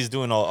love the city's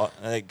doing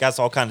got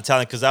all kind of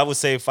talent because I would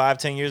say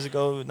 5-10 years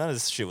ago, none of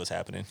this shit was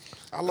happening.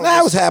 I love That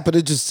this. was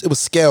happening. It was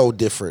scaled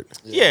different.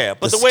 Yeah,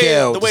 but The the way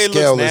scale- the way the it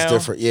scale looks is now,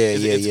 different. Yeah,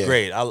 it's yeah.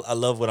 great. I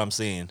love what I'm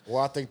seeing.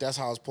 Well, I think that's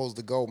how it's supposed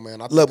to go, man.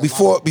 I think Look,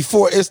 a lot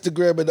before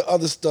Instagram and the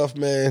other stuff,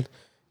 man,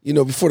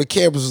 before the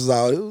cameras was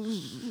out, it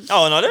was,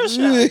 Oh no, there's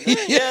shit. you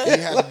Yeah.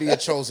 had to be a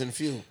chosen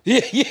few.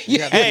 yeah. You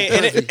had to Hey, be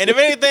and perfect. if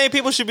anything,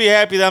 people should be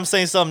happy that I'm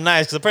saying something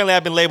nice because apparently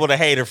I've been labeled a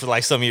hater for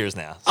like some years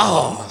now.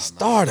 Oh,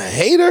 start a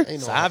hater? Ain't no-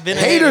 So I've been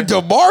Hater a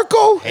hater.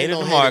 DeMarco? Hater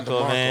no DeMarco, hater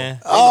DeMarco. man.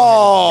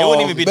 Oh, It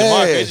wouldn't even be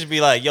man. DeMarco. It'd just be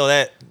like, yo,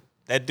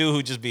 that dude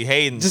who just be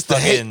hating, Just the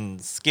fucking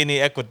skinny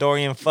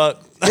Ecuadorian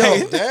fuck.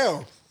 Yo,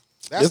 damn.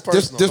 That's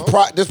personal.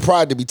 There's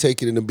pride to be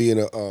taken into being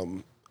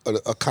an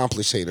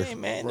accomplished hater. Hey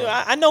man, dude,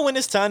 I know when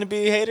it's time to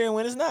be a hater and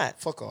when it's not.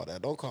 Fuck all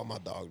that. Don't call my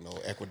dog no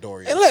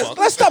Ecuadorian. And fuck.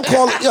 let's stop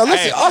calling. Yo, listen.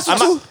 Hey, Also,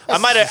 too,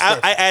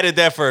 I added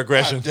that for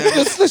aggression.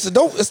 listen.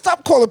 Don't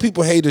stop calling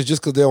people haters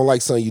just because they don't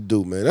like something you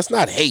do, man. That's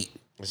not hate.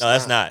 No,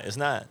 that's not. It's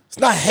not. It's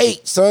not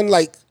hate, son.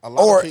 Like, A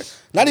lot or of people-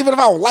 not even if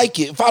I don't like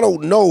it, if I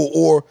don't know,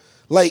 or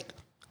like,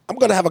 I'm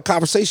gonna have a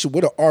conversation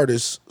with an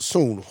artist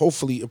soon.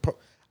 Hopefully,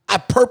 I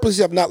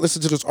purposely have not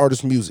listened to this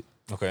artist's music,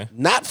 Okay.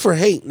 not for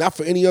hate, not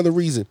for any other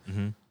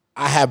reason.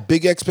 I have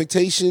big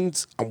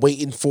expectations. I'm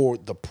waiting for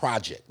the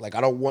project. Like,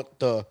 I don't want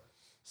the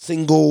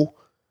single.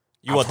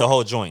 You want the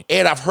whole joint.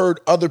 And I've heard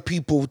other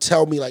people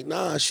tell me like,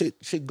 nah,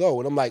 shit go.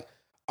 And I'm like,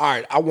 all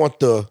right, I want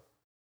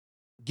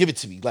give it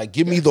to me. Like,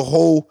 give me the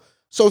whole.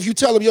 So if you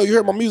tell them, yo, you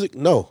heard my music?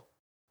 No.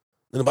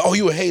 Then I'm like, oh,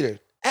 you a hater.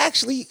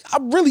 Actually,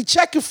 I'm really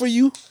checking for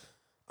you.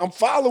 I'm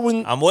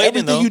following I'm waiting,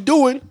 everything though. you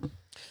doing.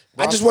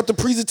 I just want the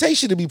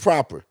presentation to be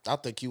proper. I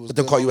think he was. But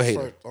they'll good call you on a the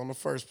hater.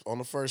 on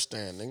the first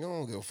stand. Nigga, I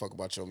don't give a fuck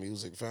about your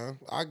music, fam.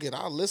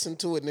 I'll listen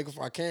to it, nigga, if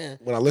I can.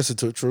 When I listen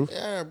to it, true.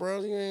 Yeah,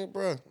 bro. You ain't,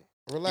 bro.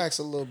 Relax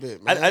a little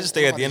bit, man. I just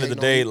think at the end of the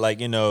Nobody day, like,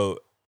 you know,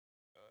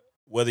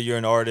 whether you're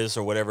an artist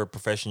or whatever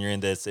profession you're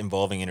in that's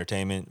involving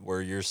entertainment,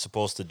 where you're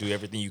supposed to do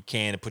everything you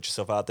can to put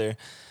yourself out there,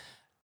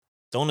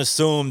 don't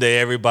assume that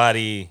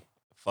everybody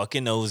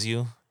fucking knows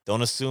you.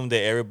 Don't assume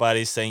that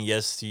everybody's saying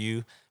yes to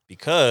you,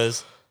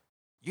 because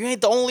you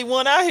ain't the only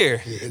one out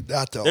here. Yeah,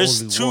 not the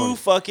There's only too one.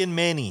 fucking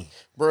many.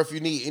 Bro, if you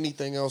need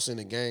anything else in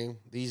the game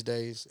these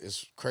days,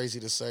 it's crazy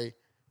to say,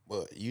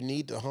 but you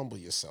need to humble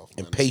yourself.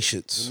 And man.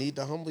 patience. You need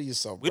to humble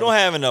yourself. We bro. don't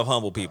have enough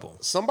humble people.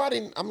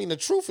 I mean, the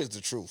truth is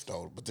the truth,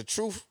 though. But the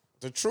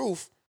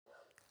truth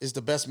is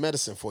the best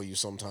medicine for you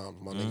sometimes,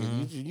 my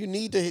nigga.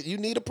 You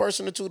need a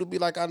person or two to be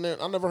like, I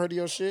never heard of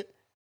your shit.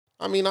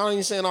 I mean, I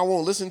ain't saying I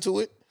won't listen to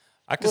it.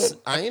 But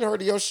I ain't heard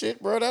of your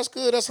shit, bro. That's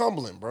good. That's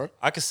humbling, bro.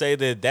 I could say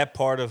that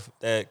part of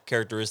that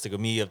characteristic of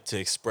me to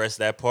express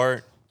that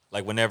part,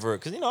 like whenever,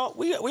 because, you know,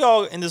 we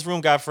all in this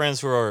room got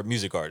friends who are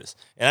music artists.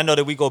 And I know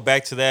that we go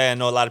back to that. I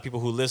know a lot of people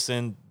who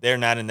listen, they're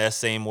not in that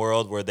same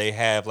world where they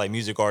have like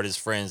music artist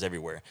friends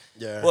everywhere.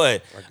 Yeah.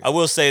 But I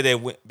will say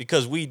that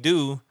because we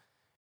do,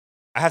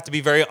 I have to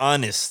be very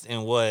honest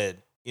in what,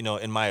 you know,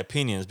 in my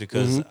opinions,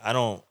 because I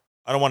don't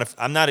want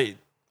to, I'm not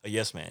a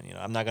yes man, you know,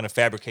 I'm not going to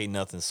fabricate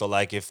nothing. So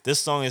like, if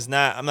this song is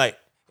not, I'm like,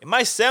 it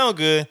might sound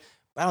good,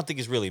 but I don't think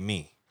it's really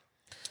me.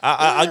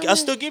 I'll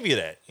still give you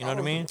that. You know what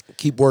I mean?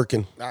 Keep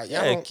working.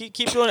 Yeah, keep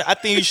doing it. I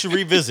think you should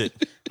revisit.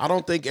 I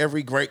don't think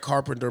every great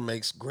carpenter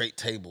makes great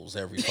tables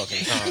every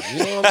fucking time.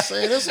 You know what I'm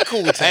saying? It's a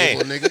cool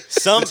table, nigga.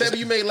 The table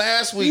you made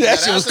last week, That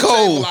shit was that's a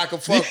cold. table I can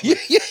fuck with.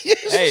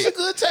 It's a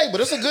good table.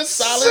 It's a good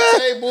solid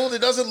table.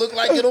 It doesn't look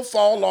like it'll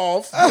fall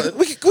off. But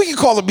We can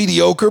call it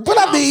mediocre, but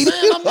I mean,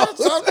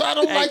 I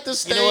don't like the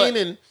stain, you know what? and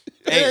it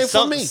Hey, ain't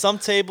for me. some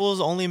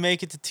tables only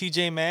make it to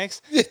TJ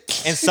Maxx,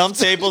 and some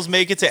tables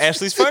make it to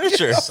Ashley's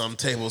Furniture. Some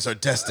tables are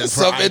destined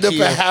for some end up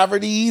IKEA. at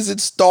Haverty's and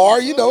Star.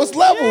 You know, it's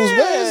levels,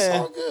 It's man.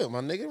 all good,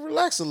 my nigga.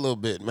 Relax a little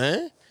bit,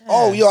 man.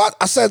 Oh, yo,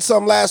 I said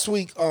something last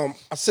week. I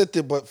said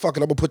that, but fuck it,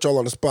 I'm gonna put y'all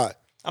on the spot.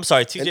 I'm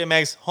sorry, TJ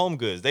Maxx Home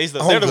Goods. They're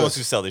the Home ones Goods.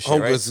 who sell this shit,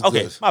 Home right? Goods is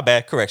Okay, good. my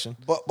bad. Correction.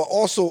 But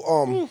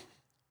also,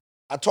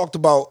 I talked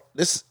about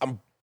this. I'm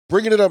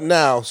bringing it up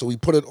now, so we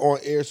put it on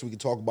air so we can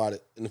talk about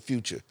it in the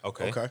future.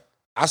 Okay.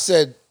 I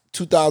said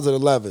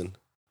 2011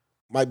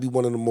 might be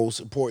one of the most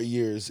important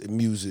years in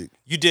music,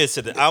 You did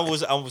say that. I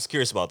was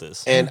curious about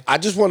this. and I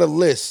just want to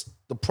list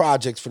the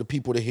projects for the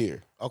people to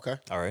hear Okay,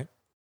 All right.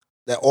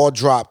 that all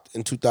dropped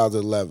in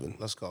 2011.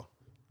 let's go.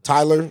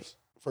 Tyler's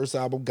first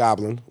album,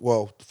 Goblin.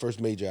 Well, the first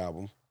major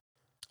album.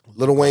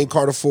 Lil Wayne,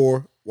 Carter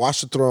 4,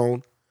 Watch the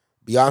Throne.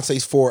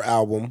 Beyonce's 4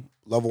 album,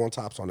 Level on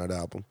Top's on that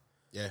album.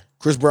 Yeah.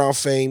 Chris Brown,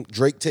 Fame.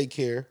 Drake, Take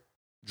Care.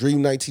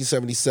 Dream,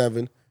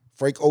 1977.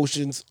 Frank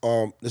Ocean's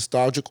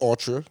Nostalgic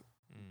Ultra.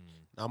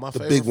 Not my The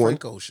favorite big one.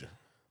 Frank Ocean.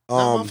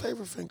 Not my Um,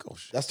 favorite Frank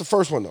Ocean. That's the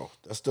first one though.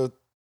 That's the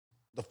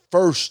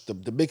first, the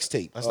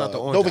mixtape. That's not the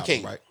orange album,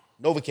 Novocaine, right?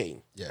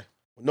 Novocaine, Yeah.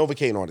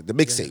 Novocaine on it. The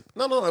mixtape.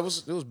 No, it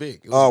was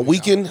big. It was a big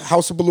Weekend,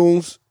 House of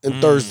Balloons, and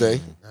Thursday.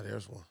 album. Now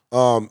there's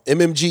one.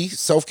 MMG,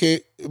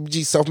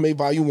 Self-Made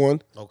Volume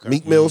 1. Okay.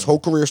 Meek Mill's whole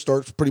career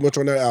starts pretty much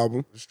on that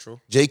album. It's true.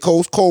 J.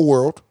 Cole's Cold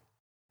World.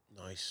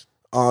 Nice.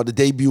 The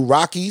debut,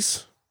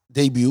 Rocky's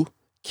debut.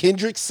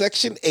 Kendrick's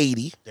Section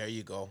 80. There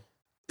you go.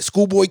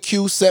 Schoolboy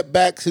Q,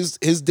 Setbacks,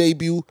 his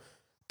debut.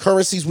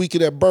 Currency's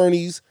Weekend at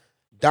Bernie's.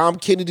 Dom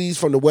Kennedy's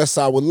From the West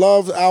Side with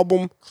Love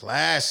album.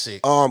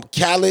 Classic.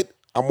 Khaled,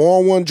 I'm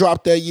on one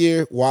dropped that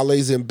year.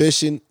 Wale's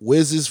Ambition.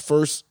 Wiz's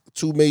first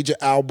 2 major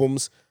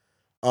albums.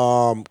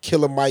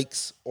 Killer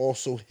Mike's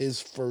also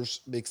his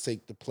first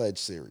mixtape, The Pledge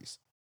series.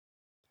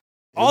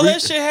 All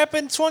that shit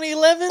happened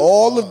 2011?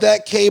 All of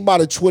that came out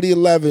of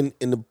 2011,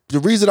 and the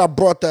reason I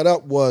brought that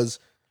up was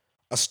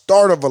a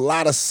start of a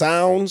lot of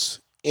sounds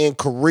and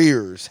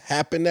careers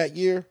happened that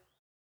year.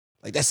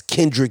 Like, that's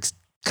Kendrick's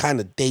kind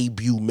of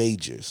debut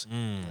majors.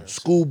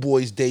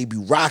 Schoolboy's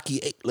debut.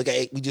 Rocky, look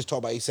at, we just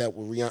talked about ASAP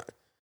with Rihanna.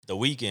 The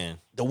Weeknd.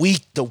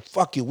 The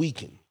fucking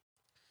Weeknd.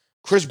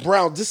 Chris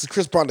Brown, this is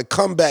Chris Brown, the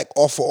comeback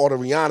off of all the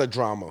Rihanna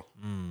drama.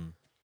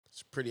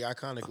 It's a pretty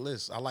iconic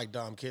list. I like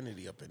Dom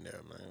Kennedy up in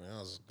there, man.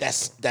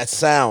 That's that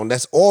sound.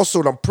 That's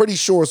also, I'm pretty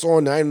sure it's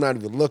on there. I'm not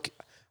even looking.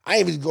 I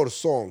ain't even go to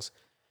songs.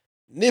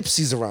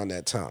 Nipsey's around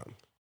that time.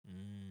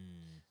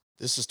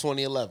 This is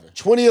 2011.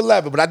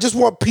 2011, but I just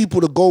want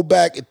people to go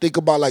back and think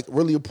about like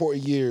really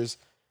important years.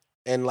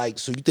 And like,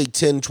 so you think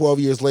 10, 12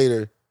 years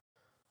later,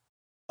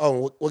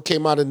 what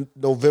came out in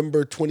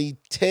November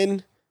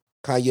 2010?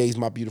 Kanye's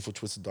My Beautiful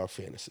Twisted Dark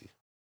Fantasy.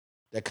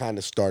 That kind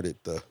of started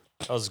That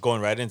was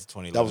going right into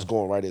 2011. That was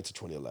going right into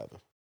 2011.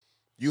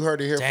 You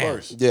heard it here Damn.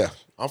 first. Yeah.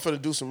 I'm finna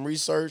do some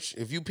research.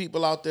 If you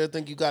people out there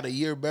think you got a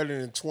year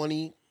better than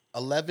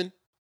 2011,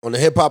 On the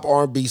hip hop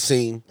R&B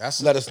scene,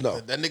 let us know.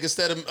 That nigga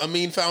said a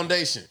mean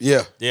foundation.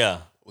 Yeah. Yeah.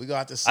 We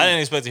got to see. I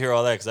didn't expect to hear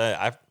all that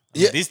because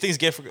these things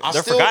they're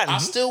forgotten. forgotten. I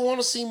still want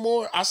to see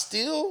more. I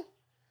still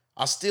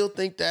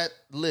think that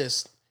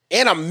list.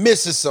 And I'm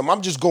missing some.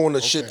 I'm just going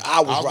to shit I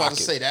was about rocking.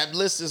 to say that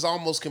list is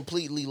almost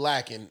completely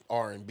lacking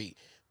R&B,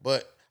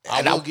 but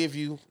I will give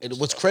you. And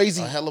what's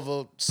crazy? A hell of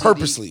a CD,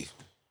 Purposely.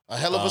 a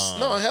hell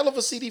of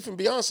a CD from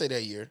Beyonce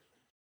that year,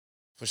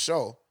 for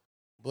sure.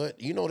 But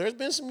you know, there's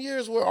been some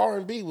years where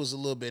R&B was a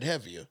little bit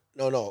heavier.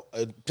 No.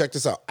 Check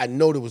this out. I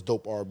know there was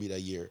dope R&B that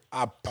year.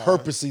 I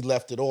purposely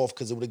left it off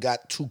because it would have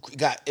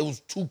it was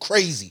too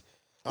crazy.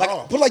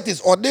 Like put like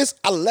this on this,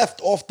 I left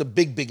off the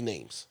big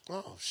names.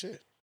 Oh shit.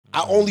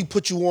 I only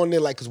put you on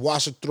there like because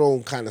Watch the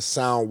Throne kind of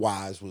sound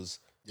wise was.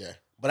 Yeah.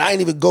 But I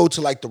didn't even go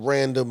to like the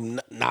random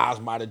Nas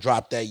might have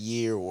dropped that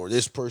year or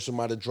this person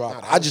might have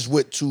dropped. I just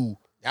went to.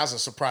 That was a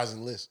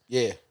surprising list.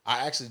 Yeah.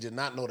 I actually did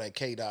not know that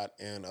K-Dot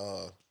and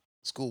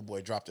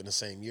Schoolboy dropped in the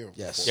same year.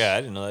 Yes. Yeah,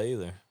 I didn't know that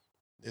either.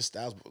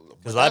 That was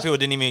Because a lot of people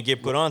didn't even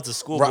get put on to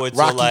Schoolboy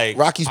till like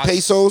Rocky's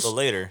Pesos. till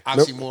later.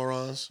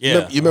 Oxymorons.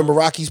 Yeah. You remember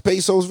Rocky's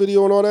Pesos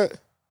video and all that?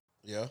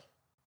 Yeah.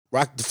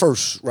 The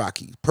first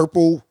Rocky.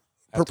 Purple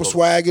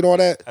swag and all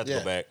that. I had to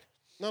go back.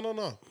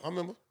 No. I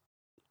remember.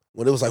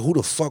 When it was like, who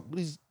the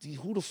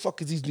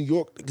fuck is these New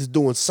York niggas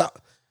doing?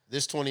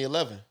 This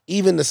 2011.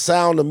 Even the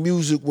sound of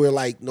music where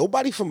like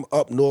nobody from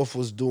up north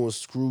was doing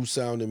screw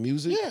sound and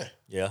music. Yeah.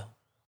 Yeah.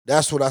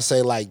 That's what I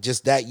say, like,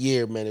 just that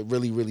year, man, it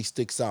really, really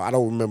sticks out. I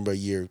don't remember a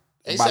year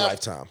in my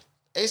lifetime.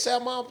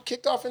 ASAP Mob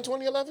kicked off in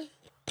 2011?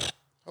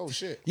 Oh,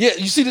 shit. Yeah,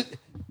 you see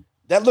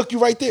that look you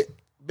right there?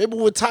 Remember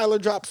when Tyler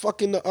dropped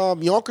fucking the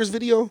Yonkers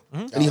video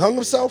and he hung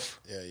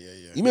himself? Yeah.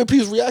 You remember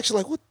people's reaction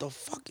like, what the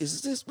fuck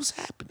is this? What's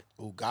happening?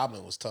 Ooh,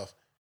 Goblin was tough.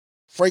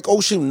 Frank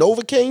Ocean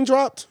Novocaine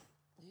dropped?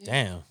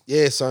 Damn.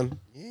 Yeah, son.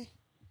 Yeah.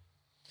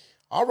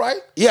 All right.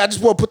 Yeah, I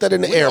just want to put that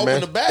in the air, open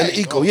man. the bag. In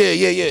the eco.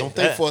 Yeah. Don't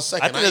think for a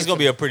second. I think that's gonna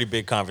be a pretty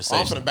big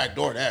conversation. I'm finna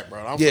backdoor that,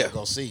 bro. I'm Yeah. finna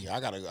go see. I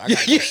gotta go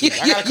see.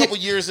 I got a couple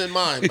years in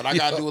mind, but I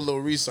gotta do a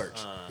little research.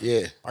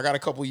 Yeah. I got a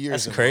couple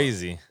years. That's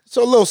crazy.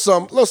 So a little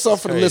something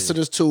for the crazy.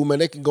 listeners too, man.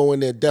 They can go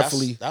in there,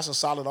 definitely That's a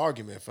solid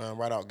argument, fam.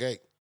 Right out gate.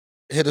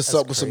 hit us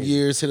up with some crazy.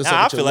 years. Hit us Now, I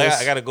up with feel your like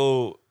list. I gotta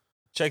go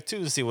check too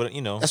to see what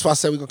you know. That's why I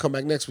said we're gonna come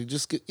back next week.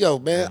 Just get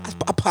man,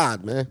 I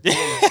pod, man.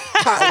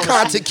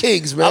 Content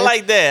Kings, man. I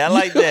like that. I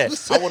like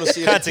that. I want to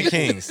see. Content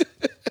Kings.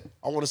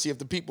 I want to see if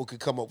the people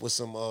could come up with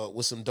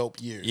some dope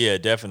years. Yeah,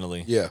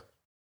 definitely. Yeah.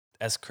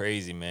 That's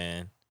crazy,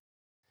 man.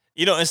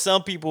 You know, and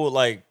some people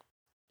like,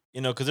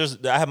 you know,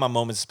 because I have my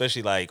moments,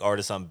 especially like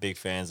artists I'm big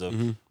fans of,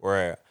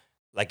 where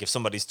like if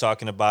somebody's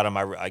talking about them,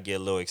 I get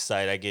a little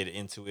excited, I get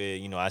into it,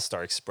 you know, I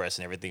start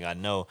expressing everything I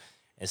know.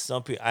 And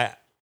some people, I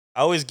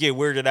always get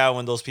weirded out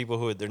when those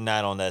people they're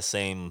not on that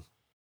same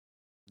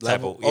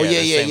Level. type of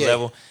same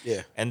level.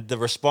 Yeah. And the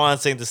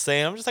response ain't the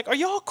same. I'm just like, are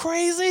y'all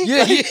crazy?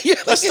 Yeah.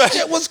 Like, start- this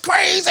shit was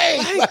crazy.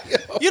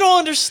 You don't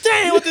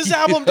understand what this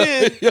album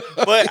did.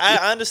 But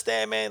I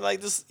understand, man,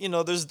 like this, you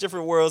know, there's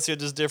different worlds here,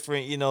 there's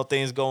different, you know,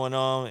 things going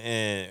on,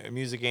 and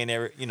music ain't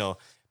ever, you know,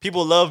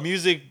 people love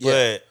music,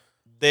 but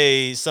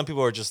some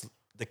people are just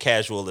the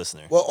casual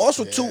listener. Well,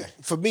 also too,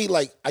 for me,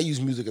 like I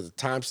use music as a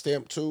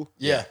timestamp too.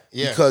 Yeah.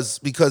 Because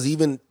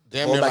even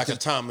Damn going near back like a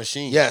time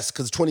machine. Yes,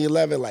 because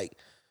 2011, like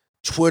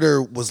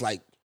Twitter was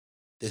like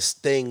this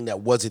thing that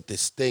wasn't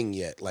this thing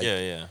yet. Like,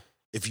 yeah.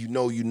 if you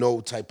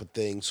know type of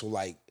thing. So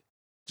like,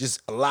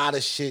 just a lot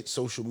of shit.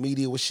 Social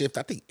media was shift.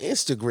 I think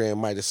Instagram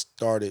might have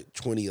started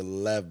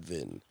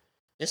 2011.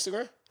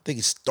 Instagram? I think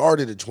it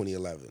started in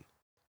 2011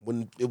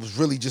 when it was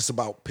really just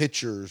about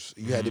pictures.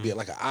 You had to be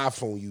like an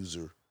iPhone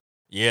user.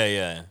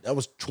 Yeah. That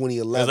was It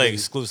 2011. was like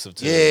exclusive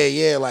to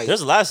Yeah. Like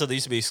there's a lot of stuff that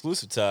used to be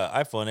exclusive to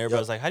iPhone.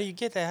 Everybody's like, how do you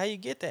get that? How you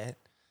get that?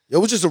 it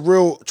was just a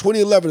real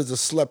 2011 is a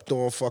slept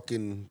on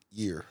fucking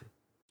year.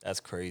 That's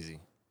crazy.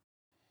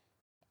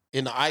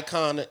 In the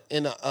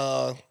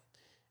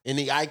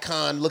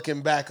icon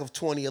looking back of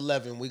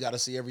 2011, we got to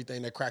see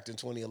everything that cracked in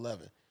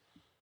 2011.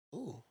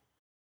 Ooh.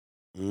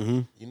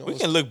 Mm-hmm. You know We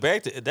can look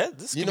back to that.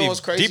 This You could know be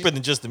what's crazy? deeper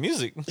than just the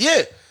music.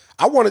 Yeah.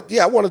 I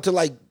wanted to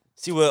like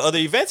See what other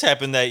events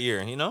happened that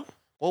year, you know?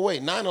 Well,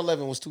 wait,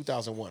 9/11 was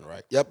 2001,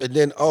 right? Yep, and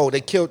then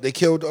they killed Bin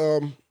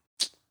Laden.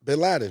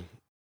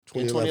 2011.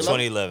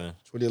 2011.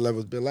 2011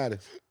 was Bin Laden.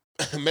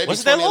 Maybe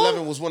Was it that 2011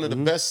 long? was one of the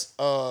best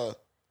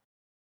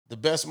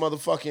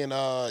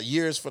motherfucking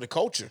years for the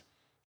culture.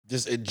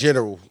 Just in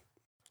general.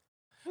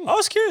 I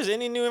was curious.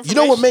 Any new information?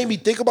 You know what made me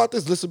think about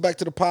this? Listen back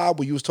to the pod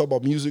where you was talking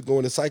about music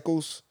going in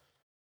cycles.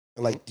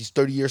 And like these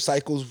 30-year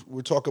cycles we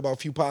were talking about a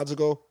few pods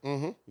ago.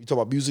 Mm-hmm. You talk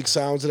about music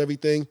sounds and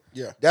everything.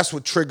 Yeah. That's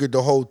what triggered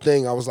the whole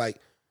thing. I was like,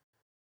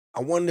 I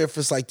wonder if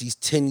it's like these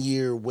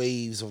 10-year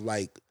waves of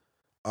like,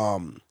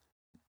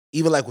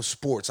 even like with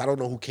sports. I don't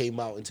know who came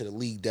out into the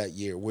league that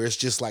year where it's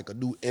just like a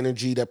new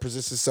energy that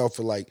presents itself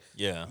for like,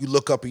 Yeah. you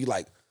look up and you're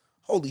like,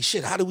 holy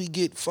shit, how do we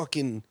get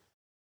fucking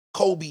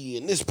Kobe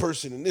and this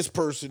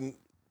person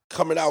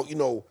coming out,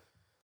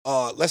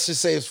 let's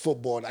just say it's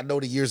football, and I know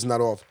the year's not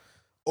off.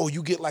 Oh,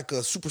 you get like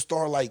a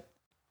superstar like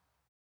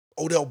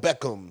Odell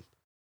Beckham,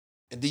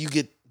 and then you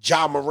get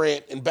Ja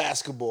Morant in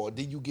basketball, and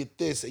then you get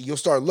this, and you'll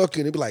start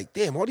looking and be like,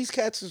 damn, all these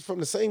cats is from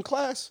the same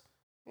class?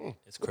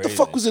 It's What crazy. the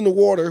fuck was in the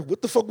water?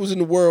 What the fuck was in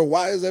the world?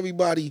 Why is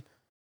everybody...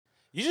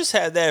 You just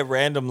had that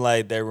random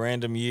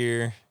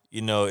year.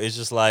 It's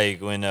just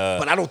like when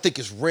But I don't think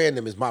it's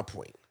random is my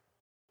point.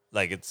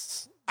 like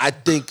it's I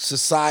think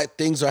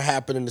things are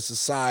happening in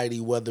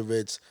society, whether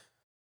it's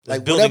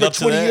like building whatever up to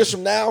 20 that. years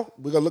from now,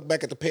 we're going to look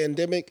back at the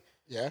pandemic.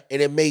 Yeah.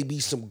 And it may be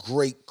some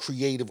great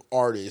creative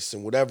artists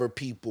and whatever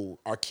people,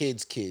 our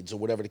kids, or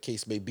whatever the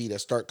case may be, that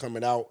start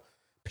coming out,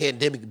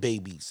 pandemic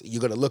babies. You're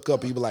going to look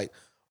up and you be like,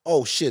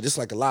 oh shit, it's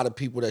like a lot of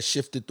people that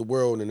shifted the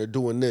world and they're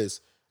doing this.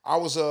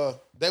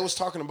 They was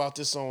talking about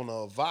this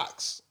on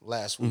Vox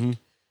last week,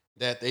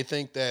 that they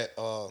think that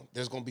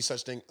there's going to be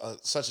such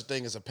a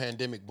thing as a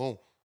pandemic boom.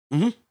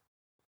 Mm-hmm.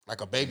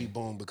 Like a baby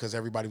boom because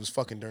everybody was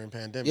fucking during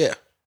pandemic. Yeah.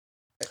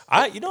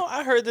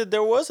 I heard that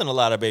there wasn't a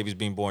lot of babies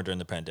being born during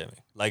the pandemic.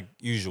 Like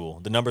usual.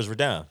 The numbers were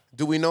down.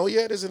 Do we know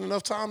yet? Is it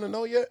enough time to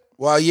know yet?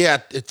 Well, yeah,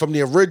 from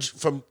the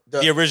original,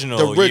 The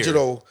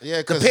original Yeah,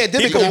 the 'cause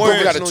pandemic people is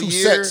weren't- broken out of two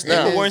sets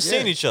now. People weren't Yeah.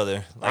 seeing each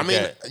other. Like I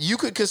mean, that. you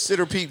could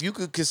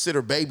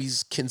consider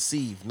babies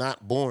conceived,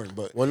 not born,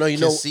 but Well, no,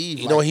 conceived,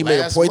 he made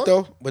a last point month,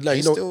 though. But no, they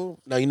he still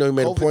made a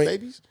COVID point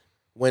babies.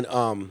 when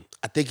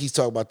I think he's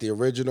talking about the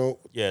original.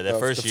 Yeah, that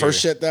first the year. first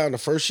shutdown, the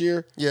first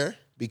year, Yeah,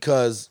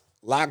 because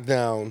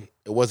lockdown,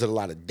 it wasn't a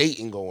lot of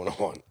dating going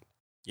on,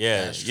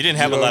 Yeah, you didn't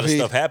have You a know lot what of I mean?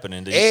 stuff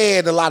happening. Did you?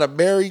 and a lot of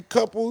married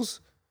couples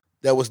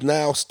that was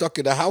now stuck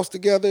in the house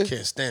together.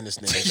 can't stand this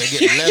nigga. They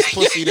getting less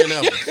pussy than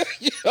ever.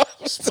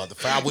 This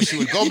motherfucker, I wish you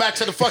would go back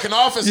to the fucking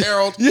office,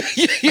 Harold. So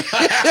it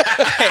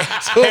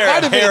might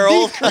have been a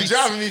Harold. You're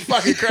driving me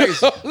fucking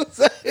crazy.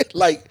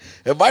 like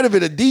it might have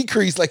been a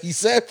decrease, like he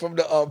said, from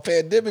the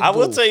pandemic. I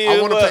will boom. tell you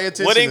I wanna pay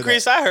attention what to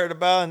increase I heard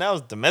about, and that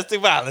was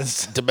domestic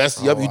violence.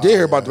 Domestic. Yep, you did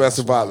hear about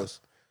domestic violence.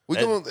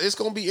 It's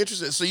gonna be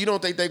interesting. So you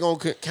don't think they're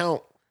gonna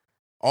count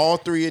all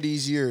 3 of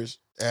these years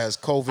as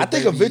COVID? I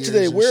think baby eventually they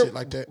years and will. shit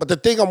like that. But the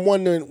thing I'm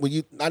wondering, when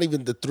you not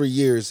even the 3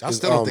 years, I is,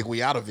 still don't think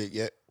we out of it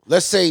yet.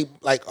 let's say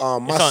like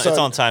my son. It's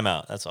on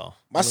timeout. That's all.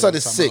 My son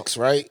is Time 6,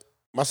 right?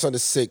 My son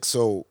is 6,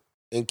 so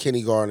in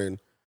kindergarten,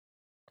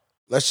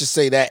 let's just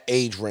say that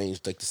age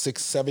range, like the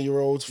 6,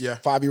 7-year-olds, Yeah.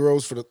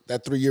 5-year-olds for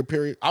that 3-year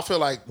period. I feel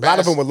like A lot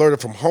of them would learn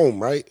it from home,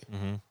 right?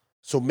 Mm-hmm.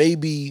 So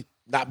maybe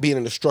not being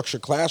in a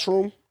structured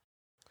classroom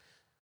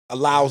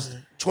allows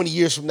 20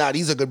 years from now,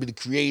 these are gonna be the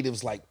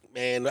creatives. Like,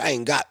 man,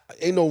 ain't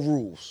no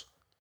rules.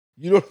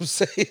 You know what I'm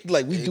saying?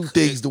 Like we do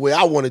things the way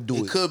I want to do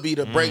It it. could be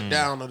the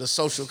breakdown of the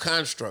social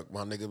construct,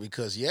 my nigga,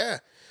 because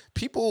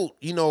people,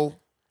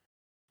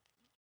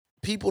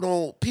 people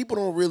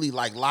don't really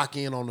like lock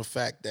in on the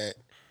fact that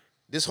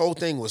this whole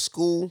thing was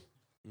school.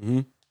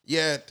 Mhm.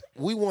 Yeah,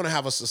 we want to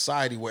have a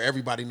society where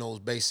everybody knows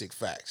basic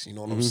facts. You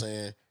know what I'm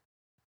saying?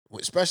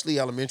 Especially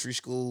elementary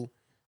school,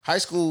 high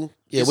school.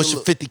 Yeah, gets what's a your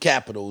little- 50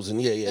 capitals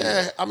and yeah.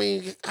 Yeah, I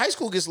mean, high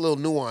school gets a little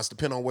nuanced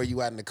depending on where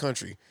you at in the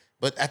country.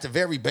 But at the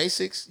very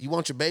basics, you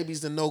want your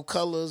babies to know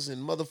colors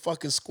and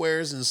motherfucking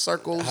squares and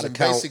circles How to and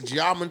count. basic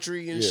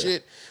geometry and Yeah.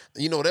 shit.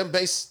 Them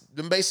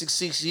basic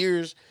 6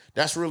 years,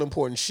 that's real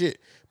important shit.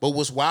 But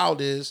what's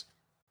wild is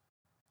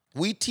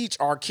we teach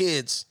our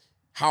kids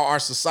how our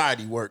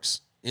society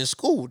works in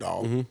school,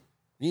 dog.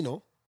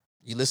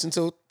 You listen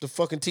to the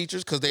fucking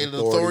teachers because they're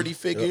the authority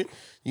figure. Yep.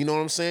 You know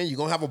what I'm saying? You're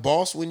gonna have a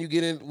boss when you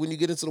get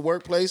into the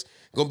workplace.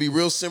 Gonna be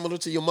real similar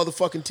to your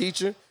motherfucking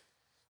teacher.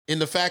 In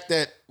the fact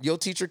that your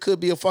teacher could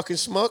be a fucking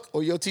schmuck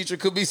or your teacher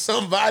could be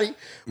somebody,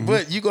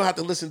 but you're gonna have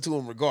to listen to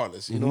him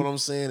regardless. You know what I'm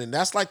saying? And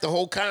that's like the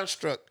whole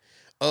construct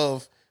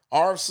of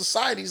our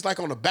society is like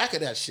on the back of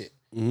that shit.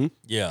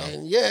 Yeah.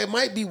 And yeah, it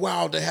might be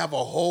wild to have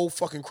a whole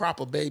fucking crop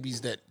of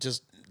babies that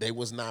just they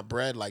was not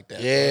bred like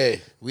that. Yeah.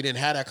 We didn't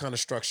have that kind of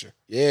structure.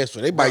 Yeah, so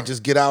they might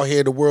just get out here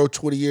in the world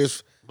 20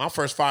 years. My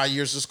first 5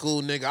 years of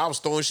school, nigga, I was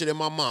throwing shit at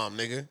my mom,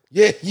 nigga.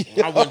 Yeah.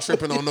 I wasn't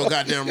tripping on no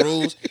goddamn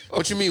rules.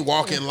 What you mean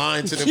walk in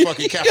line to the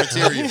fucking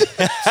cafeteria?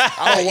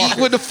 I don't walk Eat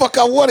what the fuck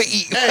I want to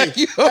eat. Hey,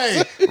 You know what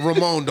I'm hey,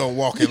 Ramon don't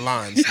walk in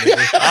lines,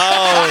 nigga.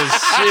 Oh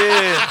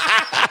shit.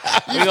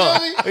 You feel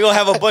me? We gonna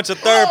have a bunch of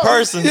third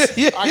persons.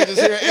 I can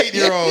just hear an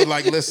 8-year-old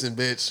like, listen,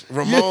 bitch,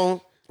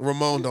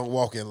 Ramon don't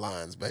walk in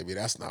lines, baby.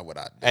 That's not what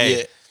I do.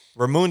 Hey,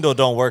 Raimundo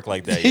don't work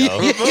like that, yo.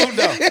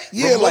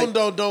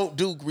 Raimundo don't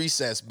do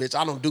recess, bitch.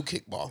 I don't do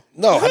kickball.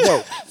 No, I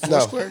don't. No,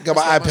 Square? got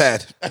my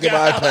iPad. Got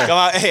my iPad. Come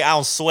on, hey, I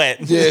don't sweat.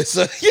 Yeah,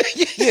 so,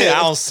 yeah.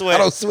 I don't sweat. I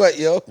don't sweat,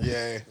 yo.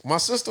 Yeah. My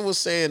sister was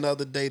saying the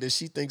other day that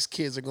she thinks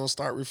kids are gonna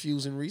start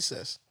refusing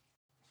recess.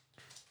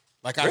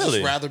 Like I Really?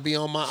 just rather be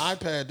on my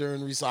iPad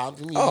during recess. I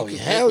mean, Oh, you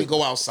can hell make me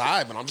go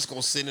outside, but I'm just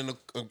gonna sit in a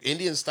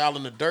Indian style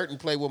in the dirt and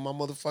play with my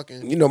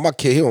motherfucking. You know, my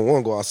kid, he don't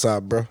want to go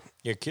outside, bro.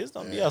 Your kids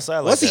don't be outside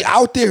like Once that. he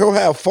out there, he'll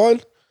have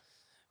fun.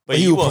 but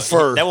he you would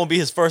prefer- that won't be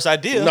his first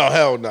idea. No,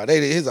 hell no. They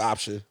his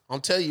option. I'm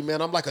telling you, man,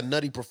 I'm like a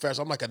nutty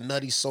professor. I'm like a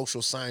nutty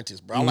social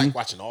scientist, bro. I like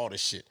watching all this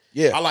shit.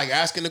 Yeah. I like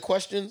asking the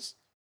questions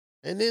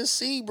and then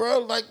see, bro.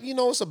 Like, you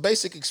know, it's a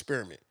basic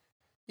experiment.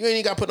 You ain't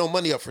even got to put no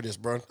money up for this,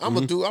 bro. I'm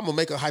gonna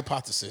make a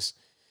hypothesis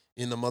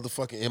in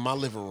my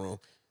living room.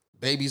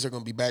 Babies are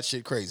gonna be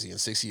batshit crazy in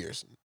 6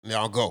 years.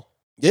 Now I'll go.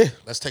 Yeah,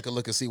 Let's take a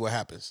look and see what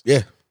happens.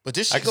 yeah. But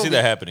this I shit can see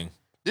that happening.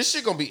 this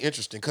shit gonna be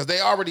interesting because they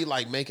already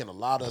like making a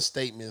lot of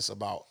statements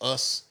about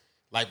us.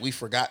 Like we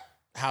forgot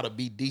how to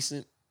be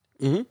decent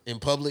in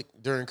public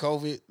during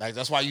COVID. Like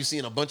that's why you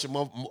seeing a bunch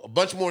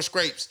more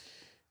scrapes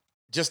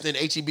just in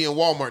HEB and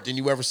Walmart than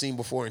you ever seen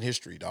before in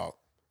history, dog.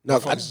 No,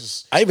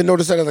 Motherfuckers I even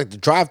noticed that at like the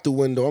drive-through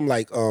window. I'm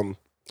like, I'll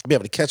be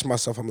able to catch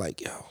myself. I'm like,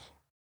 yo,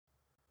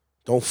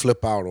 don't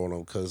flip out on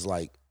them because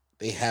like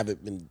they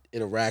haven't been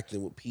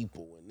interacting with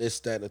people and this,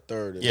 that, and the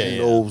third. And Yeah, who yeah.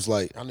 knows,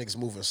 like y'all niggas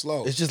moving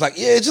slow. it's just like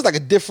a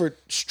different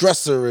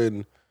stressor,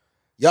 and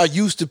y'all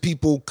used to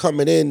people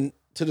coming in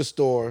to the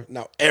store.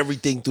 Now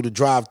everything through the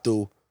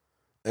drive-through,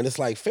 and it's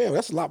like, fam,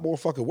 that's a lot more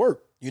fucking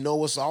work. You know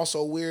what's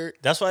also weird?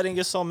 That's why I didn't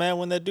get so mad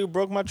when that dude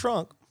broke my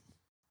trunk.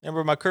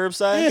 Remember my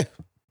curbside? Yeah,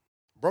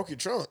 Broke your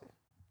trunk.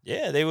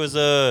 Yeah, they was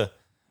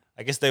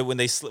I guess when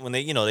they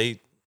you know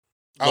they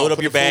load up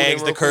put your the food in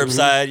bags, the real quick.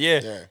 curbside, yeah.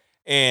 Yeah.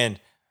 And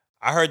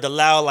I heard the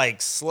loud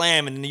like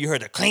slam, and then you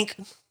heard the clink,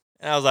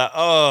 and I was like,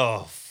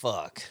 oh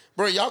fuck.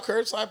 Bro, y'all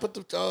curbside put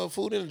the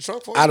food in the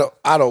trunk for you?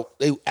 I don't.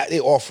 They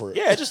offer it.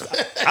 Yeah, just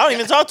I don't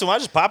even talk to him. I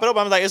just pop it up.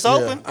 I'm like, it's Yeah,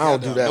 open. I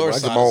don't do that. Bro. I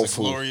get my own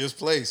food. Glorious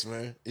place,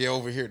 man. Yeah,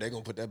 over here they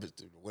gonna put that bitch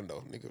through the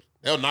window, nigga.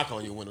 They'll knock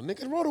on your window,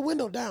 nigga. Roll the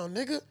window down,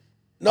 nigga.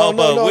 No,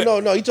 but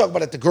no. You talk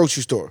about at the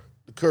grocery store,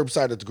 the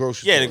curbside at the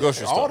grocery Yeah, store. the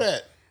grocery All store.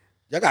 that.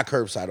 Y'all got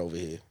curbside over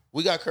here.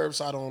 We got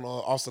curbside on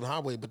Austin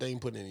Highway, but they ain't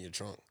putting it in your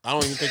trunk. I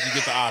don't even think you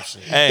get the option.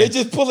 Hey, They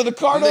just pulling the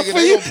cart up Nigga, for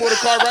they you. gonna pull the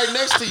car right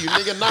next to you.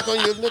 Nigga, knock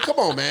on your. Come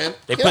on, man.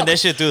 they Get put out. that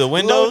shit through the Load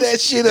windows. that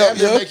shit Damn up,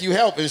 near yo. make you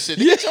help and shit.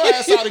 Get your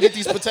ass out and get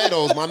these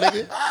potatoes, my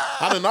nigga.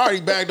 I done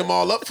already bagged them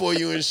all up for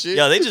you and shit.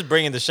 Yo, they just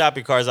bringing the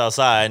shopping carts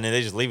outside, and then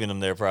they just leaving them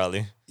there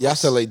probably. Y'all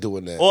still ain't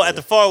doing that. Well, at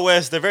the Far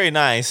West, they're very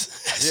nice.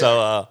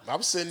 So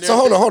I'm sitting there. So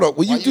hold on.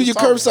 When While you do was your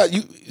talking.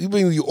 curbside, you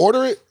mean you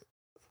order it?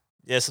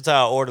 yeah, sometimes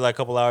I order like a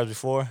couple hours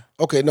before.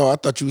 Okay, no, I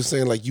thought you were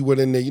saying like you went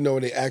in there, you know,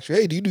 and they asked you,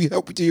 hey, do you need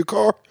help with your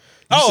car? You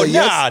Oh, say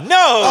nah, yes?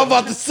 no. I'm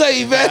about to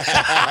say, man.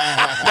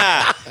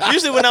 Nah.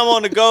 Usually when I'm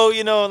on the go,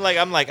 you know, like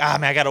I'm like,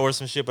 man, I gotta order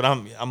some shit, but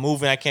I'm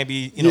moving. I can't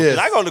be, you know. 'Cause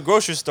Yeah. I go to the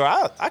grocery store,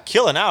 I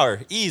kill an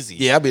hour easy.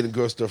 Yeah, I be in the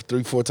grocery store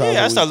 3-4 times.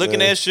 Yeah, a I start week, looking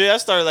man. at shit. I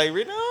start like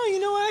reading. Oh, you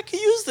know what? I can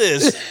use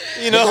this.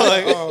 You know,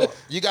 like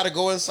You got to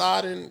go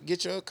inside and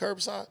get your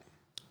curbside.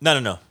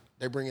 no.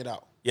 They bring it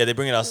out. Yeah, they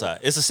bring it outside.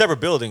 It's a separate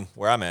building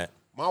where I'm at.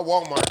 My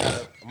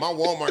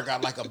Walmart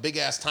got like a big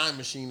ass time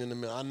machine in the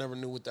middle. I never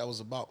knew what that was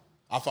about.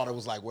 I thought it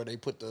was like where they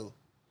put the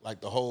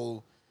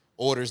whole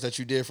orders that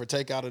you did for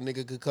takeout. A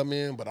nigga could come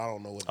in, but I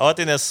don't know what. Oh, I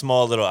think that's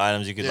small little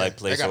items you could like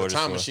place they got a orders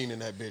time for. machine in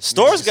that bitch.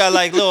 Stores Niggas got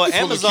like little full of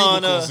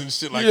Amazon. cubicles and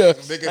shit like Yeah.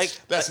 nigga,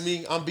 Like- that's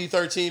me. I'm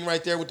B13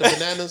 right there with the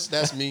bananas.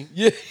 That's me.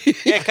 Yeah.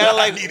 Yeah, kind of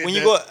like needed when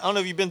you that. go. I don't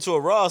know if you've been to a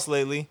Ross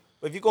lately,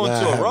 but if you go Nah, I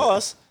into a haven't.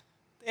 Ross,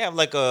 they have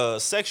like a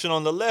section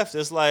on the left.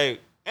 It's like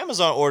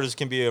Amazon orders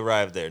can be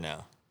arrived there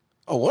now.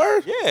 Oh,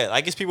 word? Yeah, I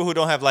guess people who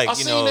don't have like I you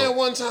seen know that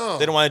one time.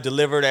 they don't want to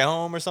deliver it at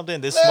home or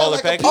something. This Yeah, smaller like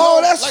a package. P.O.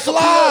 Oh, that's like fly.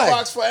 a P.O.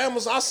 box for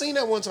Amazon. I seen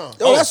that one time.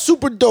 Oh, that's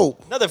super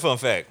dope. Another fun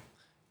fact: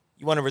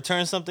 you want to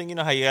return something, you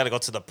know how you got to go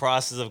to the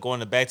process of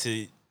going back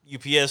to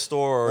UPS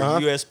store or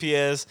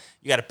USPS.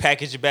 You got to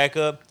package it back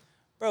up,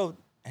 bro.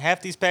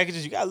 Half these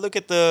packages, you got to look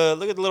at the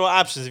little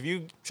options. If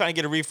you trying to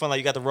get a refund, like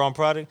you got the wrong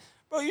product,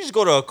 bro, you just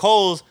go to a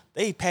Kohl's.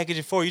 They package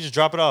it for you. You just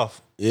drop it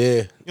off. Yeah,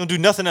 You don't do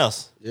nothing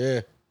else.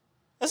 yeah.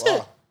 That's Wow.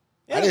 it.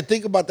 Yeah. I didn't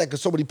think about that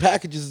because so many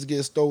packages is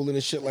getting stolen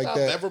and shit like I've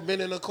that. never been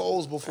in a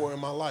Kohl's before in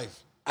my life.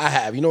 I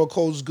have. You know what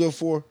Kohl's is good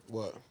for?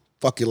 What?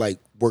 Fucking like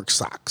work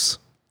socks,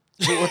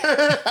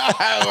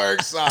 That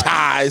works out.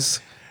 ties.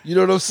 You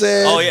know what I'm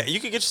saying? Oh yeah, you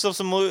could get yourself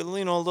some,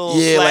 you know, little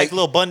Yeah, slack, like-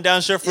 little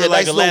button-down shirt for Yeah,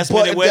 like nice a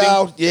last-minute little wedding.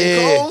 button-down.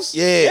 Yeah, Kohl's?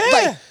 yeah.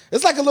 Yeah.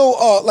 It's like a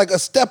little, like a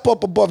step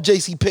up above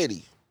J.C.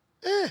 Penney.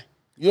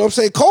 You know what I'm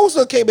saying? Kohl's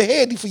done came in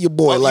handy for your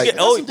boy. Oh, like, you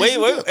get, oh some wait,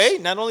 decent wait, tips. hey!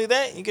 Not only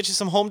that, you get you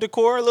some home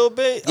decor a little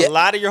bit. Yeah. A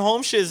lot of your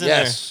home shit's in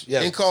yes,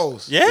 yes. In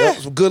Kohl's. there. Yeah,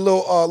 Some good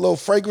little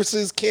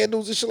fragrances,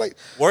 candles and shit like.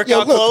 workout Yo,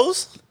 look,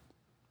 clothes.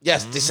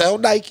 Yes, they sell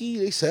Nike.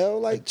 They sell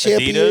like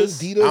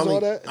Champions, Adidas, all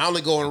that. I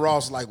only go in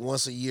Ross like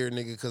once a year,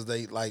 nigga, because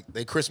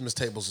they Christmas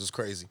tables is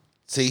crazy.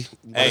 See,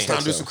 It's time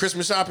to do some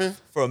Christmas shopping.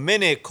 For a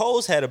minute,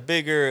 Kohl's had a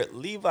bigger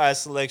Levi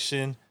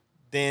selection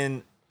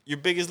than your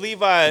biggest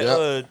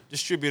Levi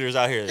distributors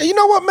out here. And you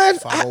know what, man?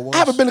 I 501s.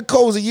 haven't been to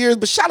Kohl's in years,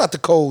 but shout out to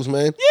Kohl's,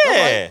 man.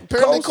 Yeah,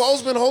 Apparently,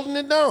 Cole's been holding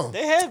it down.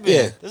 they have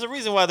been. Yeah. There's a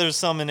reason why there's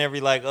some in every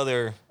like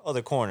other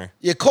corner.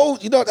 Yeah,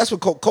 Kohl's. You know that's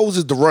what Kohl's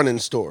is, the running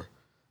store.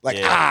 Like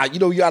Yeah. you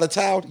know, you out of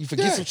town, you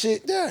forget some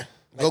shit. Yeah.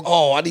 Like,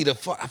 oh, I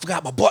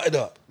forgot my button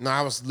up. No,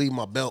 I was leaving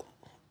my belt.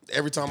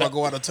 Every time I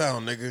go out of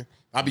town, nigga,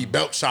 I be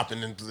belt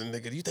shopping into the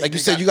nigga. You think Like you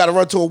said, you got to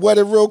run to a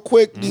wedding real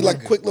quick. Need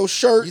like a quick little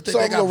shirt, You think they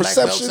something, got a black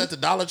reception. belts at the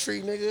Dollar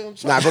Tree, nigga?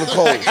 I'm Nah, go to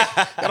Kohl's.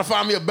 Gotta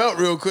find me a belt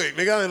real quick,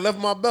 nigga. I done left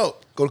my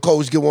belt. Go to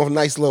Kohl's, get one for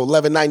nice little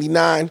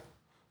 $11.99.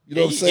 You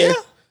know what I'm saying? Yeah.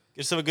 Get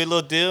yourself a good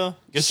little deal.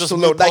 Get yourself some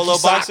little new polo Nike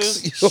socks.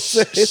 boxers. You know what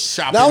I'm saying?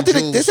 Shopping Now, I don't think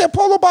jewels. they said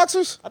polo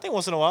boxers, I think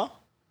once in a while.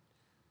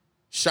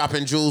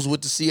 Shopping jewels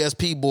with the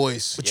CSP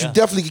boys. but Yeah. you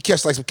definitely can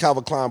catch like some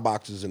Calvin Klein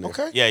boxers in there.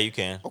 Okay. Yeah, you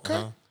can.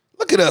 Okay.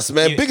 Look at us,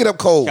 man. You- Bigging up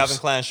Kohl's. Calvin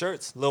Klein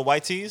shirts, little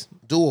white tees.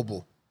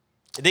 Doable.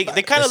 They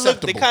kind of look.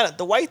 Acceptable.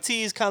 The white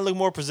tees kind of look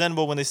more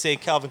presentable when they say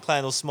Calvin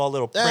Klein. Those small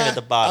little print at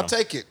the I'll bottom.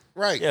 take it.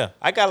 Right. Yeah,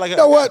 I got like.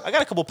 know what? I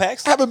got a couple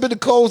packs. I haven't been to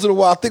Kohl's in a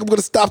while. I think I'm going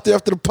to stop there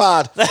after the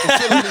pod.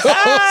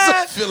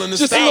 Feeling the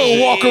Just a style.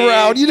 little walk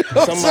around, you know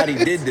what I'm Somebody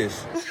saying? did this.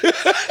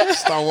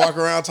 Start walking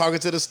around talking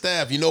to the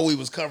staff. You know we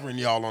was covering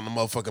y'all on the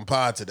motherfucking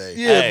pod today.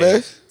 Yeah,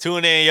 man.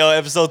 Tune in, yo.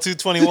 Episode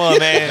 221,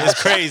 man.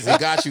 It's crazy. We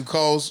got you,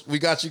 Coles. We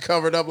got you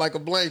covered up like a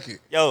blanket.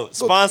 Yo,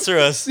 sponsor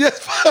us. Yeah,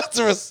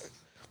 sponsor us.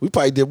 We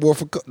probably did more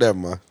for Never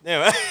mind. Yeah,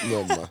 right?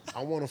 Never mind.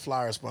 I want a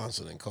flyer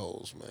sponsor than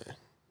Coles, man.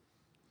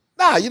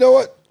 Nah, you know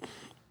what?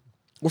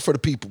 We're for the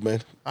people,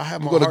 man. I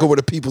have We're my going to heart. go where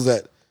the people's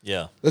at.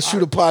 Yeah. Let's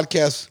shoot a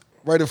podcast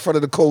right in front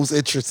of the Kohl's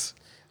entrance.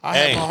 I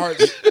Hey, have my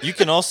heart. you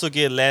can also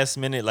get last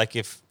minute, like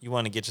if you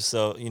want to get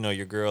yourself,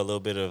 your girl a little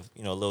bit of,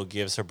 little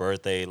gifts, her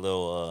birthday,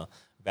 little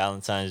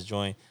Valentine's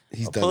joint.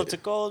 He's Pull done up it. to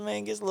Kohl's,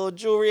 man, gets a little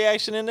jewelry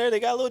action in there. They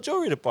got a little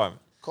jewelry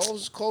department.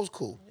 Coles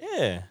cool.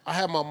 Yeah. I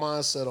have my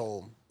mindset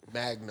on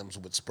magnums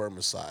with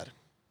spermicide.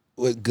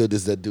 What good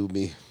does that do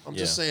me? I'm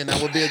just saying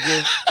that would be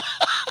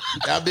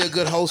that'd be a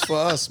good host for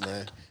us,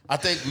 man. I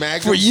think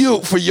magnums For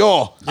you, for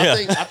y'all. Yeah.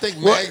 I think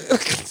What?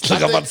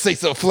 Like I'm about to say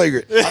something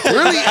flagrant.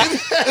 Really?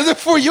 Is it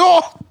for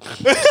y'all?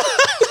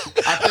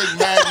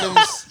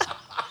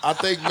 I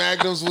think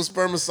magnums with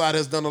spermicide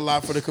has done a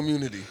lot for the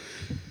community.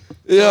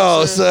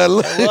 Yo, son.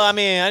 Well, I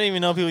mean, I didn't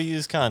even know people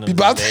use condoms.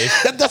 About-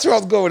 these days. That's where I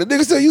was going. The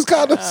niggas still use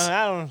condoms.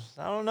 I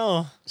don't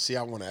know. See,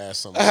 I want to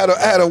ask something. I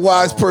had a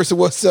wise person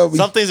once tell me.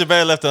 Some things are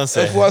better left A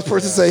unsaid. wise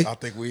person say, I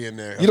think we in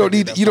there. you don't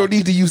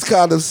need to use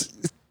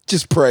condoms.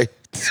 Just pray.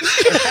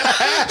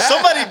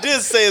 Somebody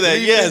did say that.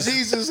 Leave Yes. it in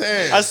Jesus'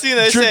 hands. I seen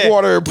that. They Drink said,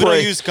 water and we pray."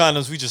 don't use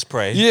condoms. We just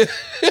pray. Yeah.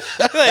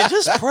 Like,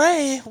 just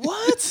pray.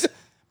 What?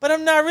 But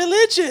I'm not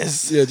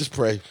religious. Yeah, just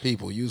pray.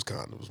 People use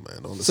condoms,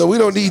 man. Don't So we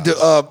don't need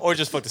to Or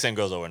just fuck the same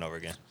girls over and over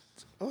again.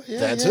 Oh yeah,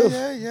 That yeah, too.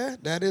 yeah.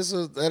 That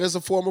is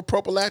a form of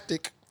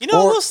prophylactic. You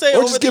know, I will say or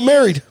over just the get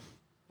married.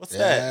 What's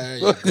that? There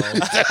you go.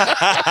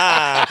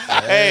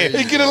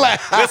 Hey, Get a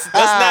laugh. let's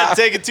not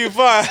take it too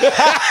far.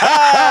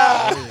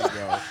 There you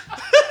go.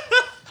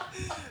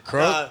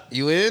 Crunk,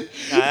 you in?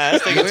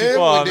 Let's take it You too in?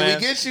 far, Did we man.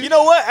 get you? You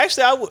know what?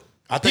 Actually, I would.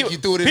 I think you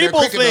threw it in there people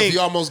quick enough. think- You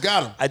almost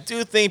got him. I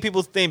do think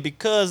people think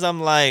because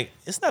I'm like,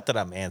 it's not that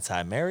I'm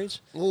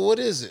anti-marriage. Well, what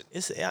is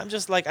it? I'm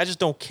just like, I just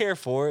don't care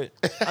for it.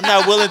 I'm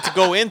not willing to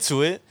go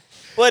into it.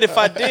 But if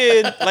I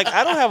did, like,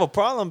 I don't have a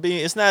problem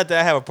being. It's not that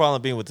I have a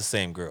problem being with the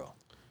same girl.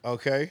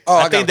 Okay. Oh,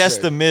 I got think what that's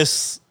you're the saying.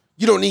 miss.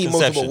 You don't need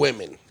multiple conception.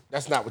 women.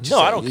 That's not what you're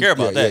No, saying. I don't care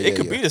about that. Yeah, It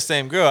could be the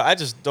same girl. I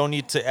just don't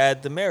need to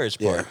add the marriage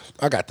Yeah, part.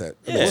 I got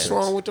that. That Yeah. makes What's sense.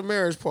 wrong with the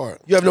marriage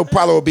part? You have no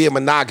problem with being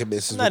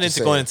monogamous. Is I'm what not you're into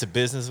saying. going into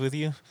business with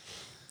you.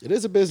 It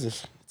is a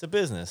business. It's a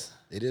business.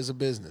 It is a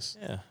business.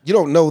 Yeah. You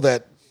don't know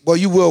that. Well,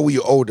 you will when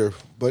you're older,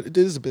 but it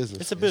is a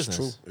business. It's a It's business.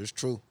 true. It's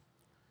true.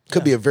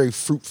 Could be a very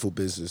fruitful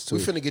business too.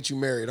 We finna get you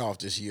married off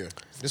this year.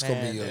 This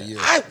gonna be your Man, year.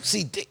 I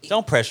see.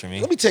 Don't pressure me.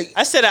 Let me tell you.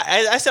 I said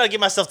I'll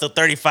give myself to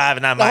 35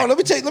 and I'm No, like, let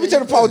me tell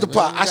the part with the man.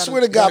 pot. You I gotta- swear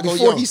to you God, gotta go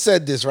before young. he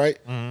said this, right?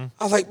 Mm-hmm.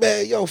 I was like,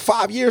 man,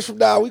 5 years from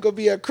now, we gonna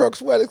be at Crooks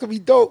wedding. It's gonna be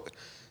dope.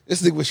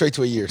 This nigga went straight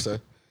to a year,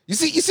 son. You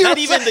see not what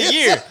I'm even the saying?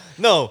 year.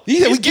 No. He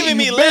said He's we getting giving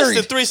me you less married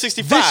than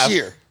 365. this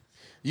year.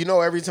 You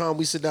know, every time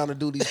we sit down and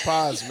do these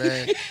pods,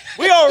 man,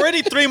 We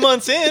already 3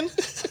 months in.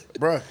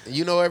 bruh,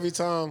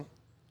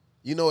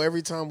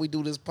 every time we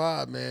do this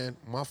pod, man,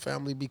 my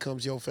family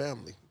becomes your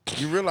family.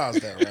 You realize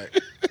that, right?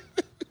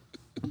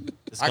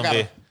 This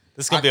gotta-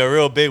 is gonna be a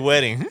real big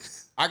wedding.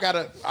 I got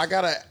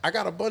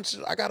a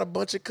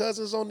bunch of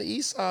cousins on the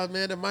east side,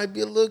 man, that might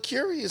be a little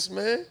curious,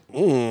 man.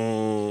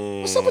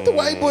 What's up with the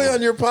white boy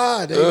on your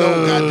pod? Ain't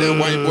no goddamn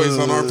white boys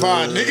on our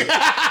pod,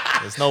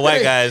 nigga. There's no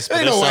white guys, but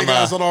Ain't there's no white some,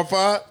 guys on our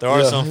pod. there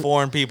are some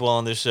foreign people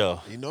on this show.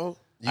 You know,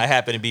 I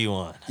happen to be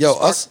one. Yo,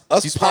 us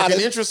You sparking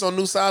potting. interest on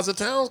new sides of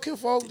towns,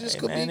 kinfolk. This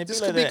could Man, be it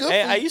this like could be that. good.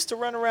 Hey, for I you. used to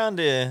run around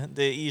the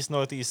east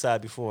northeast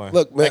side before.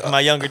 Look, man, back in my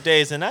younger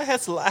days, and I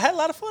had a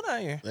lot of fun out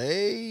here.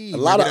 Hey, A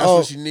lot maybe of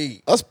that's what you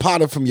need. us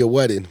potting from your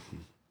wedding.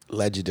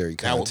 Legendary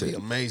That would be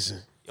content. amazing.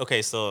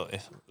 Okay, so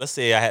let's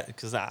say I had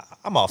because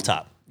I'm off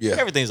top. Yeah.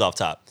 Everything's off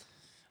top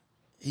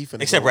He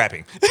finna except go,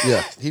 rapping.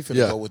 Yeah, He finna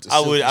yeah, go with the. I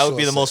would silky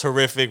be the short most set.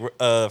 horrific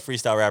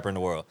freestyle rapper in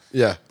the world.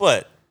 yeah.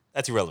 But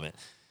that's irrelevant.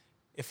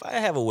 If I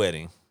have a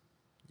wedding,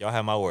 y'all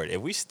have my word.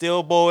 If we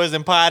still boys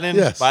and potting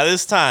Yes. by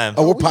this time,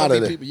 Oh, we're We gonna potting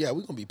be it. people. Yeah,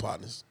 we're gonna be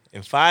partners.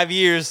 in 5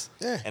 years,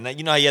 Yeah. and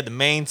you know how you had the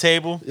main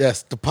table,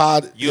 Yes, the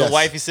pod. you yes. and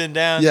wifey sitting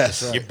down,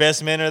 Yes. That's your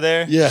best men are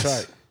there. Yes. That's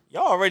right.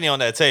 Y'all already on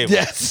that table.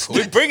 Yes.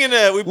 we bringing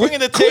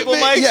the table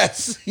Equipment, mics.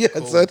 Yes,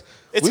 yes, son.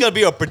 It's gonna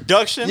be a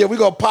production. Yeah, we're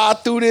gonna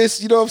pod through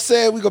this. You know what I'm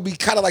saying? We're gonna be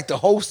kind of like the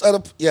host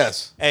of the.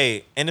 Yes.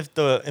 Hey, and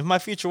if my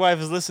future wife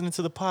is listening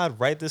to the pod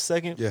right this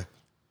second, Yeah.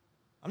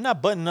 I'm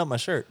not buttoning up my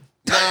shirt.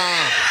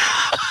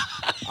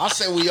 I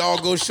say we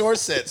all go short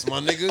sets, my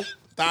nigga.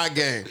 Thigh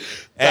game.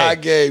 Thigh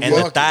game, and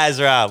yo. the thighs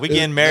are out. We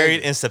getting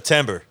married in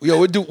September. Yo,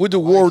 we'll do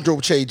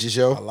wardrobe changes,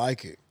 yo. I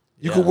like it.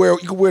 You can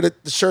wear the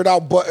shirt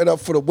out, button up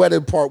for the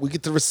wedding part. We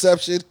get to the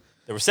reception.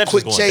 The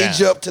reception's Quick going change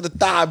down. up to the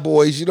thigh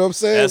boys. You know what I'm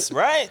saying? That's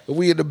right. And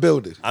we in the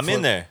building. I'm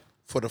in there.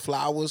 For the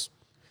flowers,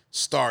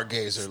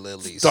 stargazer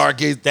lilies.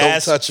 Stargaze, don't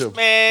That's touch them.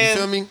 man. You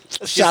feel me? let's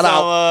get Shout some,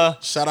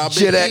 out. Shout out Big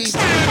Jet E. X. You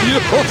know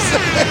what I'm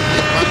saying?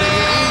 My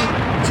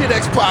nigga E. Jet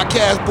X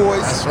podcast,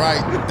 boys. That's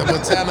right. The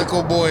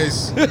botanical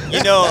boys.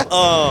 You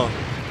know,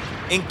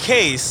 in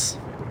case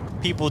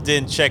people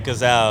didn't check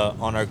us out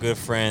on our good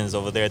friends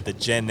over there at the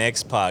Gen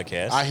X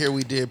podcast, I hear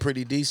we did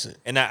pretty decent.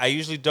 and I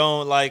usually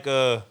don't like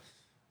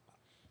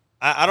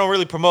I don't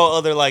really promote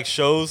other like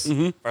shows.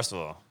 First of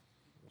all,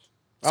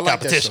 I like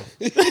competition.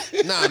 that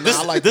show. Nah,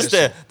 I like this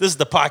that show. is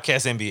the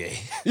podcast NBA.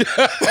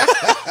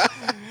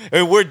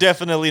 And we're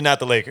definitely not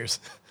the Lakers.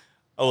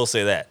 I will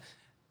say that.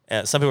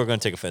 Some people are going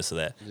to take offense to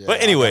that. Yeah, but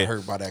I anyway, got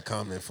hurt by that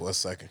comment for a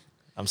second.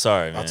 I'm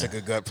sorry, man. I took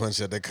a gut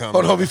punch at that comment.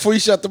 Hold on, before you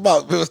shut them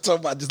out, we was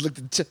talking about just looked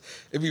at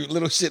it be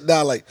little shit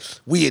now like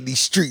we in these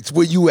streets.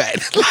 Where you at?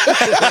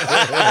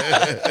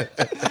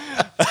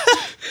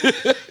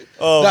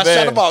 Oh, Now, man.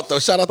 shout them out though.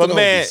 Shout out But to the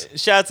man,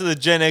 homies. shout out to the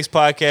Gen X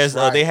podcast.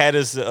 Right. They had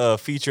us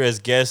feature as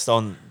guests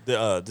on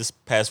this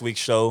past week's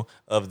show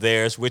of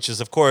theirs, which is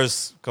of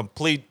course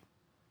complete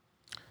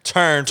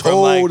turn from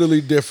Totally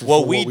like different what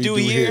from we what we do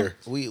do here.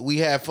 here. We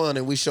had fun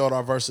and we showed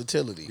our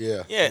versatility.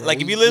 Yeah. Yeah, like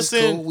if you We was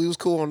listen, cool. We was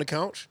cool on the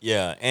couch.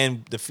 yeah,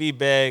 and the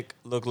feedback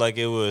looked like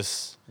it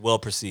was well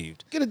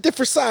perceived. Get a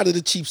different side of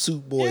the cheap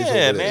suit boys. Yeah, over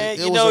there. man. It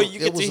You was know, a- you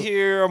it get to was a-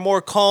 hear a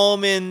more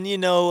calm and It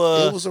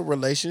was a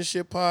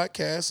relationship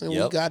podcast, and we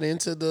Yep. got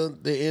into the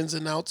ins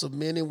and outs of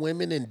men and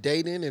women and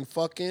dating and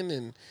fucking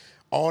and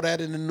all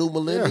that in the new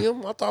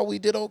millennium. I thought we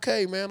did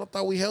okay, man. I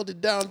thought we held it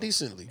down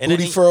decently. and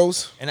Booty then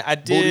froze. And I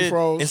Booty did,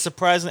 froze. and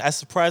surprisingly, I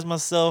surprised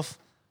myself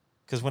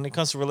because when it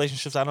comes to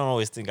relationships, I don't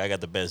always think I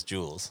got the best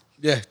jewels.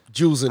 Yeah,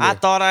 Jews in there. I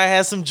thought I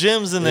had some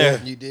gems in there.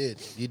 You did.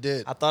 You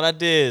did. I thought I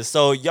did.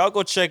 So y'all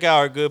go check out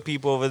our good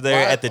people over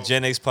there Why- at the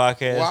Gen X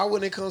podcast. Why,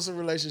 when it comes to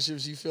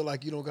relationships, you feel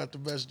like you don't got the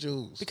best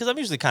jewels? Because I'm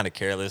usually kind of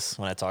careless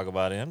when I talk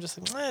about it. I'm just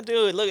like, man,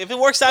 dude, look, if it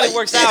works out, it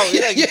works out.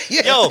 Like,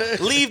 Yo,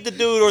 leave the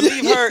dude or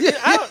leave her.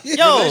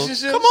 Yo,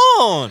 Relationships? come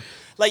on.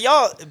 Like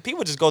y'all,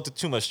 people just go through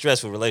too much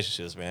stress with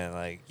relationships, man.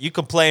 Like you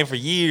complain for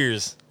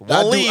years,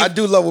 won't leave. I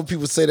do love when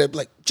people say that,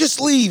 like, just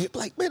leave.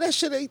 Like, man, that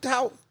shit ain't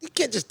how. You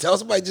can't just tell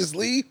somebody just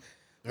leave.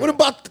 What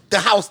about the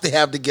house they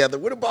have together?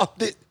 What about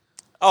the?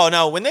 Oh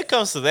no, when it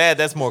comes to that,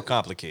 that's more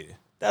complicated.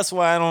 That's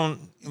why I don't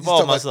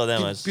involve myself that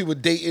much. People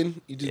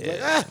dating, you just like,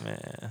 Yeah,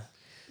 man.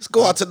 let's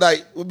go out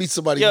tonight. We'll meet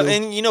somebody Yo, new.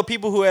 and you know,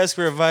 people who ask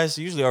for advice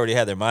usually already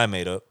have their mind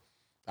made up.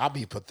 I'll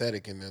be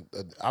pathetic in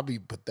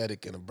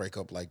a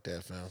breakup like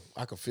that, fam.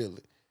 I can feel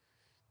it.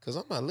 Cause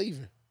I'm not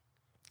leaving.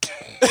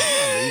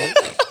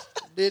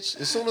 Bitch,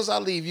 as soon as I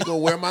leave, you gonna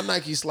wear my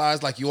Nike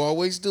slides like you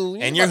always do. You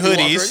And ain't your about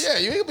to walk hoodies. around- Yeah,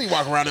 you ain't gonna be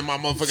walking around in my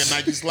motherfucking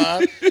Nike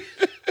slide.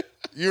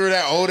 You remember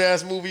that old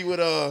ass movie with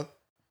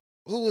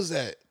who was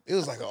that? It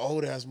was like an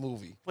old ass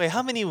movie. Wait,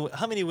 how many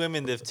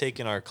women that have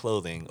taken our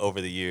clothing over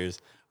the years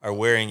are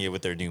wearing it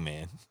with their new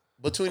man?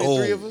 Between the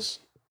three of us,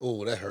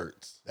 Oh, that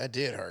hurts. that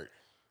did hurt.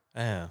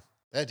 Yeah.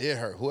 That did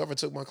hurt. Whoever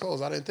took my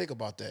clothes, I didn't think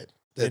about that.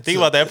 Think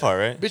about that part,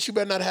 right? Bitch, you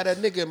better not have that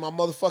nigga in my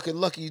motherfucking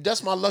lucky.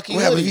 That's my lucky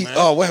What happened? hoodie, He, man.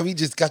 oh, what happened? He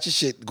just got your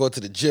shit. Go to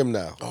the gym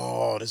now.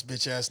 Oh, this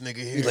bitch ass nigga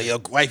here. He's like, yo,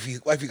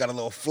 wifey got a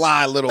little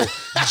fly, little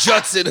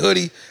Judson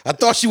hoodie. I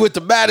thought she went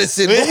to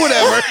Madison, but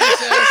whatever.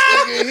 bitch ass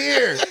nigga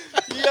here.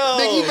 Yo,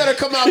 Nigga, you better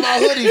come out my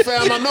hoodie,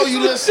 fam. I know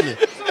you listening.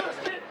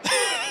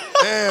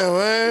 Damn,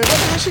 man.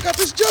 Why she got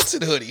this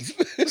Judson hoodie?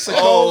 It's a Oh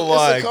cold,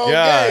 my it's a cold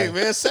God. game,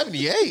 man.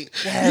 78.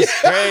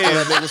 that's That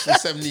crazy. nigga was from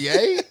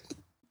 78.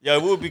 Yo,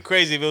 it would be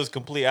crazy if it was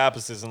complete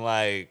opposites and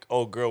like,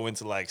 old girl went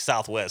to like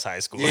Southwest High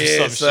School or Yeah,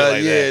 some son, shit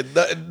like yeah.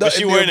 that. But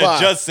she wearing a nearby.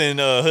 Judson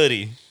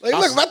hoodie. Like,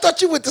 look, I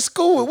thought you went to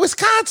school in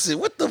Wisconsin.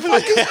 What the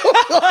fuck is going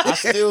on? I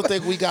still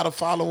think we got to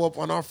follow up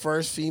on our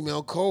first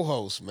female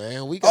co-host,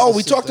 man. We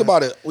Talked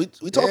about it. We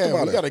talked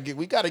about it.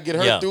 We gotta get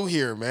her through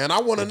here, man.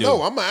 I want to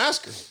know. I'm gonna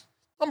ask her.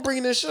 I'm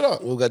bringing this shit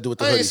up. What we got to do with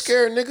the I ain't hoodies?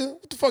 scared, nigga.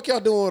 What the fuck y'all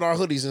doing with our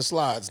hoodies and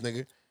slides,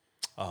 nigga?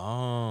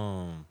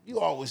 Oh. You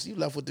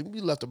left with them.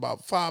 You left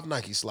about 5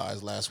 Nike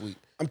slides last week.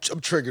 I'm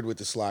triggered with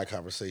the slide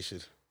conversation.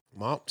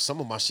 Some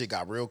of my shit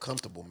got real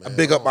comfortable, man. I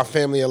big up my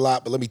family a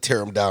lot, but let me tear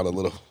them down a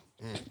little.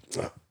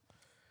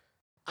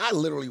 I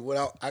literally went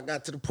out. I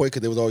got to the point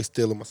because they was always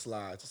stealing my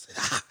slides. I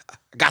said, I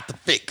got the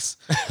fix.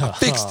 I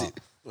fixed it.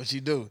 What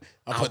you do?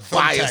 I I'll put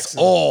buy thumbtacks us in.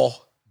 all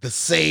the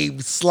same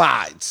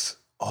slides.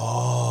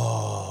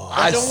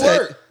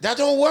 That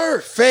don't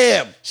work.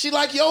 Fam, She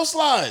like your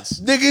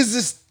slides. niggas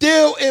is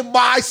still in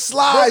my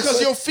slides. Because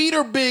your feet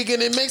are big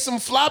and it makes them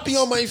floppy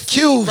on my feet.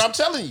 Cute. Bro, I'm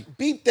telling you.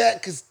 Beat that,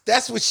 because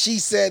that's what she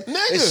said.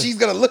 Nigga. And she's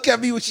going to look at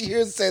me when she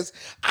hears it says,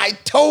 I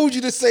told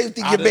you the same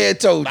thing your man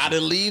told you. I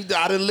didn't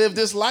live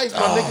this life, my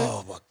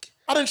nigga. my God.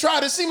 I didn't try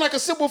it. It seemed like a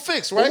simple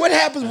fix, right? But what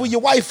happens when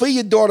your wife or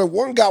your daughter,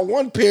 one got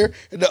one pair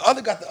and the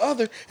other got the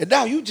other, and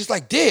now you just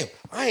like, damn,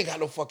 I ain't got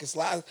no fucking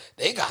slides.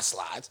 They got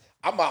slides.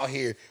 I'm out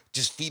here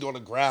just feet on the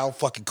ground,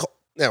 fucking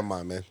Never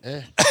mind, man.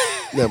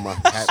 Never mind.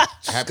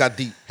 Got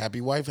deep. Happy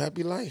wife,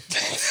 happy life.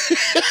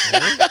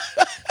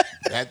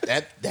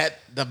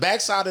 The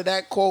backside of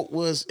that quote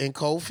was in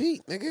cold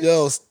feet, nigga.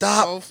 Yo,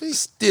 stop Cold feet.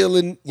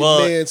 stealing your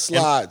man's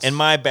slides. In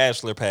my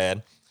bachelor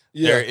pad,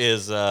 Yeah. there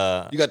is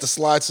You got the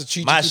slides to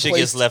cheat. my shit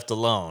gets left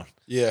alone.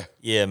 Yeah.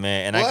 Yeah,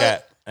 man. And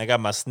What? I got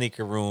my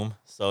sneaker room.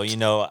 So,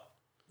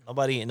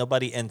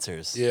 nobody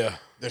enters. Yeah.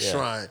 The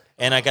shrine.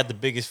 And I got the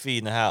biggest feet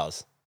in the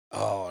house.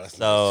 Oh, that's So-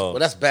 nice. Well,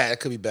 that's bad. It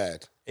could be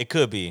bad It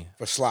could be.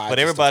 for slides. But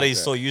and stuff everybody's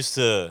like so used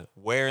to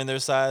wearing their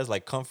size,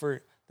 like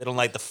comfort. They don't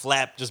like the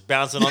flap just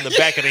bouncing on the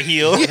back of the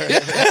heel.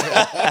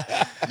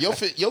 Your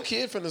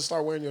kid finna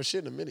start wearing your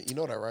shit in a minute. You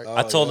know that, right?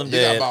 I told him He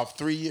got that about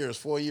 3 years,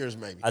 4 years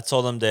maybe. I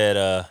told him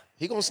that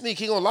He gonna sneak.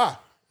 He gonna lie.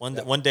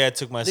 one day I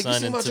took my Nigga, you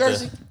son see my into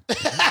jersey?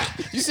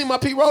 You see my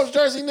P. Rose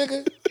jersey,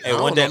 nigga? Hey, I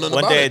don't one know day nothing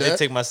about I it, did Dad.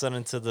 take my son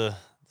into the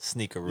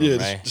sneaker room, Yeah,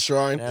 right? the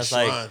shrine. And I was The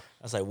like,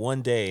 shrine.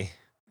 one day,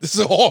 This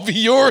will all be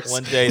yours.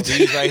 one day,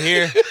 these right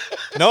here.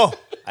 No,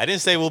 I didn't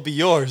say will be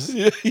yours.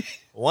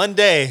 One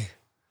day,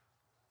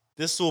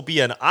 this will be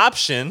an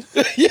option.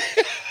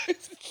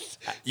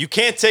 You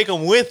can't take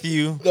them with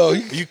you. No,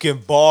 you can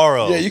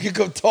borrow. Yeah, you can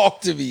come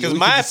talk to me. Because We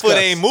my can foot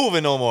discuss. ain't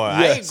moving no more.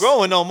 I ain't Yes.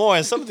 growing no more,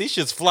 and some of these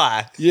shits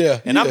fly. Yeah,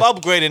 And I'm yeah.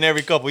 upgrading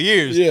every couple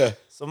years. Yeah.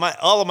 So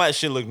all of my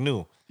shit look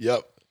new.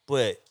 Yep.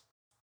 But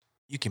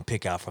you can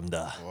pick out from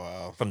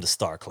the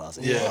star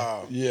closet. Yeah.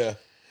 Wow. Yeah.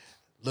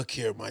 Look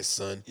here, my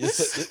son.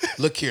 Yes.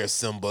 Look here,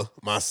 Simba,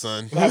 my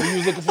son. Bobby, you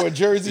was looking for a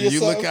jersey or You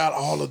something? look out,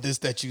 all of this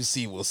that you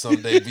see will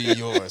someday be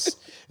yours,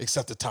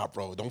 except the top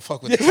row. Don't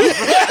fuck with the top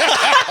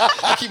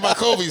row. I keep my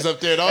Kobe's up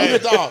there,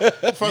 dog. Dog.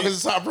 Fuck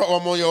with the top row,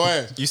 I'm on your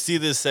ass. You see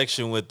this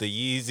section with the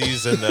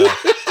Yeezys and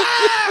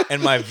the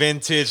and my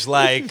vintage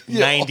like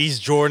 90s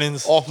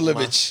Jordans. Off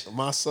limits.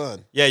 My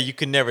son, Yeah, you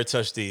can never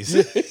touch these.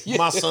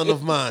 my son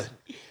of mine,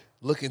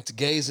 looking to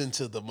gaze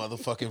into the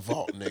motherfucking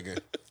vault, nigga.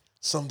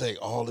 Someday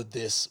all of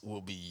this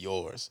will be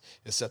yours,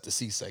 except the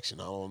C-section.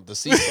 The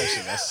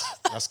C-section,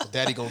 that's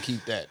daddy gonna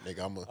keep that,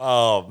 nigga.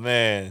 Oh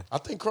man. I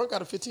think Crunk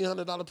got a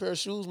 $1,500 pair of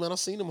shoes, man. I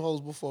seen them hoes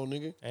before,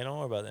 nigga. Hey, don't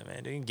worry about that,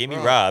 man. They can get me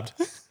robbed.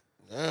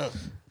 Yeah.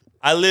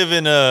 I live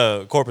in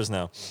Corpus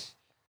now.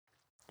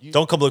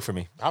 Don't come look for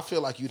me. I feel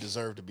like you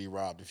deserve to be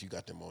robbed if you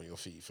got them on your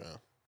feet, fam.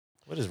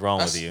 What is wrong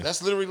with you?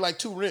 That's literally like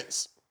 2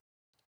 rents.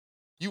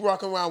 You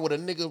rocking around with a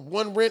nigga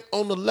 1 rent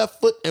on the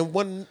left foot and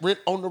 1 rent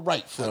on the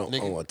right I foot, don't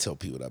nigga. want to tell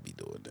people what I be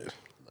doing there.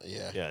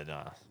 Yeah. Yeah,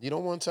 nah. You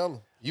don't want to tell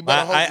them. You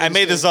better hope I you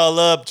made this understand. all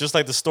up, just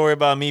like the story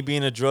about me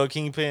being a drug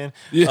kingpin.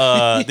 These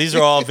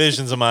are all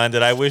visions of mine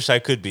that I wish I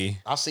could be.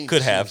 I seen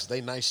could the have. shoes.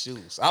 They nice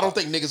shoes. I don't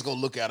think niggas gonna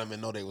look at them and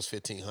know they was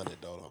 $1,500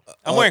 though.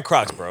 I'm wearing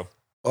Crocs, bro.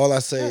 All I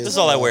say This is is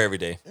all I wear every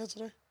day. That's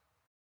today.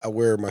 I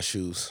wear my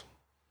shoes.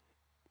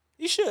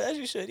 You should, as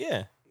you should,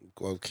 yeah.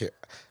 Okay.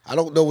 I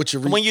don't know what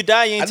you When you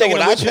die, you I ain't know taking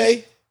what it I with you.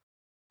 pay.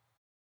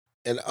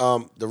 And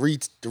the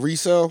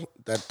resale,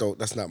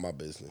 that's not my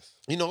business.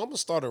 You know, I'm gonna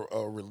start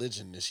a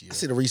religion this year. I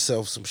see the resale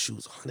of some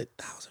shoes,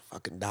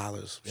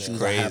 $100,000 shoes I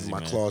Crazy, have in my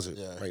man. closet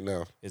Yeah. right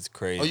now. It's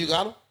crazy. Oh, you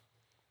got them?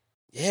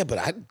 Yeah, but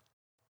I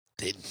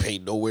didn't pay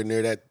nowhere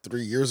near that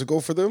 3 years ago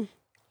for them.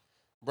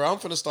 Bro, I'm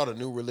finna start a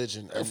new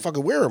religion. I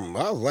fucking wear them.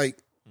 I was like,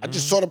 I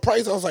just saw the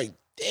price. I was like,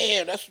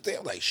 damn, that's what they.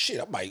 I'm like, shit,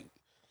 I might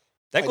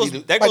That I goes.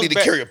 need to, That I goes need to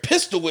back. carry a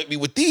pistol with me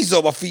with these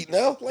on my feet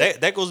now.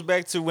 Like, That goes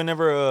back to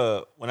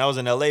whenever when I was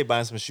in LA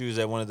buying some shoes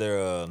at one of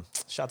their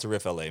shout to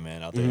Riff LA,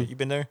 man, out there. Mm-hmm. You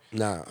been there?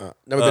 nah,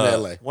 never been to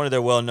LA. One of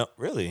their well-known.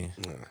 Really?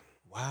 Nah,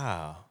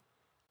 Wow.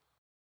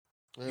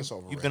 It's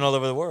overrated. You've been all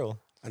over the world.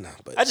 I know,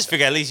 but I just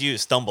figure at least you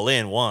stumble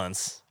in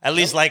once. At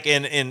least like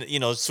in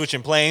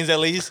switching planes. At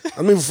least.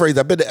 I'm even afraid.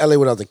 I've been to LA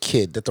when I was a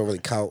kid. That don't really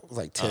count. I was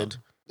like 10.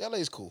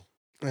 LA's cool.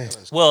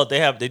 Well,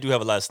 they do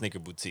have a lot of sneaker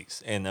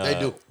boutiques, and They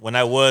do. When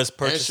I was And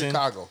purchasing,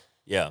 Chicago,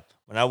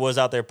 when I was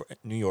out there,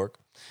 New York,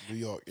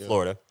 yeah.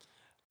 Florida,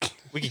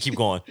 we can keep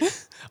going.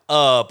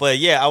 But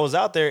yeah, I was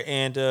out there,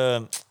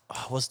 and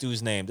what's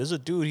dude's name? There's a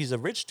dude. He's a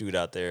rich dude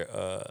out there.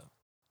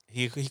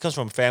 He comes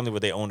from a family where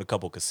they own a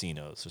couple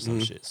casinos or some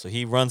shit. So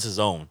he runs his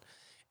own,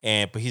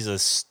 but he's a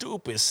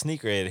stupid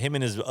sneakerhead. Him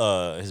and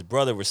his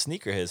brother were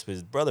sneakerheads, but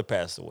his brother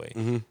passed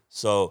away.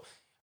 So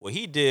what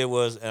he did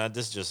was, and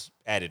this just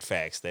added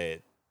facts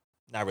that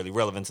not really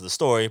relevant to the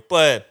story,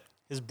 but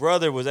his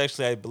brother was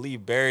actually, I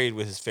believe, buried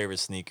with his favorite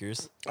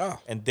sneakers. Oh.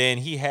 And then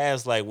he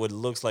has like what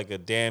looks like a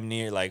damn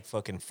near like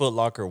fucking Foot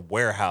Locker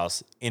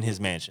warehouse in his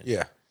mansion.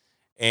 Yeah.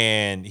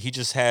 And he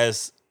just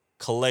has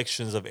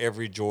collections of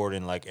every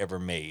Jordan like ever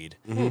made,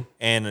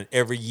 and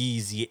every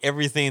Yeezy,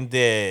 everything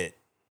that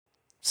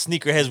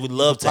sneakerheads would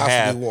love to Possibly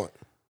have. want.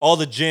 All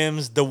the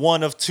gyms, the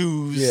one of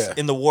twos Yeah.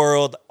 in the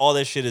world, all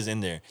that shit is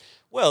in there.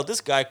 Well,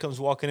 this guy comes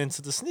walking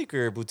into the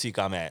sneaker boutique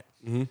I'm at.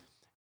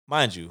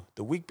 Mind you,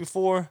 the week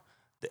before,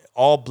 the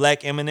all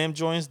black M&M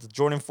joints, the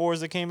Jordan 4s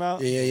that came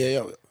out,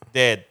 Yeah.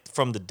 that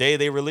from the day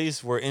they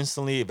released were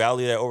instantly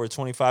valued at over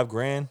 25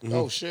 grand.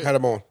 Oh shit. Had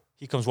them on.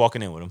 He comes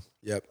walking in with them.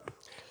 Yep.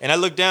 And I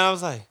looked down, I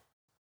was like,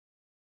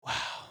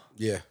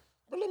 Yeah.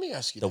 But let me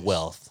ask you the this.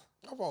 wealth.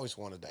 I've always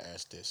wanted to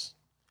ask this.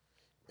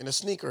 In the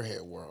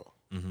sneakerhead world,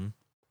 Mm-hmm.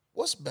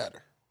 what's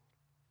better?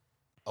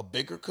 A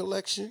bigger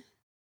collection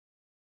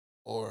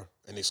or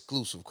an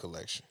exclusive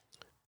collection?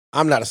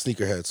 I'm not a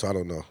sneakerhead, so I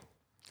don't know.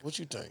 What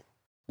you think?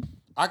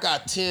 I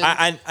got 10.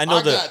 I know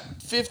I the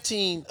got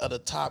 15 of the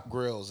top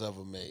grills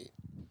ever made.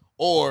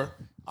 Or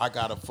I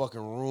got a fucking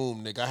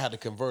room, nigga. I had to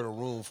convert a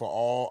room for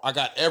all. I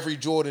got every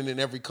Jordan in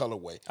every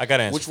colorway. I got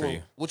an answer Which for one?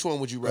 you. Which one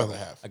would you rather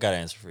have? I got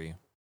an answer for you.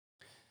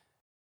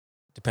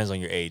 Depends on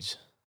your age.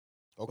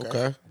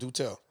 Okay. Do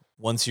tell.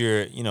 Once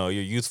you're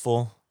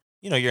youthful,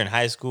 you're in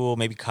high school,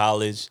 maybe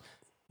college,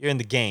 you're in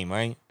the game,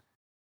 right?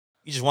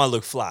 You just want to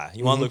look fly.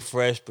 You want to look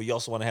fresh, but you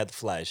also want to have the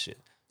fly shit.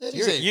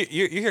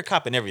 You're here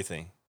copping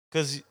everything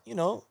because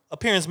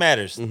appearance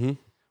matters. Mm-hmm.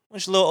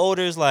 Once you're a little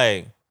older, it's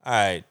like, all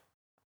right,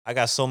 I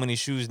got so many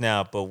shoes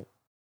now, but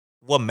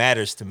what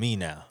matters to me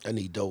now? I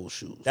need those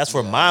shoes. That's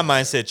where my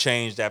mindset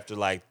changed after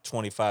like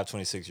 25,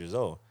 26 years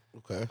old.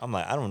 Okay. I'm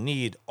like, I don't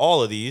need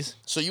all of these.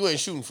 So you ain't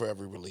shooting for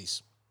every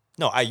release.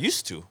 No, I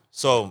used to.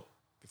 So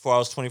before I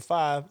was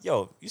 25,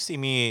 you see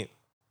me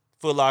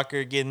Foot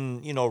Locker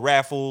getting,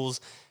 raffles,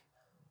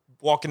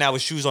 walking out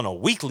with shoes on a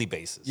weekly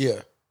basis. Yeah.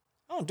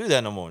 I don't do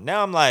that no more.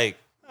 Now I'm like,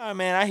 all right,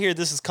 man, I hear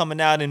this is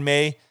coming out in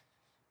May.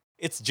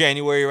 It's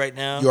January right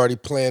now. You already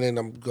planning?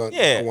 I'm going.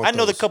 Yeah, I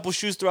know the couple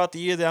shoes throughout the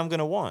year that I'm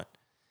gonna want.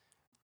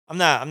 I'm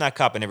not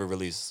copping every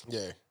release.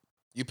 Yeah.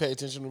 You pay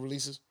attention to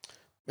releases?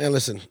 Man,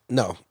 listen.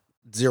 No,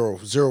 zero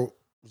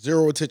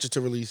attention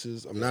to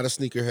releases. I'm not a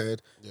sneakerhead.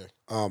 Yeah.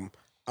 I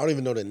don't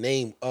even know the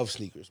name of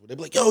sneakers. But they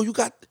be like, "Yo, you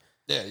got."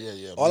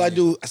 Yeah. All I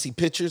do, I see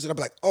pictures and I'm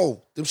like,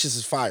 "Oh, them shits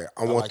is fire.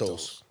 I want like those.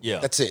 those. Yeah.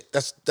 That's it.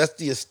 That's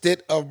the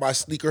extent of my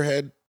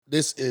sneakerhead.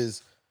 This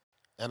is.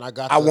 And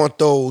I want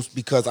those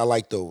because I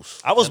like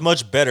those. I was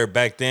much better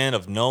back then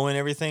of knowing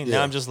everything. Yeah.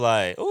 Now I'm just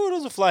like, oh,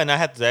 those are fly, and I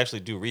have to actually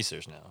do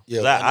research now.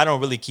 Yeah. 'Cause I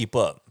don't really keep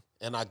up.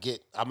 And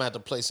I'm at the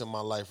place in my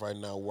life right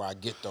now where I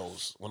get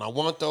those. When I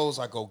want those,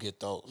 I go get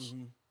those.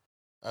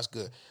 That's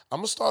good. I'm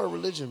gonna start a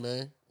religion,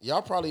 man.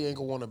 Y'all probably ain't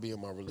gonna want to be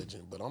in my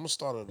religion, but I'm gonna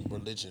start a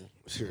religion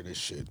Let's hear this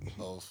shit.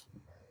 of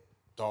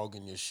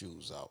dogging your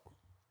shoes out.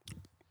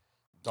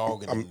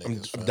 Dogging them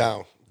niggas. I'm fam.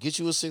 down. Get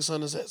you a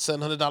 $600,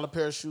 $700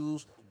 pair of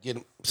shoes. Get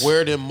them.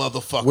 Wear them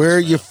motherfuckers. Wear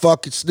fam. your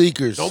fucking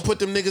sneakers. Don't put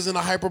them niggas in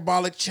a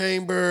hyperbolic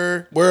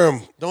chamber. wear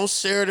them. Don't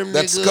share them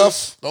That niggas.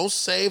 scuff. Don't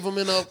save them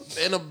in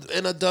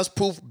a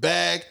dust-proof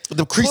bag.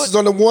 The creases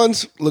on the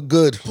ones look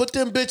good. Put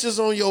them bitches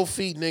on your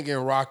feet, nigga,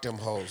 and rock them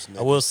hoes, nigga.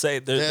 I will say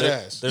Dead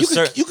ass.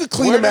 there's You could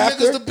clean Wear them them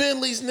after. niggas the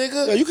Bentleys,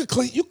 nigga.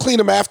 Yeah, you clean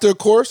them after, of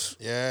course.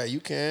 Yeah, you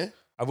can.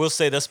 I will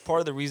say that's part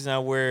of the reason I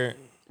wear.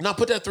 Now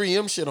put that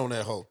 3M shit on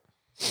that hoe.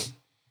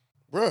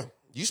 Bruh,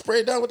 you spray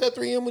it down with that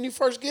 3M when you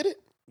first get it?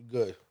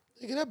 Good.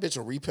 Nigga, that bitch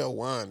will repel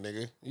wine,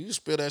 nigga. You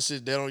spill that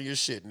shit down on your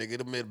shit, nigga.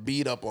 It'll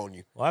beat up on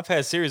you. Well, I've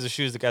had series of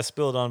shoes that got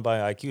spilled on by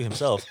IQ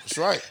himself, That's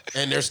right.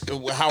 And there's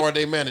how are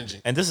they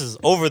managing? and this is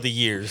over the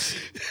years.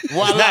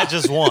 Voila. It's not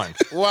just one.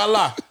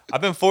 Voila.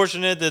 I've been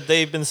fortunate that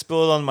they've been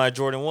spilled on my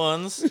Jordan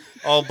 1s,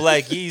 all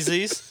black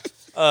Yeezys.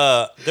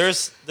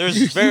 There's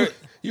very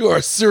You are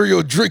a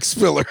serial drink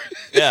spiller.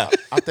 yeah.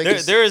 I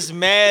think There is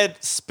mad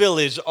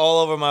spillage all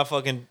over my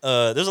fucking.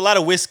 There's a lot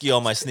of whiskey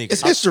on my sneakers.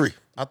 It's history.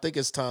 I think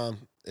it's time,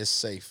 it's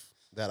safe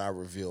that I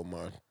reveal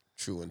my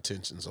true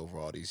intentions over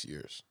all these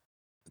years.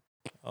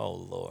 Oh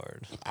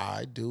Lord.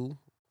 I do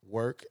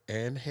work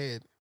and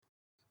head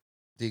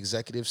the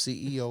executive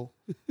CEO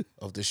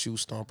of the Shoe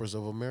Stompers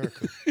of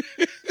America.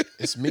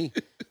 It's me.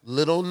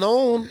 Little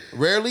known,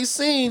 rarely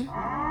seen.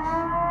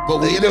 But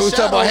we You in know the what we're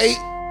talking about? shadows.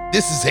 Hate.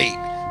 This is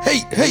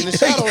hate. In the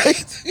shadows.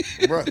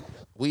 Hate. Bruh,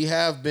 We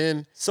have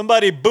been.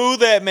 Somebody boo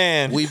that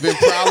man. We've been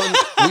prowling.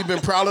 We've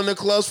been prowling the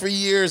clubs for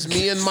years.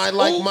 Me and my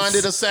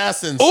like-minded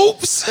assassins.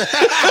 Oops.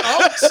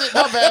 Oh shit,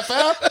 my bad,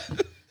 fam.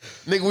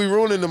 Nigga, we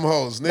ruining them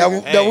hoes.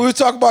 Nigga. Now we were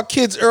talking about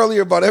kids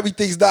earlier about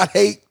everything's not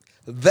hate.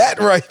 That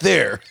right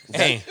there.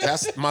 Hey,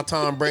 That's my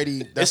Tom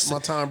Brady. That's my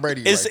Tom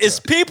Brady. it's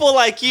people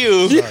like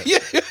you.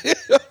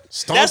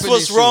 That's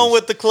what's wrong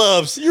with the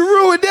clubs. You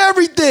ruined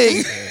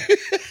everything.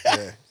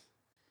 Yeah.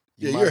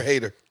 You're a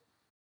hater.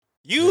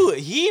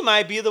 He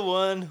might be the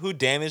one who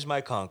damaged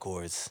my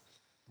Concords.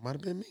 Might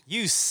have been me.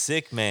 You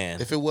sick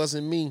man. If it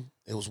wasn't me,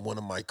 it was one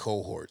of my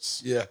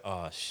cohorts. Yeah.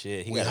 Oh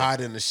shit. We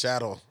hide in the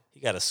shadow. He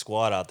got a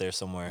squad out there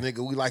somewhere.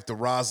 Nigga, we like the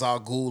Ra's al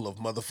Ghul of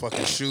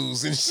motherfucking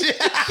shoes and shit.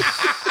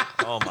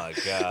 Oh my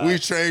god. We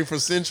trained for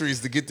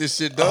centuries to get this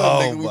shit done, Oh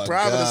nigga. We my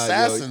private God,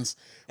 assassins.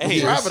 yo. We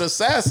Hey, private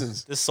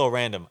assassins. This is so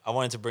random. I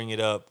wanted to bring it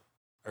up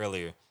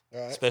earlier,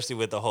 especially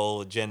with the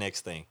whole Gen X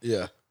thing.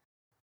 Yeah.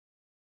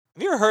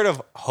 Have you ever heard of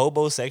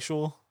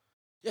hobosexual?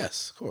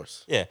 Yes, of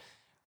course. Yeah.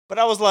 But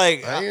I was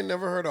like, I ain't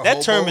never heard of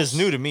that term hobos. is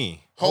new to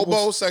me.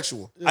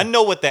 Hobosexual. I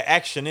know what the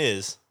action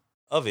is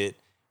of it,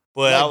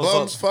 but I Like was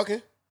bums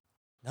fucking?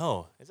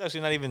 no, it's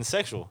actually not even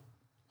sexual.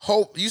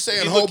 You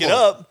saying You hobo? look it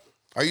up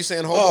Are you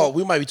saying hobo? Oh,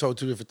 we might be talking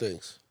two different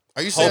things.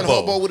 Are you saying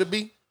hobo. hobo with a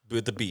B?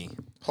 with the B.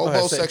 Go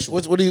ahead, say-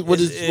 Hobosexual. What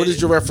is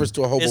your reference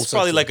to a homosexual? It's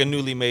probably like a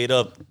newly made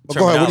up But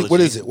go ahead. terminology. What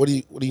is it? What do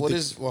you What think?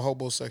 is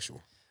hobosexual?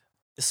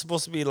 It's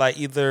supposed to be like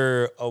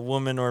either a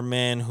woman or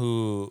man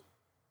who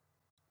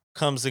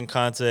comes in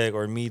contact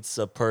or meets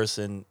a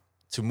person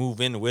to move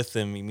in with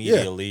them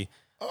immediately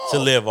to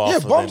live off Yeah,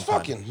 of bums them.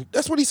 fucking.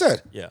 That's what he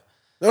said. Yeah.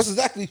 That's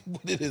exactly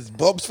what it is.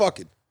 Bums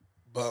fucking.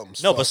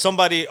 Bums. No, but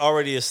somebody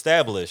already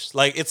established.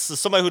 Like it's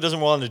somebody who doesn't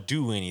want to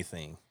do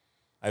anything,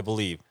 I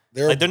believe.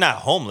 They're not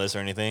homeless or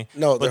anything.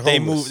 No, but they're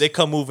homeless. they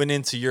come moving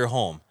into your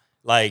home.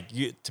 Like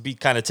you to be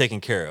kind of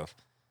taken care of.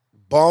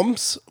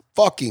 Bums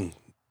fucking.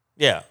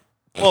 Yeah.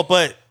 Well,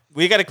 but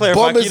we got to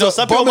clarify. Bum is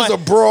some bum people is might,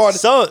 a broad.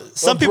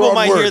 some people broad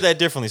might hear word. that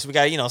differently. So we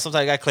got sometimes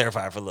I got to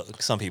clarify for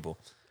some people.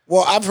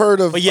 Well, I've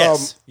heard of. But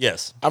yes.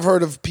 I've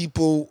heard of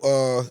people.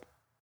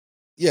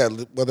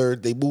 Whether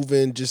they move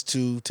in just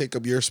to take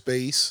up your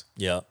space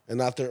Yeah. and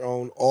not their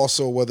own.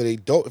 Also, whether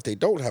if they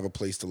don't have a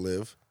place to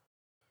live,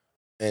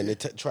 and they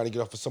try to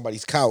get off of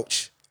somebody's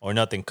couch. Or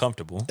nothing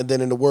comfortable. And then,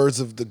 in the words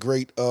of the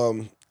great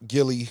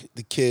Gilly,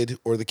 the kid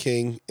or the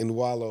king in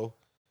Wallow,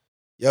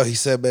 yo, he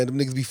said, "Man, them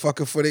niggas be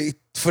fucking for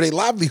they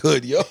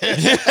livelihood, yo.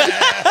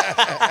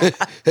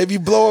 They be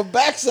blowing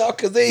backs out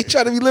because they ain't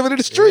trying to be living in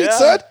the streets, Yeah.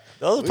 son."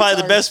 Those are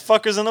probably the best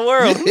fuckers in the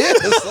world. Yeah,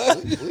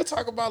 son. we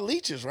talk about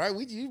leeches, right?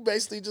 You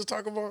basically just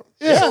talk about.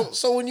 Yeah.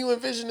 So when you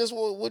envision this,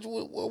 what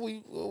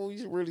were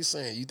you really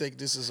saying? You think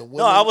this is a woman?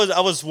 No, I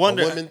was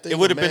wondering. women thing, It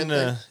would a have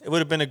man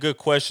been a good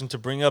question to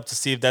bring up to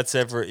see if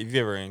you've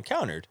ever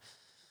encountered.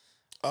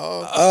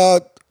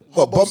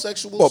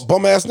 Homosexuals?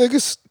 Bum ass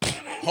niggas?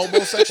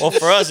 Homosexuals? Well,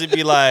 for us, it'd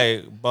be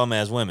like bum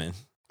ass women.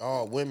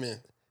 Oh, women.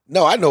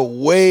 No, I know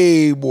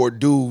way more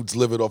dudes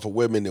living off of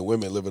women than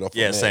women living off of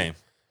men. Same.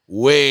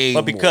 Way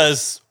But more.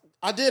 because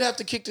I did have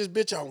to kick this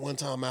bitch out one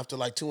time after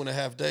like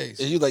 2.5 days.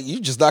 And you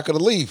just not gonna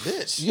leave.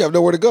 Bitch. You have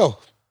nowhere to go.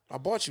 I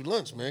bought you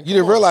lunch, man. You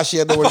didn't realize she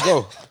had nowhere to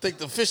go. I think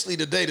officially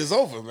the date is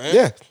over, man.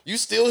 Yeah. You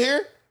still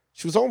here?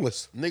 She was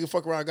homeless. Nigga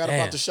fuck around, got up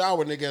Damn. out the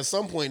shower, nigga, at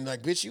some point,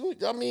 like, bitch,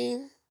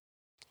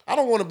 I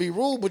don't want to be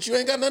rude, but you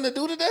ain't got nothing to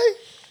do today?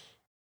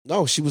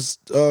 No, she was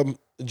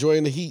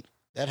enjoying the heat.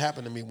 That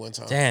happened to me one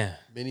time. damn,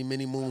 Many,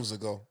 many moons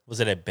ago. was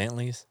it at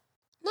Bentley's?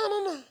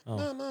 No.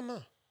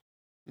 Oh.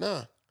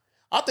 Nah.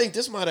 I think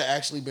this might have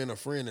actually been a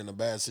friend in a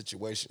bad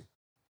situation.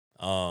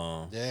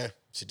 Oh, Yeah.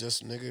 She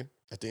just, nigga,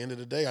 at the end of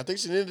the day, I think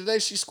at the end of the day,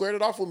 she squared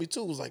it off with me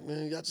too. It was like,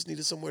 man, I just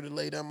needed somewhere to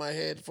lay down my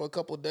head for a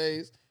couple of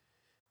days.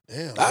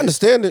 Damn. I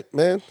understand it,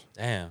 man.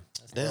 damn.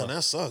 That's Damn, tough.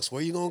 that sucks.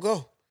 Where you gonna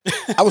go?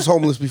 I was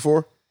homeless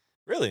before.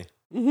 Really?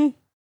 Mm-hmm.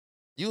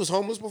 You was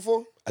homeless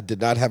before? I did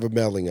not have a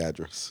mailing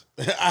address.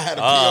 I had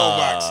a P.O.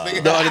 box,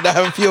 nigga. No, I did not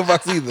have a PO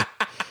box either.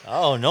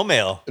 Oh, no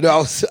mail. No,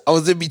 I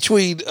was in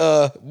between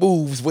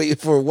moves waiting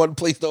for one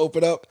place to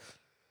open up.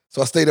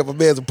 So I stayed at my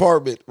man's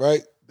apartment,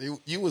 right?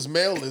 You was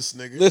mailless,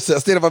 nigga. Listen, I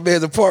stayed at my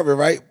man's apartment,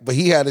 right? But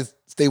he had to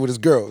stay with his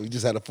girl. He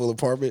just had a full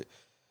apartment.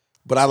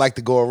 But I like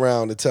to go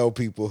around and tell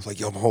people, like,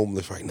 yo, I'm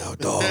homeless right now,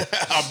 dog.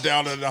 I'm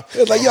down and out.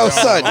 It's like, yo, I'm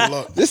down on my son,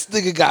 luck. this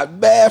nigga got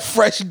mad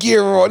fresh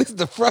gear on. This is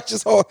the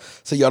freshest home.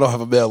 So y'all don't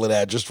have a mailing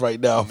address right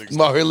now.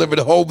 I'm out here living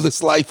a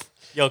homeless life.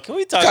 Yo, can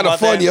we talk Kind of about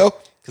fun, that? yo.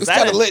 It's I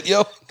kind of done- lit,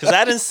 yo. Cause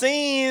I done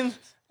seen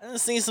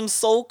some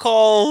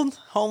so-called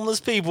homeless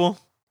people.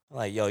 I'm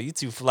like, yo, you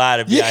too fly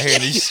to be out here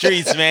in these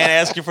streets, man,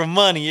 asking for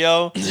money,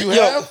 yo. You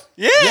have?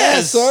 Yes,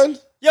 Yeah, son.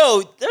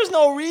 Yo, there's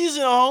no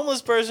reason a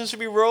homeless person should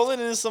be rolling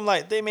in some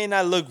like they may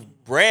not look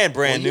brand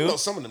Well, new. you know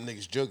some of them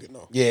niggas jugging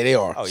though. Yeah, they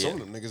are. Oh, Some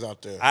yeah. of them niggas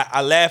out there.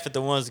 I laugh at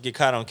the ones that get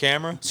caught on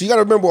camera. So you got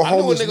to remember what I knew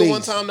a homeless nigga means.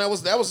 one time that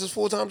was his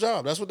full-time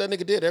job. That's what that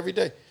nigga did every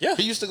day. Yeah.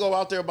 He used to go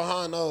out there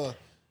behind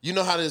you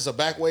know how there's a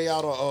back way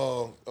out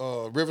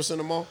of River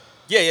Center Mall?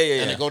 Yeah.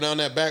 And they go down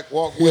that back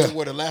walkway Yeah.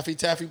 where the Laffy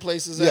Taffy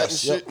place is at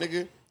Yes, and shit,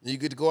 nigga. You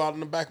get to go out in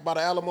the back by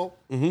the Alamo.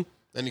 Mm-hmm.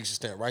 Then he should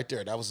stand right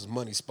there. That was his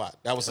money spot.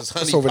 That was his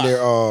honey It's over pot.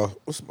 there.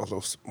 What's my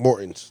little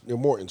Morton's? Near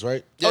Morton's,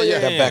 right? Yeah,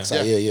 That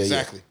backside. Yeah.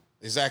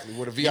 Exactly.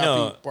 Where the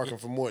VIP parking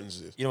for Morton's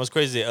is. You know what's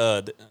crazy?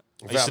 I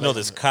used to know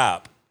this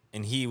cop,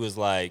 and he was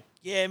like,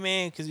 "Yeah,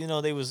 man," because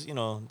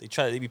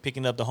they be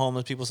picking up the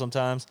homeless people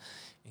sometimes.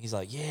 And he's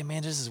like, "Yeah,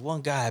 man, there's this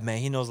one guy, man.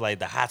 He knows like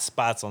the hot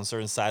spots on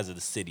certain sides of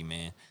the city,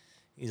 man."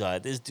 He's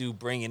like, "This dude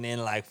bringing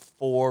in like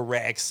 4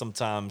 racks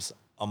sometimes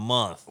a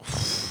month,"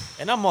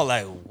 and I'm all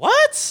like,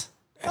 "What?"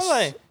 I'm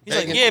like, he's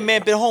like, "Yeah,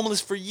 man, been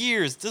homeless for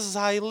years. This is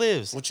how he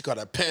lives." What you call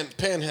that?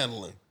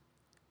 Panhandling.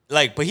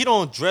 Like, but he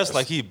don't dress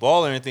like he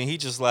ball or anything. He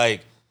just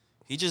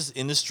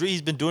in the street.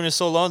 He's been doing it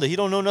so long that he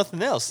don't know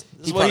nothing else.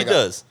 This is what he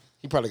does.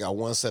 He probably got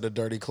one set of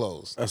dirty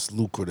clothes That's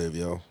lucrative,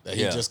 yo. that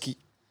he just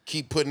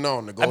keep putting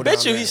on to go I bet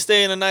down you there. he's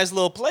staying in a nice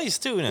little place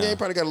too now. Yeah, he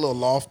probably got a little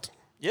loft.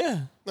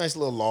 Yeah. Nice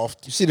little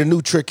loft. You see, the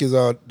new trick is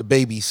the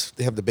babies.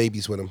 They have the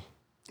babies with them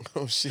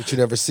Oh, shit. that you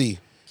never see.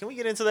 Can we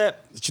get into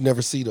that? That you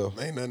never see though.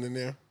 Ain't nothing in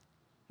there.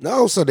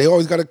 No, so they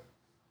always gotta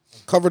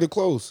cover the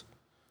clothes.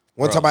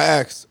 One time I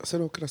asked, I said,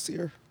 "Oh, can I see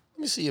her?" Let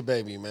me see your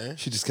baby, man.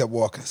 She just kept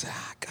walking. I said,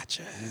 "I got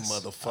your You ass."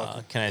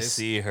 motherfucker. Can I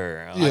see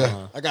her?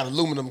 Yeah. I got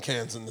aluminum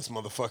cans in this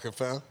motherfucker,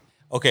 fam.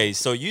 Okay,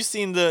 so you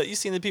seen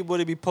the people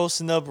that be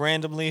posting up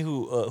randomly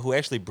who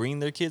actually bring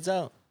their kids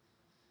out?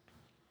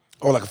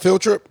 Oh, like a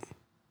field trip?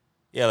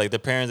 Yeah, like the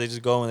parents, they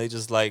just go and they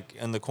just like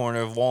in the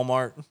corner of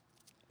Walmart.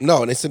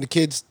 No, and they send the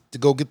kids to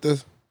go get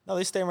the. No,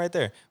 they stay right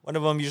there. One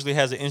of them usually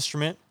has an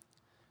instrument.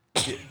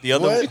 The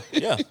other, What?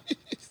 yeah.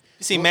 You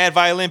see mad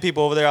violin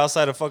people over there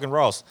outside of fucking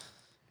Ross.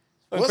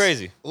 Fucking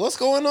crazy. What's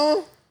going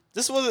on?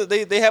 This was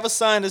they have a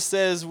sign that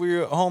says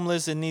we're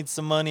homeless and need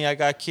some money. I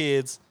got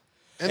kids,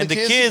 and the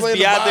kids playing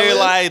be the out there violin?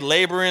 like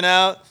laboring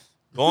out,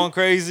 going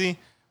crazy,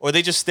 or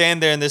they just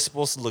stand there and they're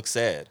supposed to look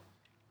sad.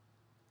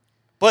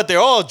 But they're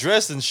all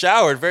dressed and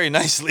showered very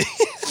nicely.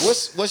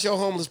 What's your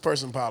homeless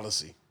person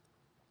policy?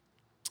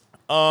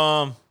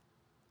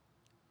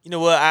 You know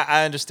what?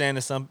 I understand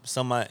that some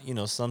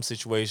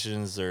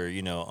situations are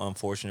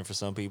unfortunate for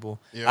some people.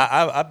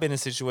 Yeah. I've been in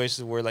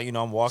situations where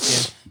I'm walking,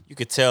 you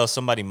could tell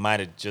somebody might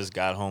have just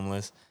got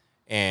homeless,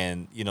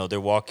 and they're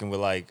walking with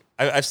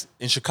I've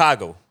in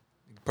Chicago,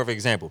 perfect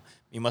example.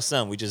 Me and my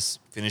son, we just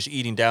finished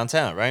eating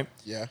downtown, right?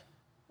 Yeah.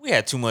 We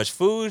had too much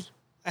food.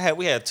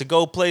 We had to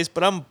go place,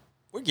 but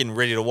we're getting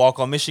ready to walk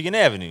on Michigan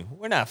Avenue.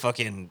 We're not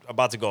fucking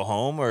about to go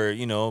home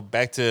or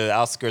back to the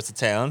outskirts of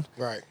town.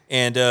 Right.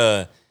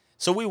 And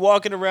so we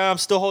walking around,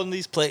 still holding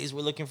these plates.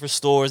 We're looking for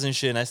stores and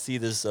shit. And I see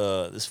this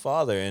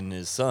father and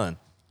his son,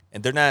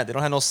 and they don't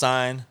have no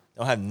sign. They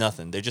don't have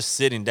nothing. They're just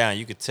sitting down.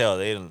 You could tell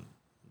they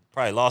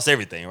probably lost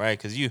everything, right?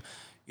 Because you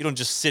don't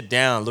just sit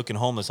down looking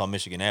homeless on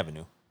Michigan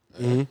Avenue.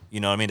 Mm-hmm. You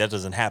know what I mean? That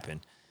doesn't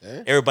happen.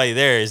 Yeah. Everybody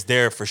there is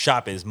there for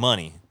shopping, is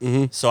money.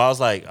 Mm-hmm. So I was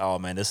like, oh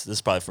man, this is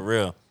probably for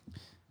real.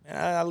 And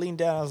I leaned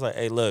down. I was like,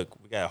 hey,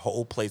 look, we got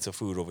whole plates of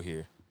food over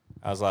here.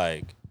 I was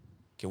like,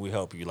 can we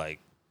help you? Like,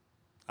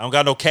 I don't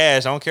got no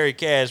cash. I don't carry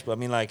cash, but I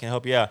mean, like, can I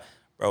help you out?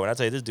 Bro, when I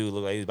tell you, this dude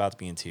looked like he's about to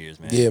be in tears,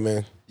 man. Yeah,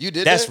 man. You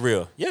did That's that?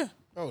 real. Yeah.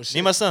 Oh, shit. Me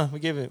and my son, we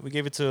gave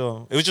it to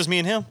him. It was just me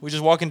and him. We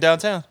just walking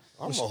downtown.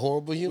 I'm a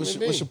horrible human being.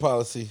 What's your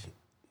policy?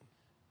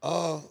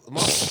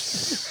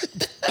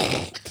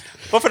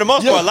 But for the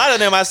most part, a lot of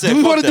them I said, Do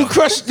we fuck want to do them.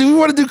 crush? Do we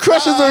want to do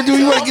crushes or do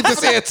we want to get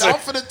this answer? I'm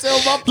finna tell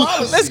my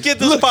policy. Let's get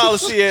this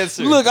policy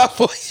answer. Look, That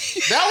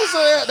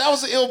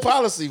was an ill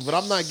policy, but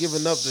I'm not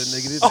giving up to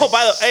nigga. This Oh,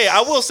 by the way, hey,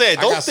 I will say, I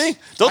don't got think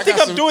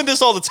some- I'm doing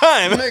this all the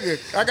time.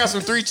 nigga, I got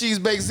some 3 cheese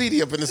baked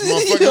ziti up in this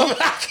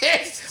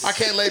motherfucker. I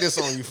can't lay this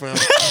on you, fam.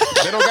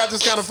 They don't got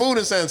this kind of food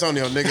in San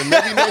Antonio, nigga.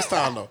 Maybe next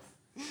time though.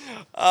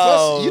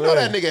 Plus, you know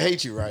that nigga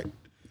hate you, right?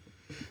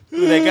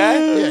 Who, that guy?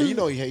 Yeah, you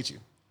know he hates you.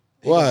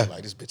 He Why?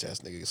 Like this bitch ass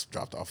nigga just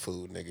dropped off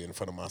food, nigga, in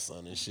front of my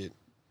son and shit.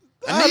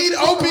 I need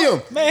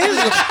opium. Man, his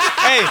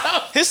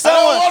I don't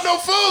son, want no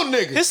food,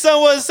 nigga. his son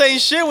wasn't saying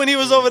shit when he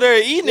was over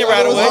there eating it I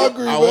right was away.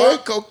 hungry, I man.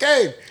 want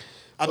cocaine.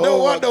 I don't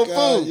want no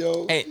food.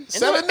 Yo. Hey, and the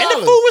 $7.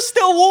 food was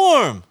still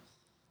warm.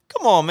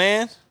 Come on,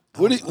 man.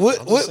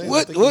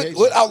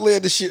 What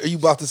outlandish shit are you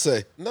about to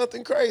say?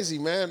 Nothing crazy,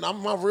 man. I'm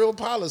my real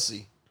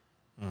policy.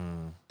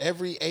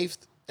 Every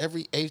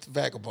eighth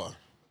vagabond.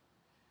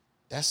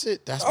 That's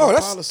it. That's my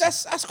policy.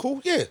 That's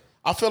cool. Yeah.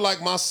 I feel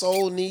like my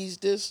soul needs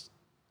this,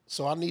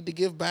 so I need to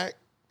give back.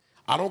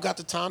 I don't got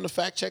the time to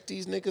fact check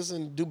these niggas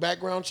and do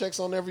background checks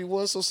on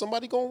everyone, so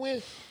somebody gonna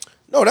win.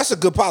 No, that's a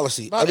good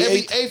policy. About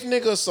every eighth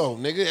nigga or so,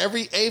 nigga.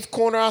 Every eighth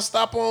corner I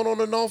stop on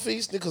the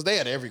Northeast, because they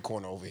at every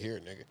corner over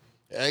here, nigga.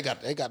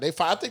 They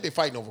fight. I think they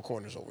fighting over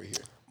corners over here.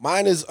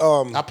 Mine is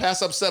I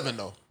pass up 7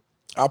 though.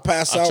 I'll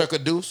pass I out. chuck a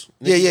deuce.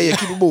 Yeah.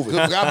 Keep it moving.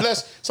 God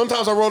bless.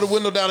 Sometimes I roll the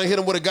window down and hit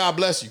him with a God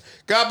bless you.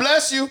 God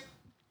bless you.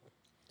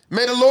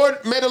 May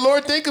the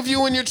Lord think of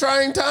you in your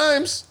trying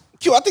times.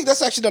 Q, I think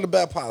that's actually not a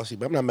bad policy,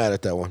 but I'm not mad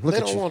at that one. Look They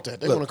at don't you. want that.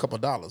 They Look. want a couple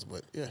dollars,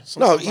 but yeah. No,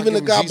 sometimes I even give the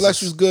them God Jesus.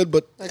 bless you is good,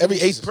 but I give every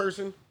them eighth Jesus.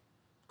 person,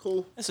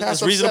 cool. That's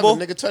Pass up reasonable.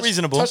 7, nigga. Touch,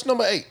 Reasonable. Touch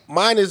number 8.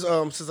 Mine is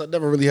since I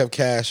never really have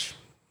cash.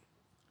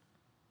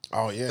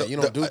 Oh yeah, you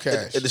don't do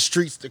cash. In the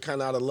streets, they're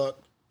kind of out of luck.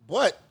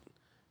 But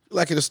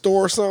like in a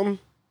store or something.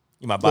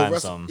 You might buy him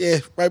Rest- something. Yeah,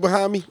 right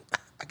behind me.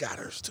 I got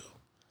hers too.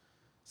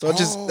 So it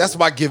just that's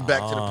my give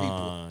back to the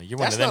people. You're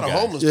one That's of them not a guys.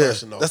 homeless Yeah,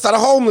 person though. that's not a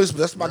homeless, but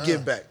that's my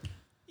give back.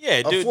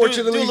 Yeah, do a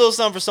Unfortunately- little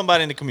something for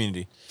somebody in the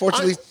community.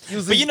 Fortunately, But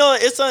usually, you know,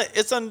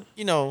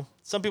 you know,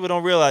 some people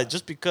don't realize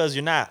just because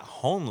you're not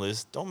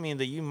homeless don't mean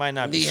that you might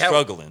not be Need help.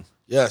 struggling.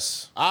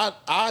 yes, I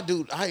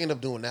end up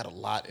doing that a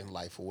lot in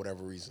life for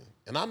whatever reason,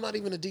 and I'm not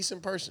even a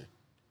decent person.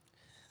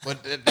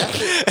 But that's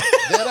it.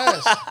 Dead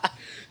ass.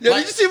 yo,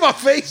 did you see my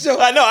face, yo?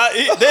 I know.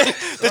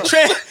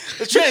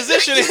 The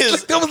transition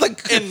is That was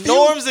like in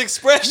Norm's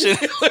expression.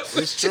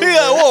 It's true. Yeah,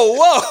 man.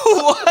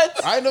 whoa,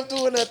 what? I end up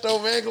doing that though,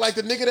 man. Like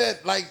the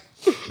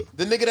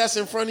nigga that's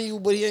in front of you,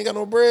 but he ain't got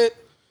no bread.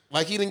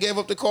 Like he done gave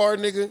up the car,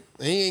 nigga,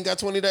 and he ain't got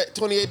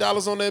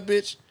 $28 on that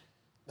bitch.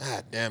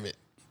 Ah, damn it.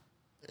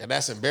 And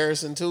that's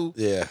embarrassing too.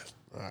 Yeah,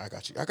 I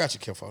got you,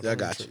 Kefo. I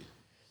got you.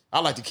 I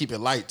like to keep it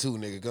light too,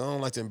 nigga. 'Cause I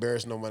don't like to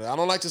embarrass nobody. I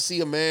don't like to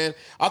see a man.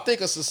 I think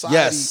a society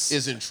Yes.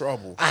 is in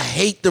trouble. I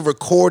hate the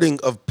recording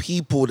of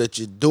people that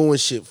you're doing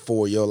shit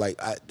for, yo. Like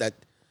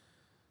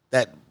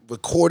that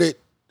recorded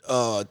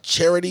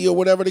charity or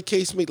whatever the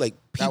case may. Like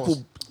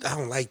people, I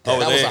don't like that. Oh,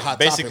 That was they a hot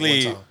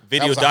basically topic one time.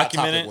 video That was a hot topic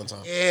documented? one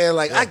time. Yeah,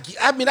 like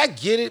I mean, I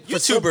get it. for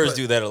some, YouTubers but-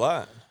 do that a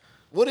lot.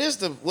 What is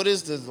the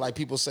like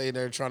people say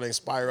they're trying to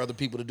inspire other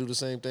people to do the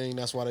same thing?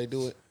 That's why they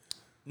do it.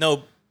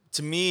 No,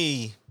 to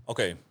me,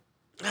 okay.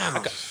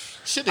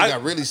 Shit, they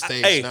got really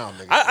staged Hey, now,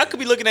 nigga. I could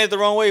be looking at it the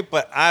wrong way,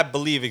 but I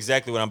believe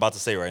exactly what I'm about to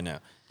say right now.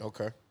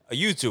 Okay. A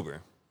YouTuber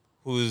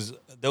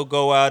they'll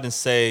go out and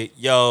say,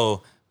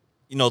 yo,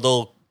 you know,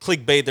 they'll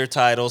clickbait their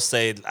titles,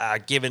 say,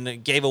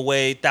 gave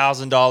away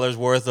 $1,000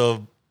 worth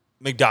of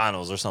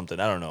McDonald's or something.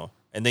 I don't know.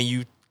 And then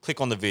you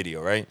click on the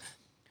video, right?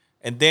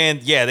 And then,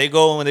 yeah, they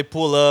go and they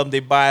pull up, they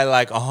buy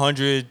like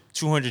 100,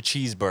 200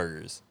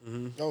 cheeseburgers.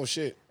 Oh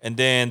shit. And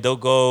then they'll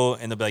go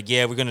and they'll be like,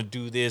 yeah, we're going to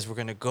do this. We're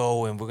going to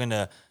go and we're going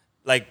to,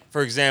 like,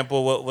 for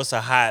example, what's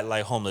a hot,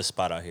 like, homeless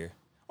spot out here?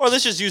 Or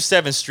let's just use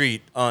 7th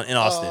Street in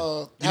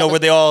Austin. You know, where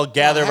they all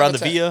gather around the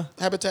Via?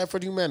 Habitat for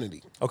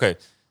Humanity. Okay.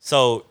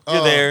 So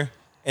you're there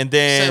and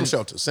then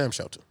Sam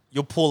Shelter.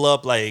 you'll pull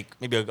up like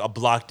maybe a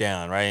block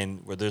down, right?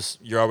 And where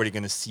you're already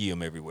going to see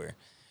them everywhere.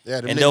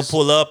 Yeah, them And they'll niggas-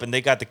 pull up and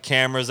they got the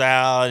cameras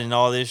out and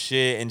all this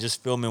shit and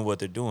just filming what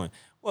they're doing.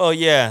 Well,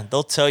 yeah,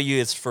 they'll tell you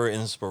it's for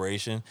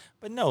inspiration,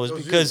 but no, it's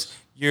because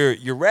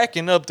you're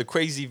racking up the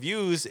crazy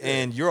views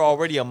and you're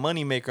already a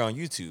moneymaker on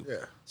YouTube.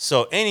 Yeah.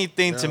 So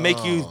anything to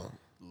make you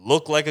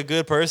look like a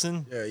good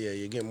person, Yeah,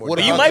 you get more. What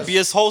but about you might be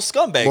a whole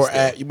scumbag. more still.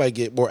 ad. You might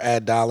get more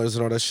ad dollars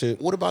and all that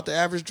shit. What about the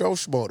average Joe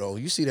Schmo though?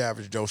 You see the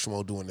average Joe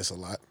Schmo doing this a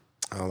lot.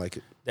 I don't like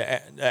it.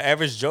 The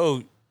average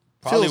Joe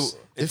probably,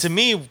 Feels- to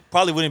me,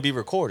 probably wouldn't be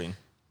recording.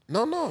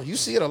 No, you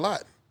see it a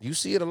lot. You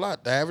see it a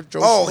lot. The average Joe.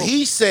 Oh, Schmo.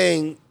 he's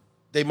saying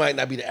they might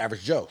not be the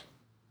average Joe.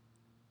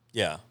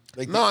 Yeah.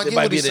 Like No, I they get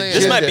might what be he's the saying.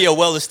 This gym might that- be a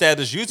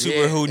well-established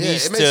YouTuber who Yeah,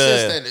 needs it makes to.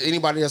 sense that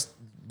anybody that's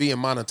being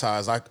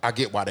monetized, I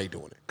get why they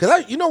doing it.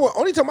 Cause you know what?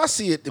 Only time I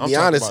see it, to I'm be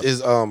talking honest,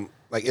 about- is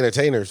like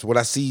entertainers. When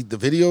I see the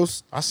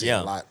videos, I see Yeah.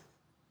 it a lot.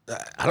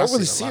 I don't see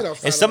really it a see lot. it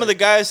outside. And some of the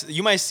guys,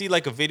 you might see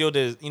like a video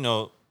that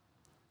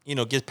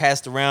gets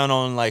passed around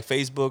on like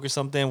Facebook or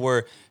something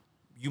where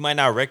you might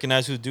not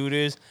recognize who the dude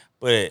is,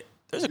 but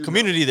there's a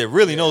community that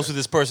really knows who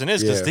this person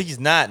is because Yeah. he's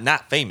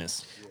not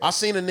famous. I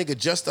seen a nigga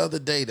just the other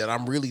day that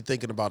I'm really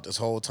thinking about this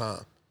whole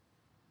time,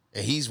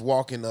 and he's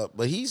walking up,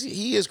 but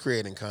he is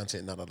creating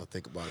content now that I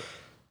think about it,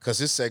 because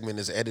his segment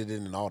is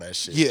edited and all that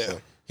shit. Yeah.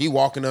 But he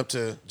walking up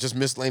to just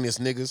miscellaneous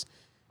niggas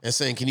and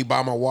saying, "Can you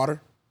buy my water?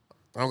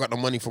 I don't got no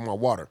money for my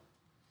water."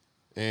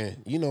 And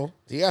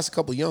he asked a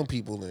couple young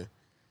people, and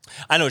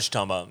I know what you're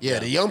talking about. yeah,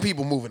 the young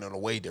people moving in a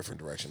way different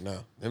direction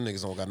now. Them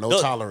niggas don't got no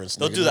They'll- tolerance.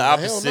 They'll nigga. do the Like,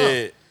 hell no.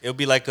 opposite. It'll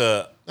be like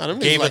Nah, them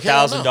niggas gave like,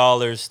 hell no.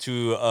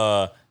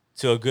 $1,000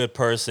 to a good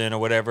person or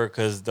whatever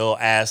because they'll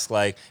ask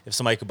like if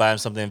somebody could buy them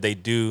something if they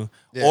do,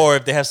 Yeah. or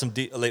if they have some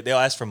like they'll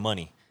ask for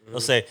money. They'll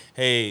say,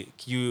 "Hey,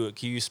 can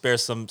you spare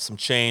some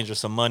change or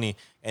some money?"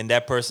 And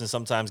that person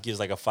sometimes gives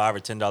like a $5 or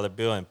 $10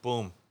 bill, and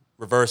boom,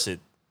 reverse it.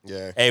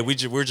 Yeah. Hey, we're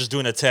just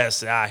doing a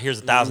test.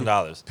 Here's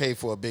 $1,000. Pay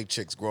for a big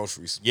chick's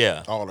groceries.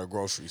 Yeah. all her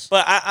groceries.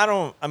 But I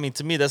don't. I mean,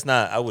 to me, that's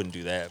not. I wouldn't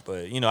do that.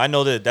 But I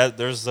know that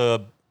there's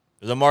a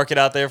market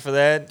out there for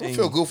that. Don't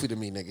feel goofy to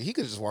me, nigga. He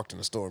could just walked in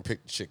the store and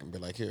picked the chick and be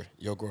like, "Here,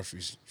 your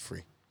groceries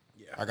free.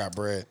 Yeah, I got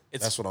bread.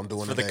 It's That's what I'm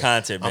doing for the today.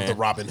 content, I'm man. the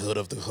Robin Hood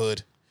of the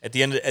hood." At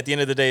the end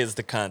of the day, it's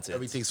the content.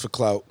 everything's for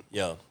clout.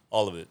 Yeah,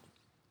 all of it.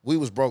 We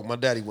was broke. My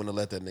daddy wouldn't have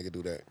let that nigga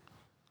do that.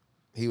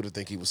 He would have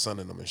think he was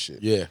sunning them and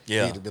shit. Yeah.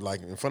 Yeah. He'd have been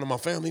like, in front of my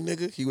family,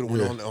 nigga. He would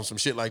have went on some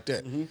shit like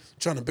that.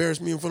 Trying to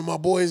embarrass me in front of my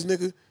boys,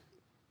 nigga.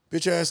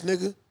 Bitch ass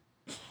nigga.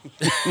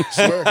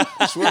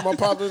 swear my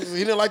papa, he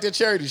didn't like that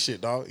charity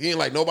shit, dog. He ain't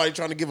like nobody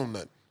trying to give him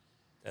nothing.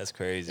 That's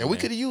crazy. And we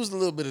man. could have used a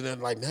little bit of that,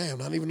 like, damn,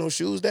 not even no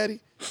shoes, daddy.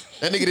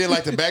 That nigga didn't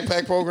like the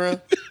backpack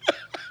program.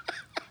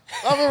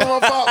 I remember my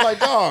pop like,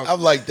 dog.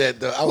 I'm like that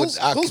though. Who's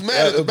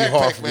mad at the it'd be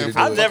hard backpack for me man? to For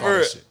do I've it. never- all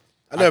that shit?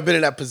 I've never been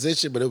in that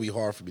position, but it'll be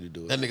hard for me to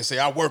do it. That nigga say,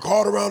 I work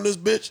hard around this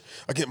bitch.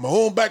 I get my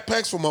own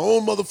backpacks for my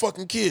own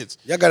motherfucking kids.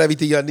 Y'all got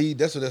everything y'all need.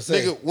 That's what they're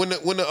saying.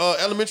 Nigga, when the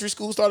elementary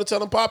school started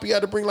telling Pop he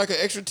had to bring like an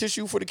extra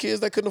tissue for the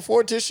kids that couldn't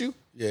afford tissue.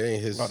 Yeah, it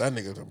ain't his. Oh, that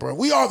nigga, bro.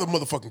 We are the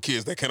motherfucking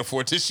kids that can't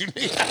afford tissue.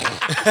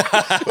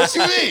 Nigga. What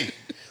you mean?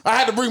 I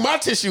had to bring my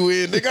tissue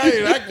in,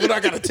 nigga. I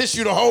got a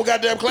tissue the whole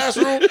goddamn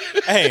classroom.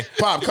 Hey,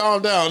 Pop,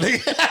 calm down,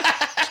 nigga.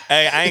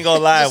 Hey, I ain't gonna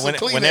lie. Just some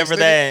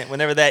Kleenex,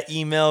 Whenever that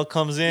email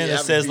comes in, Yeah, it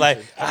I'm says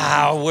beefing.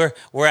 like,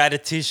 we're out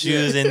of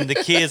tissues, and the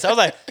kids. I was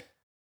like,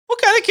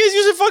 what kind of kids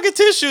using fucking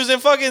tissues in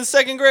fucking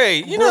second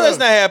grade? You know Bruh. that's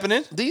not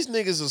happening. These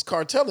niggas is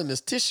cartelling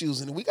this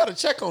tissues, and we got to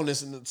check on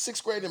this in the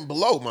 6th grade and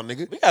below, my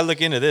nigga. We gotta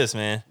look into this,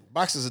 man.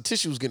 Boxes of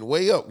tissues getting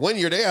way up. One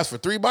year they asked for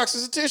 3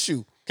 boxes of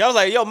tissue. I was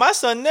like, yo, my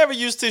son never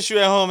used tissue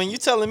at home, and you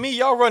telling me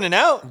y'all running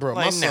out? Bro,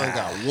 like, my son nah.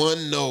 got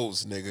one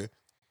nose, nigga.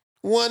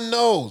 One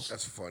nose.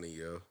 That's funny,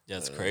 yo.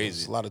 That's It's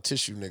crazy. a lot of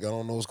tissue, nigga. I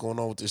don't know what's going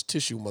on with this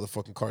tissue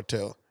motherfucking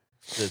cartel.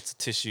 It's a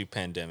tissue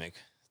pandemic.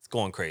 It's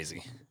going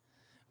crazy.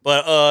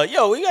 But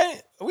yo,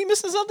 are we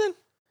missing something?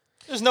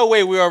 There's no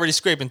way we're already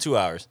scraping 2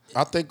 hours.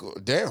 I think,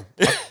 damn.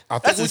 I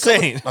think That's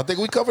insane. I think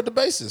we covered the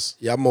bases.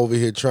 Yeah, I'm over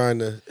here trying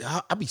to.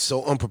 I be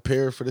so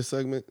unprepared for this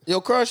segment. Yo,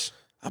 Crush,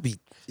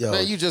 Yo.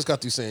 man, you just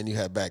got through saying you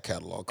had back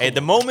catalog. Hey, Come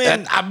the on. moment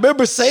And I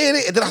remember saying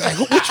it, and then I was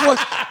like, which one?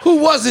 Who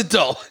was it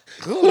though?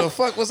 Who the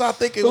fuck was I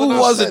thinking? Who when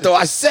was I it said though?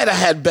 I said I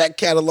had back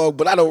catalog,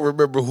 but I don't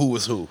remember who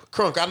was who.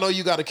 Crunk, I know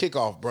you got a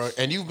kickoff, bro,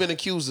 and you've been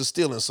accused of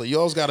stealing, so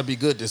yours got to be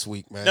good this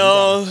week, man.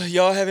 No,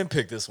 y'all haven't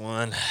picked this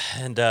one,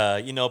 and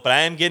but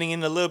I am getting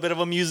in a little bit of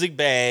a music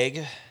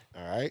bag.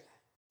 All right.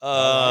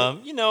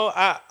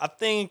 I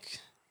think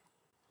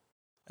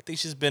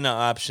she's been an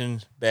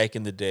option back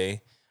in the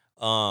day.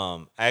 I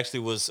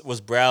actually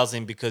was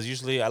browsing because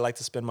usually I like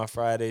to spend my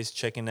Fridays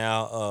checking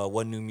out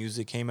what new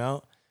music came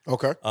out.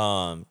 Okay.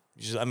 I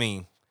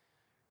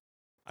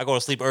go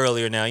to sleep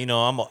earlier now. You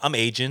know, I'm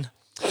aging.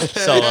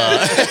 So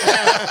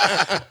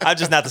I'm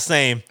just not the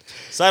same.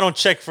 So I don't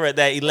check for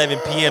that 11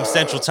 p.m.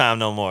 Central Time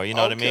no more. You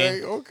know what I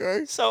mean?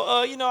 Okay. So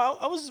I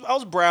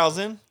was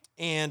browsing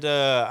and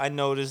I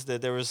noticed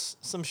that there was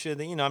some shit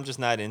that I'm just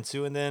not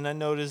into. And then I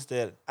noticed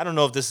that I don't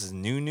know if this is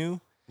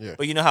new. Yeah.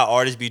 But you know how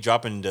artists be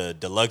dropping the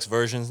deluxe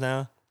versions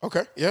now?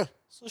 Okay. Yeah.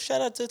 So shout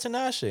out to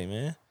Tinashe,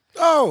 man.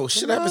 Oh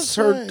shit! I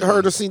haven't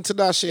heard or seen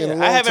Tinashe in a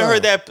long I haven't time.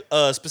 heard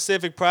that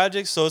specific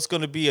project, so it's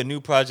going to be a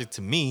new project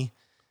to me.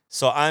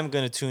 So I'm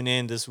going to tune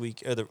in this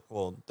week, or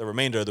the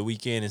remainder of the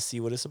weekend, and see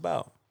what it's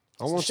about.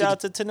 Shout out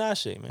to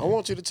Tinashe, man. I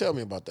want you to tell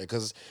me about that,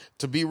 because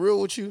to be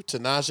real with you,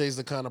 Tinashe is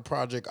the kind of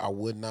project I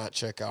would not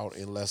check out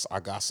unless I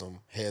got some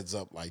heads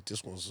up. Like,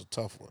 this one's a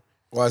tough one.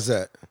 Why's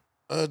that?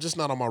 Just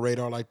not on my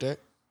radar like that.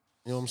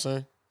 You know what I'm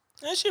saying?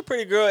 Yeah, she's a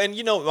pretty girl, and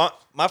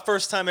my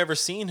first time ever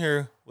seeing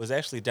her was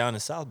actually down in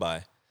South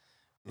by,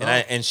 and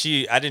I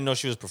didn't know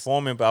she was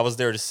performing, but I was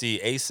there to see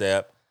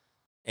ASAP,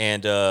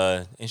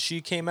 and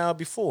she came out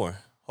before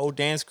whole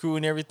dance crew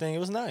and everything. It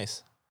was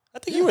nice. I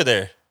think you were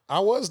there. I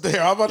was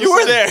there. I was about to You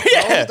were say, there,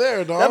 yeah. I was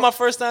there, dog. That's my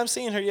first time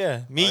seeing her.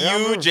 Yeah, me, Yeah, I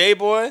you, remember. J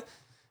Boy.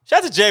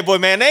 Shout out to J Boy,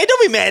 man. Hey,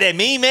 don't be mad at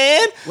me,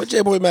 man. What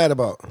J-Boy mad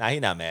about? Nah, he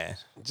not mad.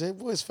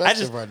 J-Boy's I festive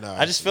just right now.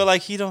 I just feel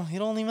like he don't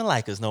even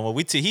like us no more.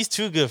 He's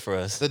too good for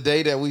us. the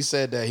day that we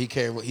said that he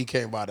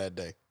came by that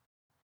day.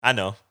 I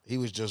know. He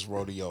was just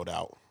rodeoed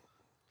out.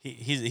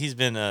 He's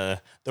been the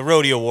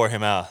rodeo wore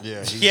him out.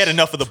 Yeah, he had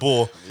enough of the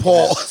bull.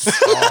 Pause.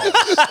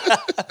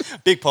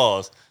 Big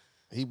pause.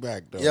 He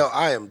back though. Yo,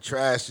 I am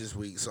trash this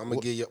week, so I'm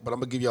gonna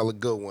give y'all a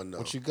good one though.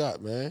 What you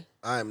got, man?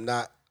 I am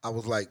not. I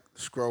was like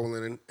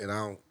scrolling and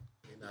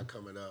it's not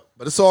coming up,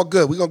 but it's all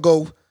good. We're gonna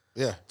go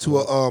Yeah. to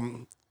a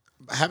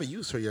I haven't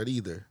used her yet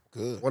either.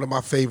 Good. One of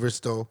my favorites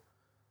though,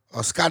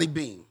 Scotty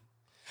Beam.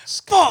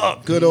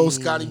 Fuck. Good old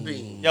Scotty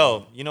Beam.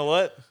 Yo, you know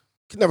what?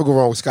 Can never go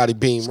wrong with Scotty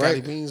Beam, Scotty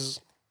right?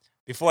 Beans.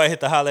 Before I hit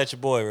the holla at your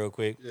boy real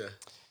quick, Yeah.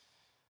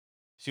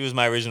 she was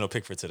my original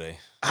pick for today.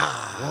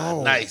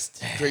 Whoa. Nice.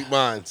 Great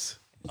minds.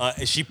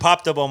 She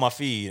popped up on my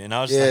feed, and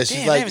I was Yeah, just she's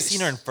like, damn, like- I haven't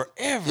seen her in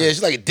forever. Yeah,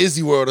 she's like at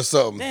Disney World or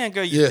something. Damn,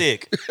 girl, you Yeah.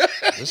 thick.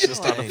 This shit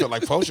starting to feel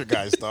like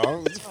Poltergeist,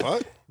 dog. What the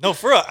fuck? No,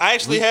 for real. I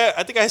actually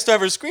I think I still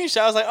have her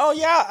screenshot. I was like, oh,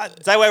 yeah.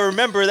 That way I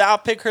remember that I'll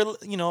pick her,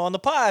 on the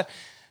pod.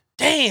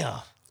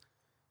 Damn.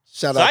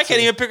 Shout So out I to can't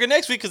even pick her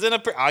next week because then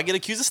I'll get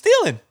accused of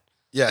stealing.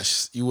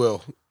 Yes, you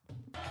will.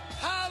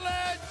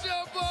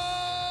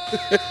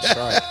 That's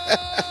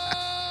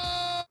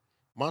right.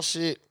 My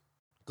shit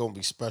gonna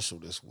be special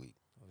this week.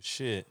 Oh,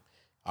 shit.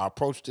 I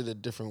approached it a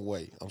different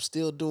way. I'm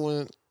still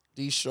doing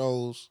these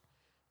shows,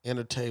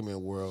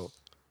 entertainment world,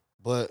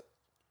 but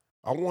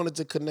I wanted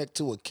to connect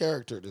to a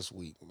character this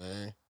week,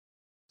 man.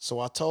 So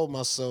I told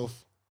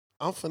myself,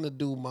 I'm finna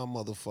do my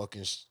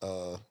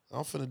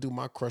I'm finna do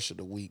my crush of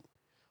the week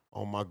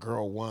on my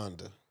girl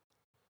Wanda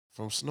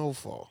from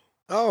Snowfall.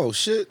 Oh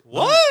shit.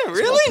 What?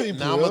 Really?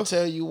 Now I'm gonna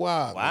tell you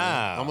why.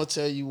 Wow. I'm gonna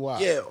tell you why.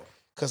 Yeah.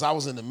 Cause I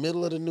was in the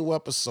middle of the new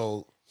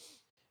episode,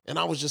 and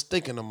I was just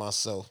thinking to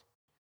myself,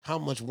 how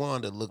much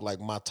Wanda looked like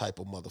my type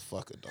of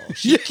motherfucker, dog.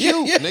 She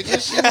cute,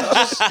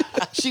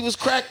 nigga. she was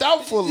cracked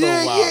out for a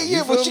little while. Yeah,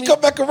 You but feel she me?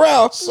 come back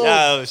around. So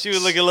Yo, she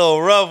was looking a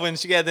little rough when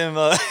she got them.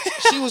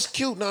 she was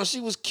cute. Now she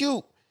was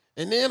cute.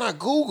 And then I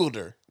Googled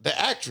her, the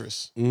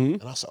actress.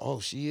 And I said, oh,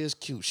 she is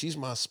cute. She's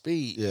my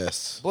speed.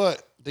 Yes.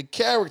 But the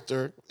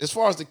character, as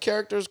far as the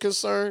character is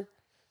concerned,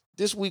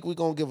 this week we're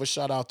going to give a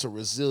shout out to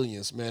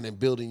resilience, man, and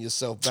building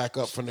yourself back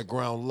up from the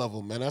ground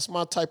level, man. That's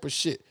my type of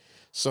shit.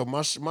 So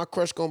my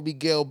crush going to be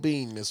Gail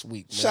Bean this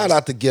week, man. Shout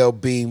out to Gail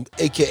Beam,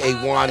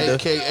 a.k.a. Wanda.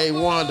 AKA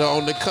Wanda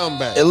on the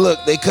comeback. And look,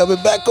 they coming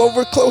back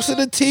over closer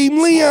to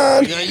Team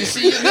Leon. Now you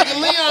see, your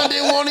nigga Leon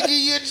didn't want to give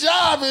you a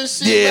job and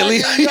shit. Yeah, back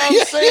Leon. then, you know what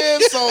I'm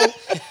saying? So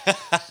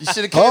you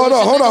should have came Hold with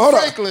on, your hold on, nigga hold on.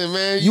 Franklin,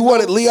 man. You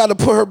wanted Leon to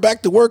put her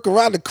back to work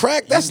around the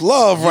crack? That's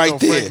love you right know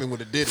there. Franklin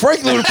would've did it.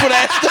 Franklin would have put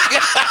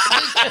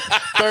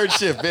that. Third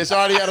shift, bitch. I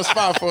already had a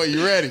spot for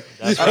you. Ready?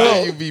 I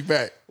know you be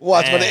back.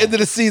 Watch, by the Man. end of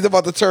the season,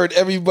 about to turn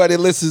everybody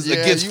that listens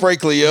against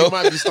Franklin, yo. You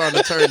might be starting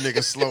to turn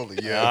niggas slowly,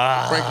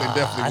 yeah. Franklin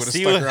definitely I would have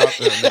see stuck what- her out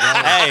there.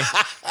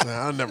 Nigga. Hey,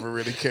 Nah, I never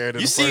really cared.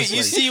 In you the first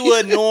see place.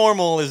 what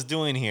normal is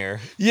doing here.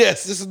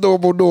 Yes, this is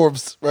normal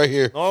norms right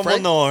here. Normal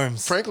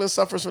norms. Franklin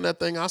suffers from that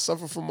thing I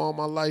suffer from all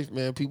my life,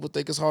 man. People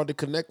think it's hard to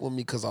connect with me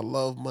because I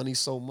love money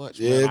so much.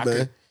 Yeah,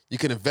 man. You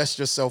can invest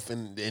yourself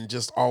in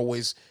just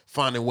always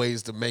finding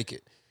ways to make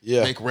it.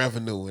 Yeah. Make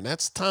revenue. And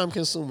that's time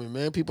consuming,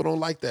 man. People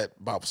don't like that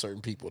about certain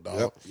people,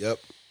 dog. Yep.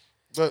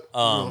 But you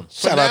know,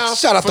 Shout out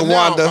for to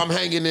now, Wanda. I'm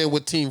hanging in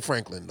with Team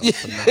Franklin, though.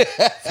 For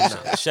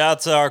now. Shout out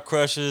to our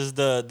crushes,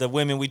 the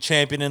women we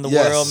champion in the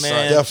Yes, world,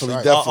 man. definitely,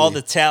 Right. definitely. All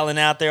the talent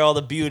out there, all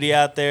the beauty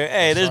out there.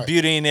 Hey, there's right.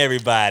 beauty in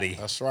everybody.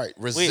 That's right.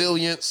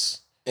 Resilience,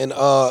 And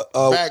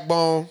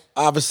backbone.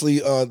 obviously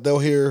they'll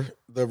hear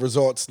the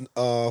results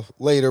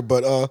later,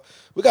 but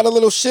we got a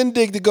little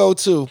shindig to go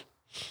to.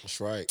 That's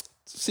right.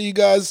 See you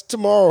guys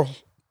tomorrow.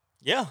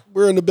 Yeah.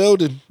 We're in the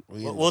building.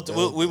 We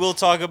will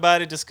talk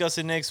about it, discuss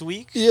it next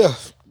week. Yeah,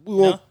 we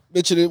won't No.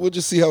 mention it. We'll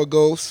just see how it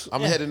goes.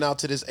 I'm heading out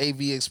to this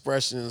AV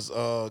Expressions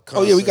concert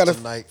Oh yeah, we gotta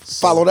tonight.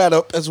 So, follow that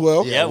up as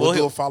well. Yeah, Yeah, we'll we'll do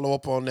a hit- follow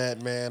up on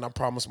that, man. I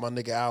promised my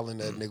nigga Allen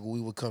that nigga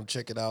we would come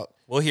check it out.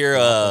 We'll hear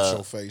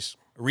Show face.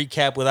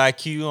 recap with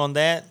IQ on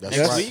that That's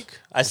next right. week.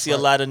 I see a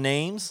lot of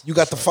names. You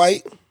got the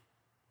fight.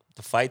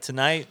 The fight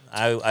tonight,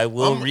 I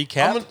will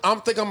recap. I'm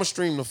think I'm gonna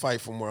stream the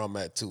fight from where I'm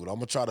at too. I'm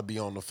gonna try to be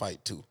on the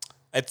fight too.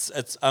 It's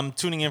I'm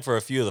tuning in for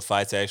a few of the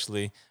fights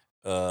actually,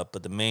 but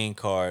the main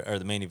card or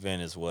the main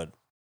event is what.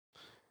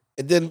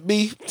 And then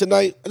me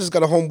tonight, I just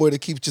got a homeboy that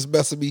keeps just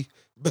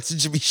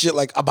messaging me shit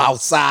like I'm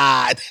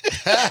outside.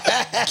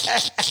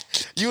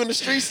 You in the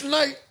streets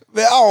tonight?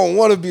 Man, I don't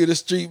want to be in the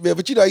street, man.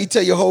 But you know, you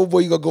tell your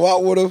homeboy you gonna go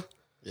out with him,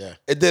 Yeah.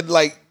 and then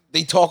like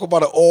they talk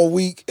about it all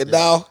week, and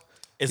now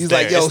It's he's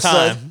there. like, "Yo, It's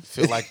son," time.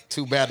 Feel like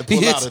too bad to he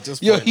pull out hits, at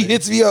this yo, point. he nigga.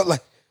 hits me up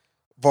like,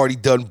 "I've already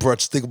done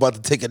brunch. Think about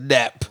to take a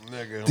nap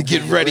Nigga, to I'm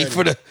get ready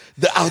for the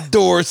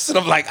outdoors." And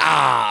I'm like,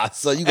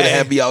 so you gonna Hey,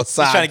 have me He's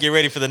outside? trying to get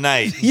ready for the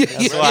night. Yeah,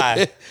 That's yeah.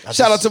 why.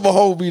 Shout out to my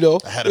homie though.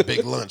 I had a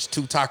big lunch,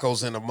 2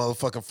 tacos and a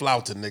motherfucking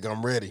flauta, nigga.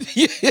 I'm ready.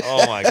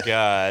 Oh my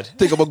god.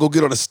 Think I'm gonna go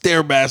get on a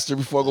Stairmaster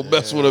before I go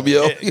mess with him,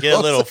 yo. Get a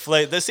little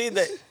flavor. See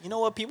that? You know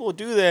what people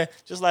do there?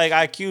 Just like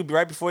IQ,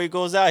 right before he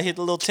goes out, hit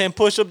the little 10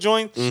 push-up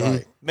joint.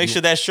 Right. Make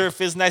sure that shirt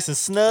fits nice and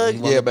snug.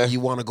 Yeah, man. You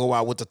want to go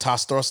out with the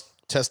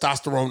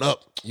testosterone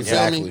up. You feel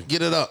Exactly. me?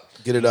 Get it up.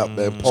 Get it up,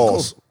 man.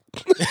 Pause.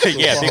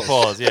 Yeah, big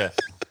pause. Yeah,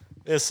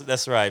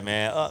 that's right,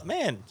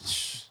 man.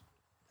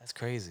 That's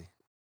crazy.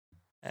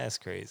 That's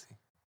crazy.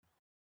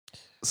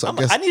 So I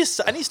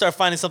guess, I need to start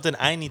finding something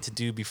I need to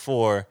do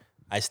before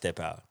I step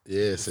out.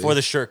 yeah, see. Before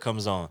the shirt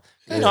comes on.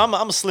 You know, I'm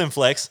a slim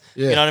flex.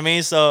 Yeah. You know what I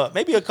mean? So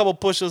maybe a couple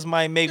push-ups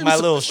might make my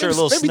little shirt a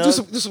little maybe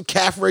snug. do some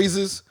calf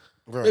raises.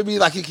 Right. Maybe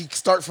like he can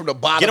start from the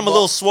bottom. Get them a up.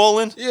 little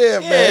swollen. Yeah,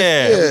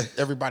 man. Yeah.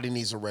 Everybody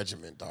needs a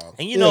regiment, dog.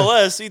 And you know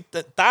us,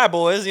 the thigh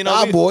boys, you know,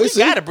 Thigh boys, we see?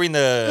 got to bring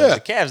the Yeah.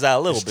 calves out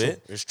a little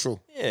bit. It's true.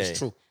 Yeah. It's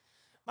true.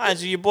 Mind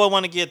you, your boy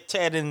want to get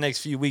tatted in the next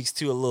few weeks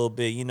too a little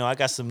bit. You know, I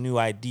got some new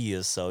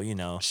ideas, so, you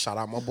know. Shout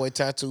out my boy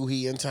Tattoo.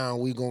 He in town.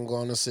 We gonna go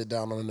on and sit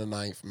down on the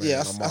 9th, man.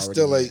 Yeah, I'm I already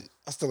still in.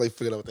 ain't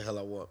figuring out what the hell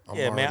I want. Yeah,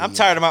 man, already I'm in.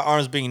 tired of my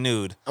arms being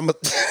nude. I'm a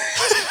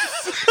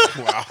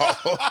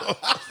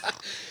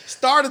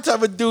Star the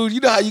type of dude. You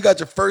know how you got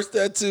your first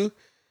tattoo?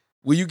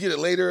 When you get it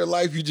later in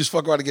life, you just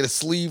fuck around and get a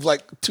sleeve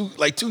like two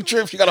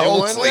trips. You got a whole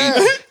one sleeve.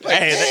 left. Like,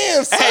 Hey,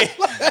 damn, son. hey,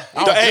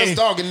 I was Hey. just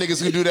dogging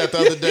niggas who do that the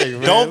other day,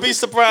 man. Don't be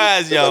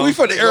surprised, yo. We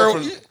from the era,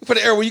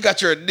 from- when you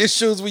got your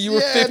initials when you were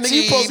Yeah, 15. nigga,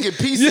 you supposed to get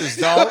pieces,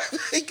 You know? dog.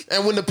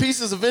 And when the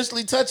pieces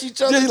eventually touch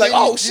each other, Yeah, you're like, then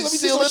oh, you shit, let me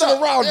seal do it some up.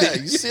 shit around Yeah,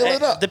 it. you seal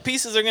it up. The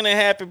pieces are gonna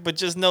happen, but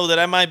just know that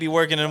I might be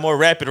working at a more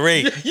rapid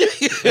rate.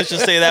 Let's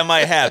just say that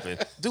might happen.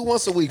 Do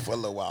once a week for a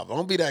little while.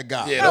 Don't be that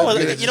guy. Yeah, No,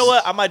 don't be you know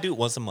what? I might do it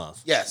once a month.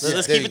 Yes,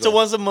 Let's there keep you it to go.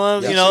 once a month. Yeah,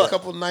 You See know, a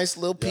couple nice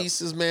little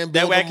pieces, man. That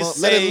Build way I them can up.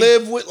 say-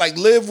 Let it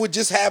live with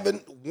just having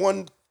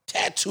one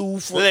tattoo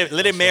for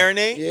let it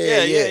marinate.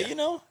 Yeah, Yeah, yeah. you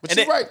know. But And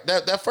you're it-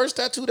 right. That first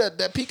tattoo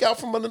that peek out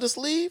from under the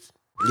sleeve.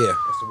 Yeah,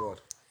 that's the one.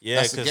 Yeah,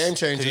 That's a game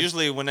changer. Because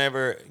usually,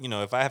 whenever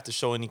if I have to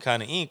show any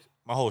kind of ink,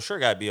 my whole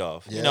shirt got to be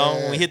off. You know,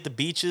 when we hit the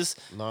beaches,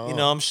 No.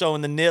 I'm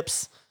showing the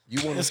nips.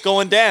 It's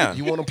going down.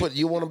 You want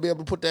to be able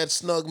to put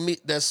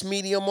that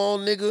medium on,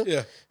 nigga.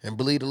 Yeah. And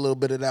bleed a little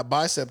bit of that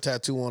bicep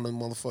tattoo on them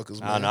motherfuckers,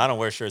 man. I don't know. I don't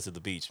wear shirts at the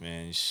beach,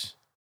 man.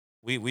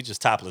 We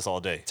just topless all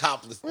day.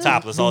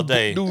 Topless all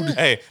day. Dude,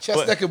 Hey,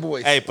 chest naked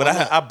boys. Hey, but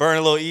I burn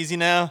a little easy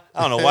now.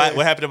 I don't know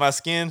what happened to my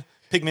skin.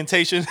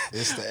 Pigmentation.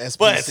 It's the SP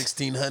But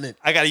 1600.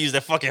 I gotta use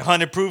that fucking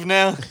 100 proof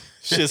now.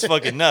 Shit's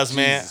fucking nuts,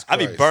 man. Jesus I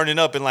be Christ. burning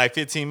up in like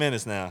 15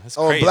 minutes now. It's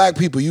Oh, crazy. black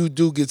people, you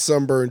do get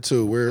sunburned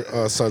too. Wear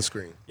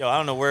sunscreen. Yo, I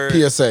don't know where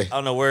PSA. I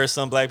don't know where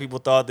some black people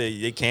thought that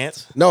they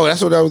can't. No,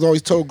 that's what I was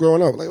always told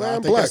growing up. Like, man, I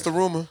I'm think black. that's the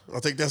rumor. I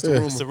think that's the Yeah.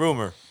 rumor. It's a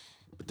rumor.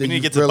 Then need to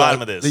you get to the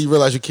bottom of this. Then you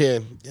realize you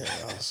can. Yeah,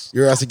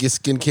 Your ass to get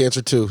skin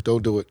cancer too.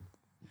 Don't do it.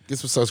 Get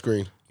some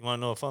sunscreen. You want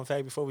to know a fun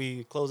fact before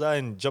we close out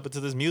and jump into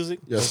this music?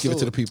 Yes, give it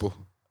to the people.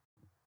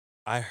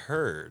 I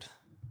heard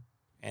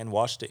and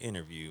watched an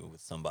interview with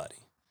somebody.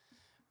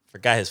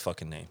 Forgot his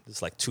fucking name. This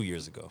is like 2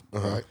 years ago.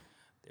 Uh-huh.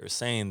 They were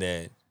saying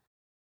that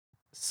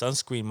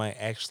sunscreen might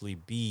actually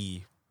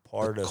be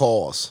part of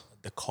Cause.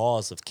 the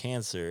cause of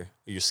cancer,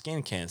 or your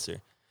skin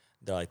cancer.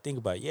 They're like, think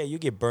about it. Yeah, you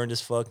get burned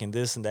as fuck and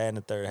this and that and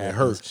the third It happens.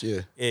 hurts,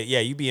 yeah. Yeah,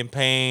 you be in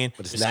pain.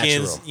 But it's your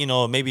skin's,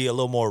 natural. maybe a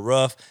little more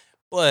rough,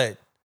 but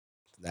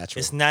Natural.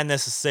 it's not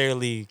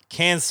necessarily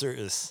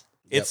cancerous.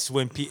 It's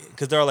when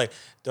because they're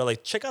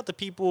like check out the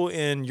people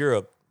in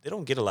Europe. They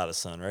don't get a lot of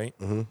sun, right?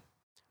 Mm-hmm.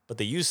 But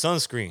they use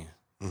sunscreen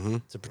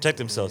to protect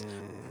themselves.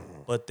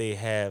 But they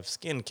have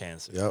skin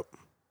cancer. Yep.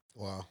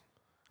 Wow.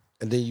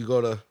 And then you go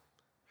to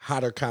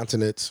hotter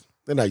continents.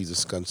 They're not using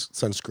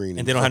sunscreen.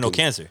 And they don't have no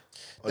cancer.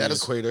 On That the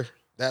is- equator.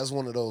 That's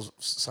one of those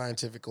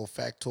scientific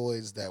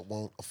factoids that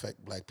won't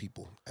affect black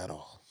people at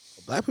all.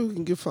 Black people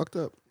can get fucked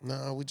up.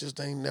 Nah, we just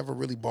ain't never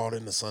really bought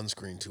into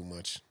sunscreen too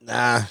much.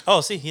 Nah.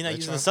 Oh, see, he's not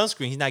using the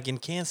sunscreen. He's not getting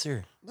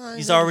cancer.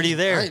 He's already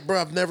there. Bro,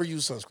 I've never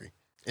used sunscreen.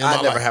 In I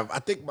my never life. have. I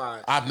think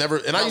I've never,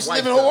 and I my used to wife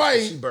live in does,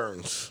 Hawaii. She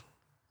burns.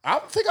 I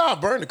think I've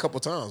burned a couple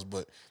times,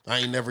 but I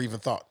ain't never even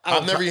thought. I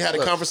don't I've never try- had a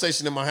look,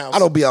 conversation in my house. I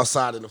don't be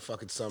outside in the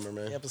fucking summer,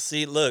 man. Yeah, but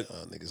see, look,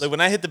 niggas-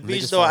 when I hit the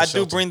beach niggas though, find I do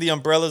shelter. bring the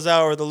umbrellas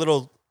out or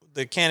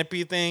the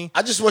canopy thing.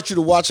 I just want you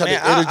to watch how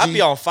Man, the energy. I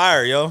be on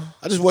fire, yo.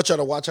 I just want y'all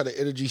to watch how the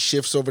energy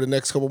shifts over the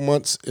next couple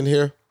months in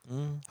here.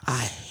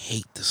 I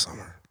hate the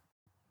summer.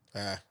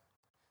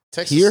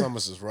 Texas Here?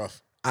 summers is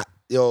rough.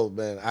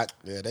 Man,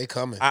 Yeah, they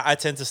coming. I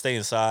tend to stay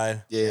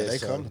inside. yeah, they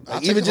son. come. I'll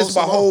Like, take even the just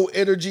my whole whole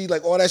energy,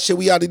 like all that shit.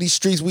 We out in these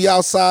streets, we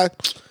outside.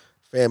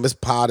 Fam, it's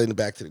podding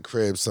back to the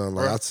crib, son.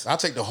 Like, I'll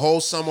take the whole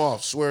summer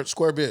off.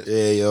 Square bit.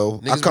 yeah, yo.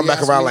 I Niggas come be back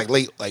asking around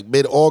me- like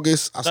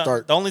mid-August. I The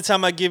start. only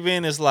time I give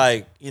in is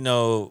like,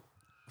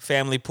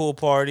 family pool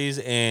parties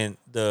and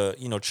the,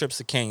 trips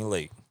to Canyon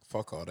Lake.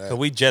 Fuck all that. Cause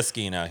we jet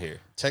skiing out here.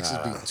 Texas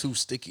be too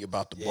sticky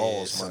about the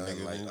balls, my son,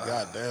 nigga. like, Man,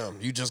 goddamn,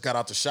 you just got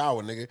out the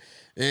shower, nigga.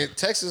 In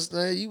Texas,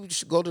 man, you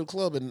should go to the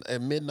club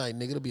at midnight,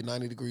 nigga. It'll be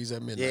 90 degrees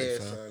at midnight, Yeah,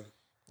 fam. son.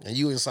 And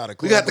you inside a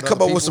club. We got to with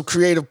come other up with some people.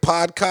 creative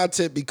pod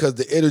content because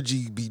the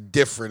energy be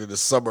different in the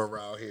summer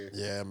around here.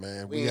 Yeah,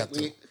 man. We- We got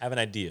to. I have an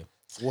idea.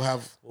 We'll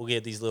have. We'll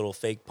get these little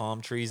fake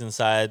palm trees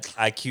inside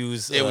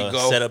IQ's There we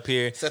go. set up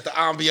here. Set the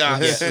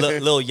ambiance. Yeah,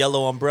 little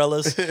yellow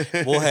umbrellas.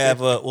 We'll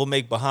have we'll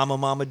make Bahama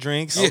Mama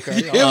drinks. Okay,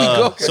 Here we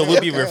go. So we'll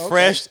be Okay, okay.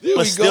 refreshed, There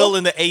but we still go.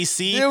 in the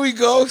AC. Here we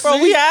go. Bro,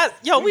 see? we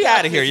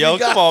out of here, yo. We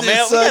got Come on, man.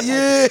 this, We got- son.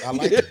 Yeah. I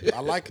like it. I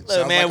like it. Look,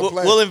 Sounds man, like a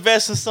plan. we'll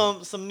invest in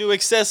some new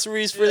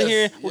accessories for Yes,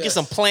 here. We'll get yes.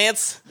 some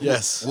plants.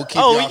 Yes. We'll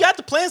keep Oh, y'all, we got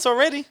the plants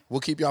already.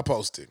 We'll keep y'all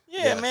posted.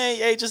 Yeah, Yes. man.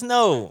 Hey, just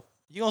know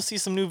you're gonna see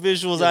some new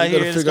visuals out we here.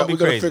 gotta It's figure out, gonna be we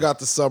gotta crazy. figure out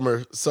the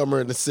summer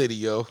in the city,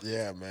 yo.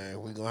 Yeah,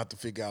 man. We're gonna have to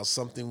figure out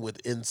something with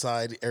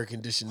inside air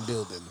conditioned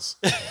buildings.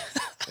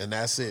 And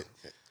that's it.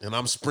 And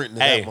I'm sprinting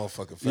to Hey. that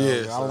motherfucker, fam. Yeah, I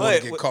don't son. want Wait,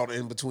 to get wait. caught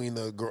in between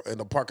in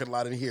the parking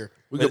lot in here.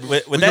 We With- could,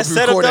 with we that could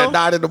setup, record though? at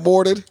 9 in the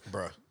morning.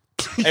 Bruh.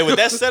 Hey, with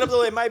that setup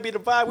though, it might be the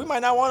vibe. We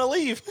might not want to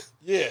leave.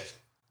 Yeah.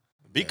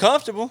 Be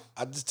comfortable.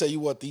 I just tell you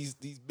what, these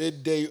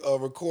midday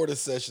recording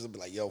sessions, I'll be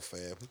like, yo,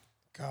 fam.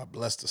 God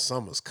bless the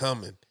summer's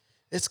coming.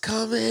 It's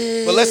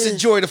coming. But let's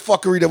enjoy the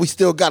fuckery that we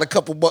still got a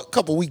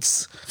couple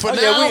weeks. For Oh,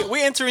 now, yeah,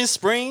 we entering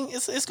spring.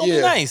 It's gonna be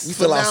Yeah, nice. we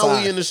for still now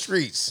outside. we in the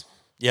streets.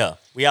 Yeah,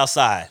 we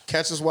outside.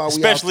 Catch us while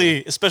we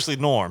out Especially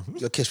Norm.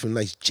 You'll catch me a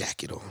nice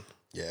jacket on.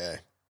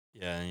 there.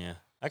 Yeah. Yeah.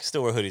 I can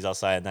still wear hoodies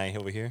outside at night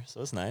over here,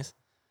 so it's nice.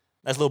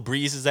 Nice little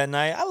breezes at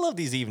night. I love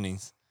these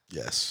evenings.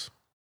 Yes.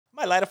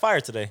 Might light a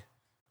fire today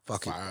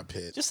Fuck it. Fire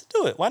pit. just to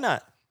do it. Why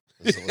not?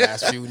 It's the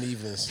last few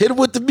evenings. Hit it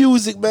with the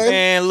music, man.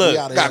 Man, We look,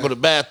 outta Gotta here. go to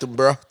the bathroom,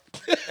 bro.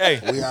 hey,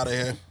 We out of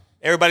here.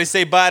 everybody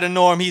say bye to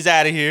Norm. He's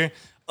out of here.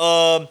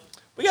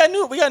 We got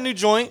a new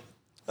joint.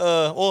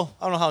 Well,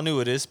 I don't know how new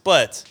it is,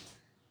 but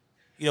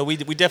we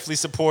definitely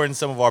supporting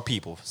some of our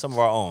people, some of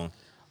our own.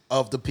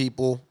 Of the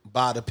people,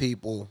 by the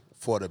people,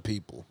 for the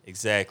people.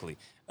 Exactly.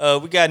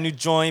 We got a new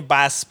joint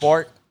by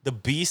Spark, the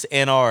Beast,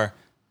 and our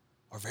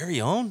very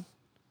own.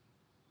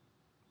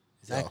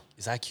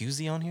 Is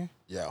IQZ on here?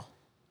 Yeah.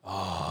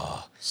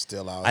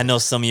 Still out. I know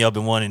some of y'all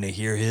been wanting to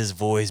hear his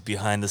voice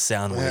behind the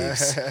sound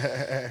waves,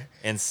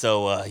 and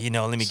so let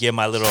me get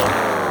my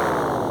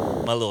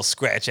little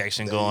scratch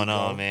action going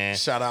on, man.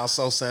 Shout out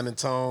So San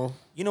Antonio.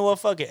 You know what?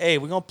 Fuck it. Hey,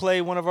 we're gonna play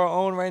one of our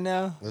own right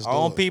now. Let's our do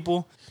own it.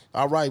 people.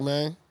 All right,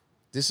 man.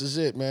 This is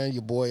it, man.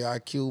 Your boy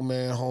IQ,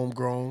 man.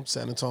 Homegrown,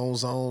 San Antonio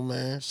zone,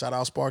 man. Shout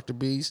out Spark the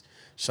Beast.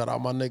 Shout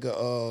out my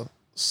nigga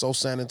So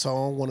San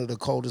Antonio, one of the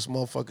coldest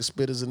motherfucking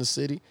spitters in the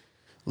city.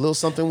 A little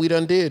something we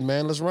done did,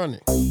 man. Let's run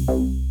it.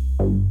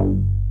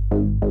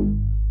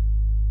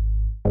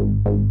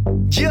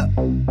 Yeah.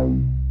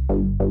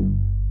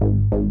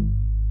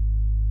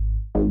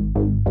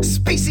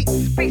 Spacey.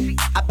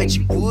 I bet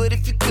you would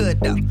if you could,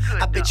 though.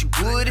 I bet you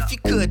would if you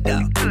could,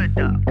 though.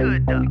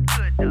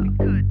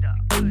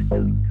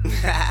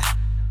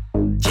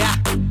 Yeah.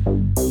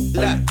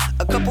 Look,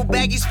 a couple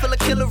baggies full of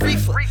killer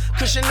reefer.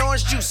 Cushion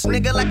orange juice,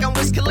 nigga, like I'm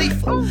Wiz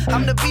Khalifa.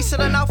 I'm the beast of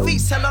the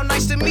Northeast, hello,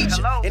 nice to meet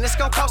you. And it's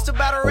gonna cost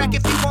about a rack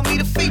if you want me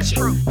to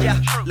feature. Yeah,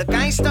 look,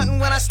 I ain't stunting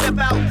when I step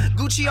out.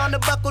 Gucci on the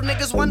buckle,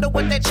 niggas wonder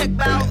what that check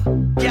bout.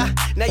 Yeah,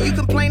 now you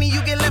complaining,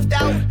 you get left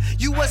out.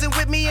 You wasn't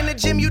with me in the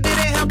gym, you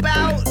didn't help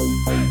out.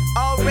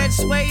 All red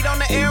suede on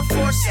the Air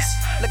Forces.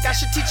 Look, I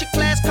should teach a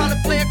class, call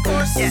it player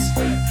courses.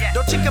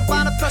 Don't chick a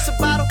bottle plus a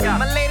bottle.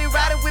 My lady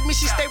riding with me,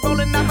 she stay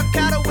rolling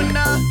avocado and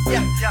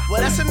well,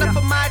 that's enough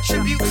of my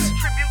attributes.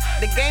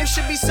 The game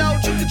should be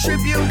sold, you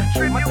contribute.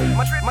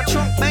 My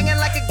trunk banging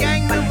like a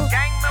gang member.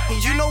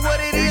 And you know what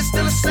it is,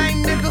 still the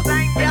same nigga.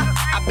 Yeah,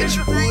 I bet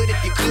you would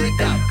if you could,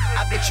 though.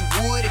 I bet you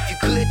would if you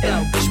could,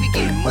 though. Bitch, we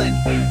getting money.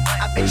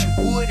 I bet you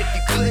would if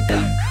you could,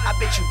 though. I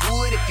bet you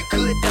would if you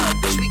could, though.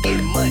 Bitch, we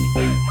getting money.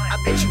 I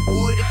bet you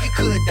would if you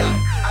could, though.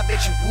 I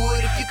bet you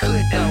would if you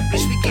could, though.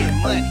 Bitch, we getting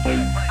money.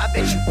 I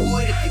bet you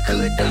would if you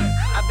could, though.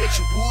 I bet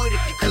you would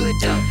if you could,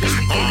 though. Bitch,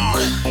 we getting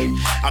money.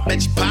 I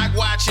bet you Pac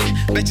watching.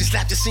 Bet you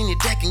slap the senior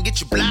deck and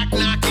get your block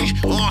knocking.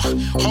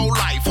 Whole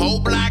life, whole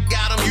block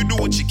got 'em. You do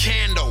what you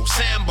can though.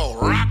 Sambo,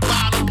 rock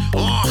bottom.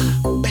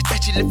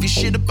 Bet you lift your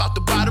shit about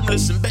the bottom.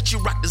 Listen, bet you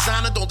rock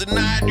designer, don't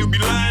deny it. You be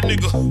lying,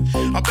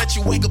 nigga. I bet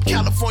you wake up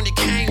California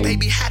King.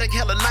 Baby had a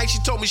hella night. She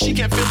told me she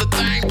can't feel a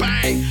thing.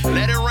 Bang.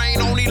 Let it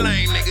rain on these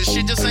lame niggas.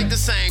 Shit just ain't the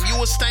same.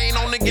 You a stain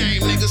on the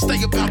game, nigga.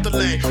 Stay about the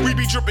lane. We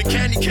be dripping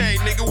candy cane,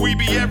 nigga. We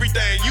be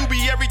everything. You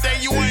be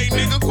everything you ain't,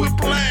 nigga. Quit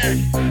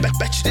playing.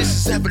 Bet you this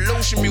is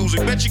evolution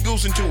music. Bet you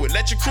goose into it.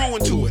 Let your crew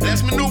into it.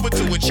 Let's maneuver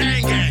to it.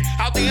 Chain gang.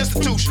 Out the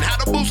institution. How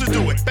the boosters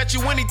do it. Bet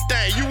you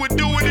anything. You would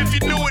do it if you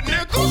knew it,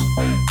 nigga.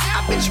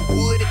 I bet you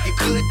would if you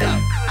could, though.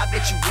 I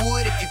bet you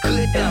would if you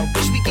could, though.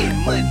 Bitch, we getting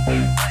money.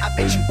 I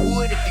bet you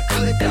would if you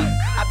could, though.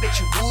 I bet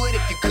you would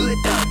if you could,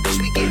 though. Bitch,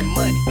 we getting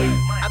money.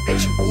 I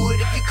bet you would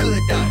if you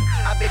could, though.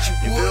 I bet you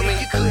would if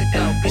you could,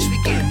 though. Bitch, we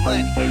getting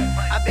money.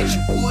 I bet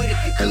you would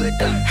if you could,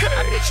 though.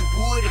 I bet you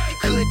would if you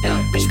could,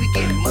 though. Bitch, we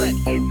getting money.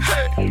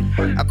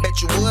 I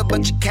bet you would,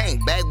 but you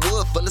can't.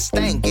 Backwood full of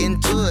stank, getting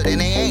to it,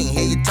 and they ain't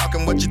hear you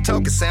talking. What you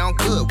talking sound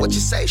good. What you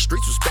say?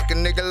 Streets respect a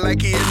nigga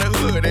like he in the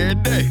hood every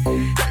day.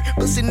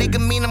 Pussy nigga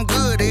mean I'm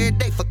good every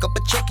day. Fuck up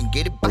a check and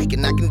get it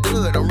biking, I can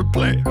do it on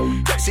replay.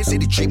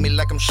 City treat me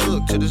like I'm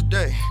shook to this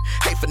day.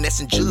 Hey, finesse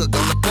and jug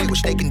on the play,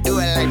 wish they can do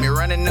it like me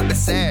running up the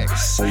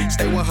sacks.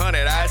 Stay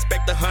 100, I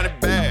expect 100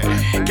 back.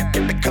 Kept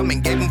it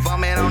coming, gave them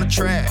vomit on the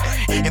track.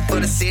 And for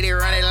the city,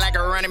 running like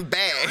a running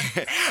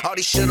back. All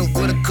these shoulda,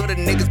 woulda, coulda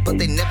niggas, but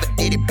they never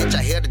did it. Bitch,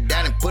 I held it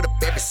down and put up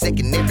every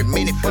second, every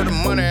minute. For the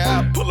money,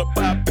 I pull up,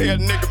 I pay a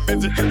nigga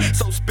visit.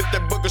 So spit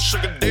that booger,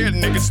 sugar dead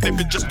nigga, sniff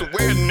it just the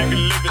way a nigga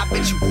live it. I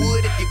bet you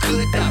would if you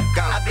could, though.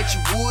 I bet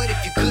you would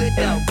if you could,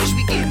 though. Bitch,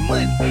 we getting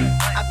money.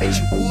 I bet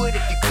you would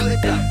if you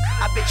could, though.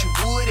 I bet you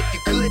would if you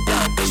could,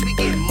 though. Bitch, we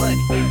getting money.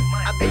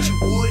 I bet you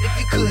would if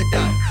you could,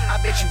 though. I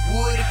bet you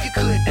would if you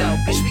could, though.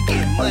 Bitch, we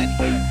getting money.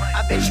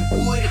 I bet you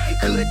would if you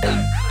could,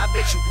 though. I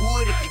bet you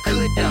would if you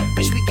could, though.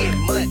 Bitch, we getting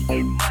money.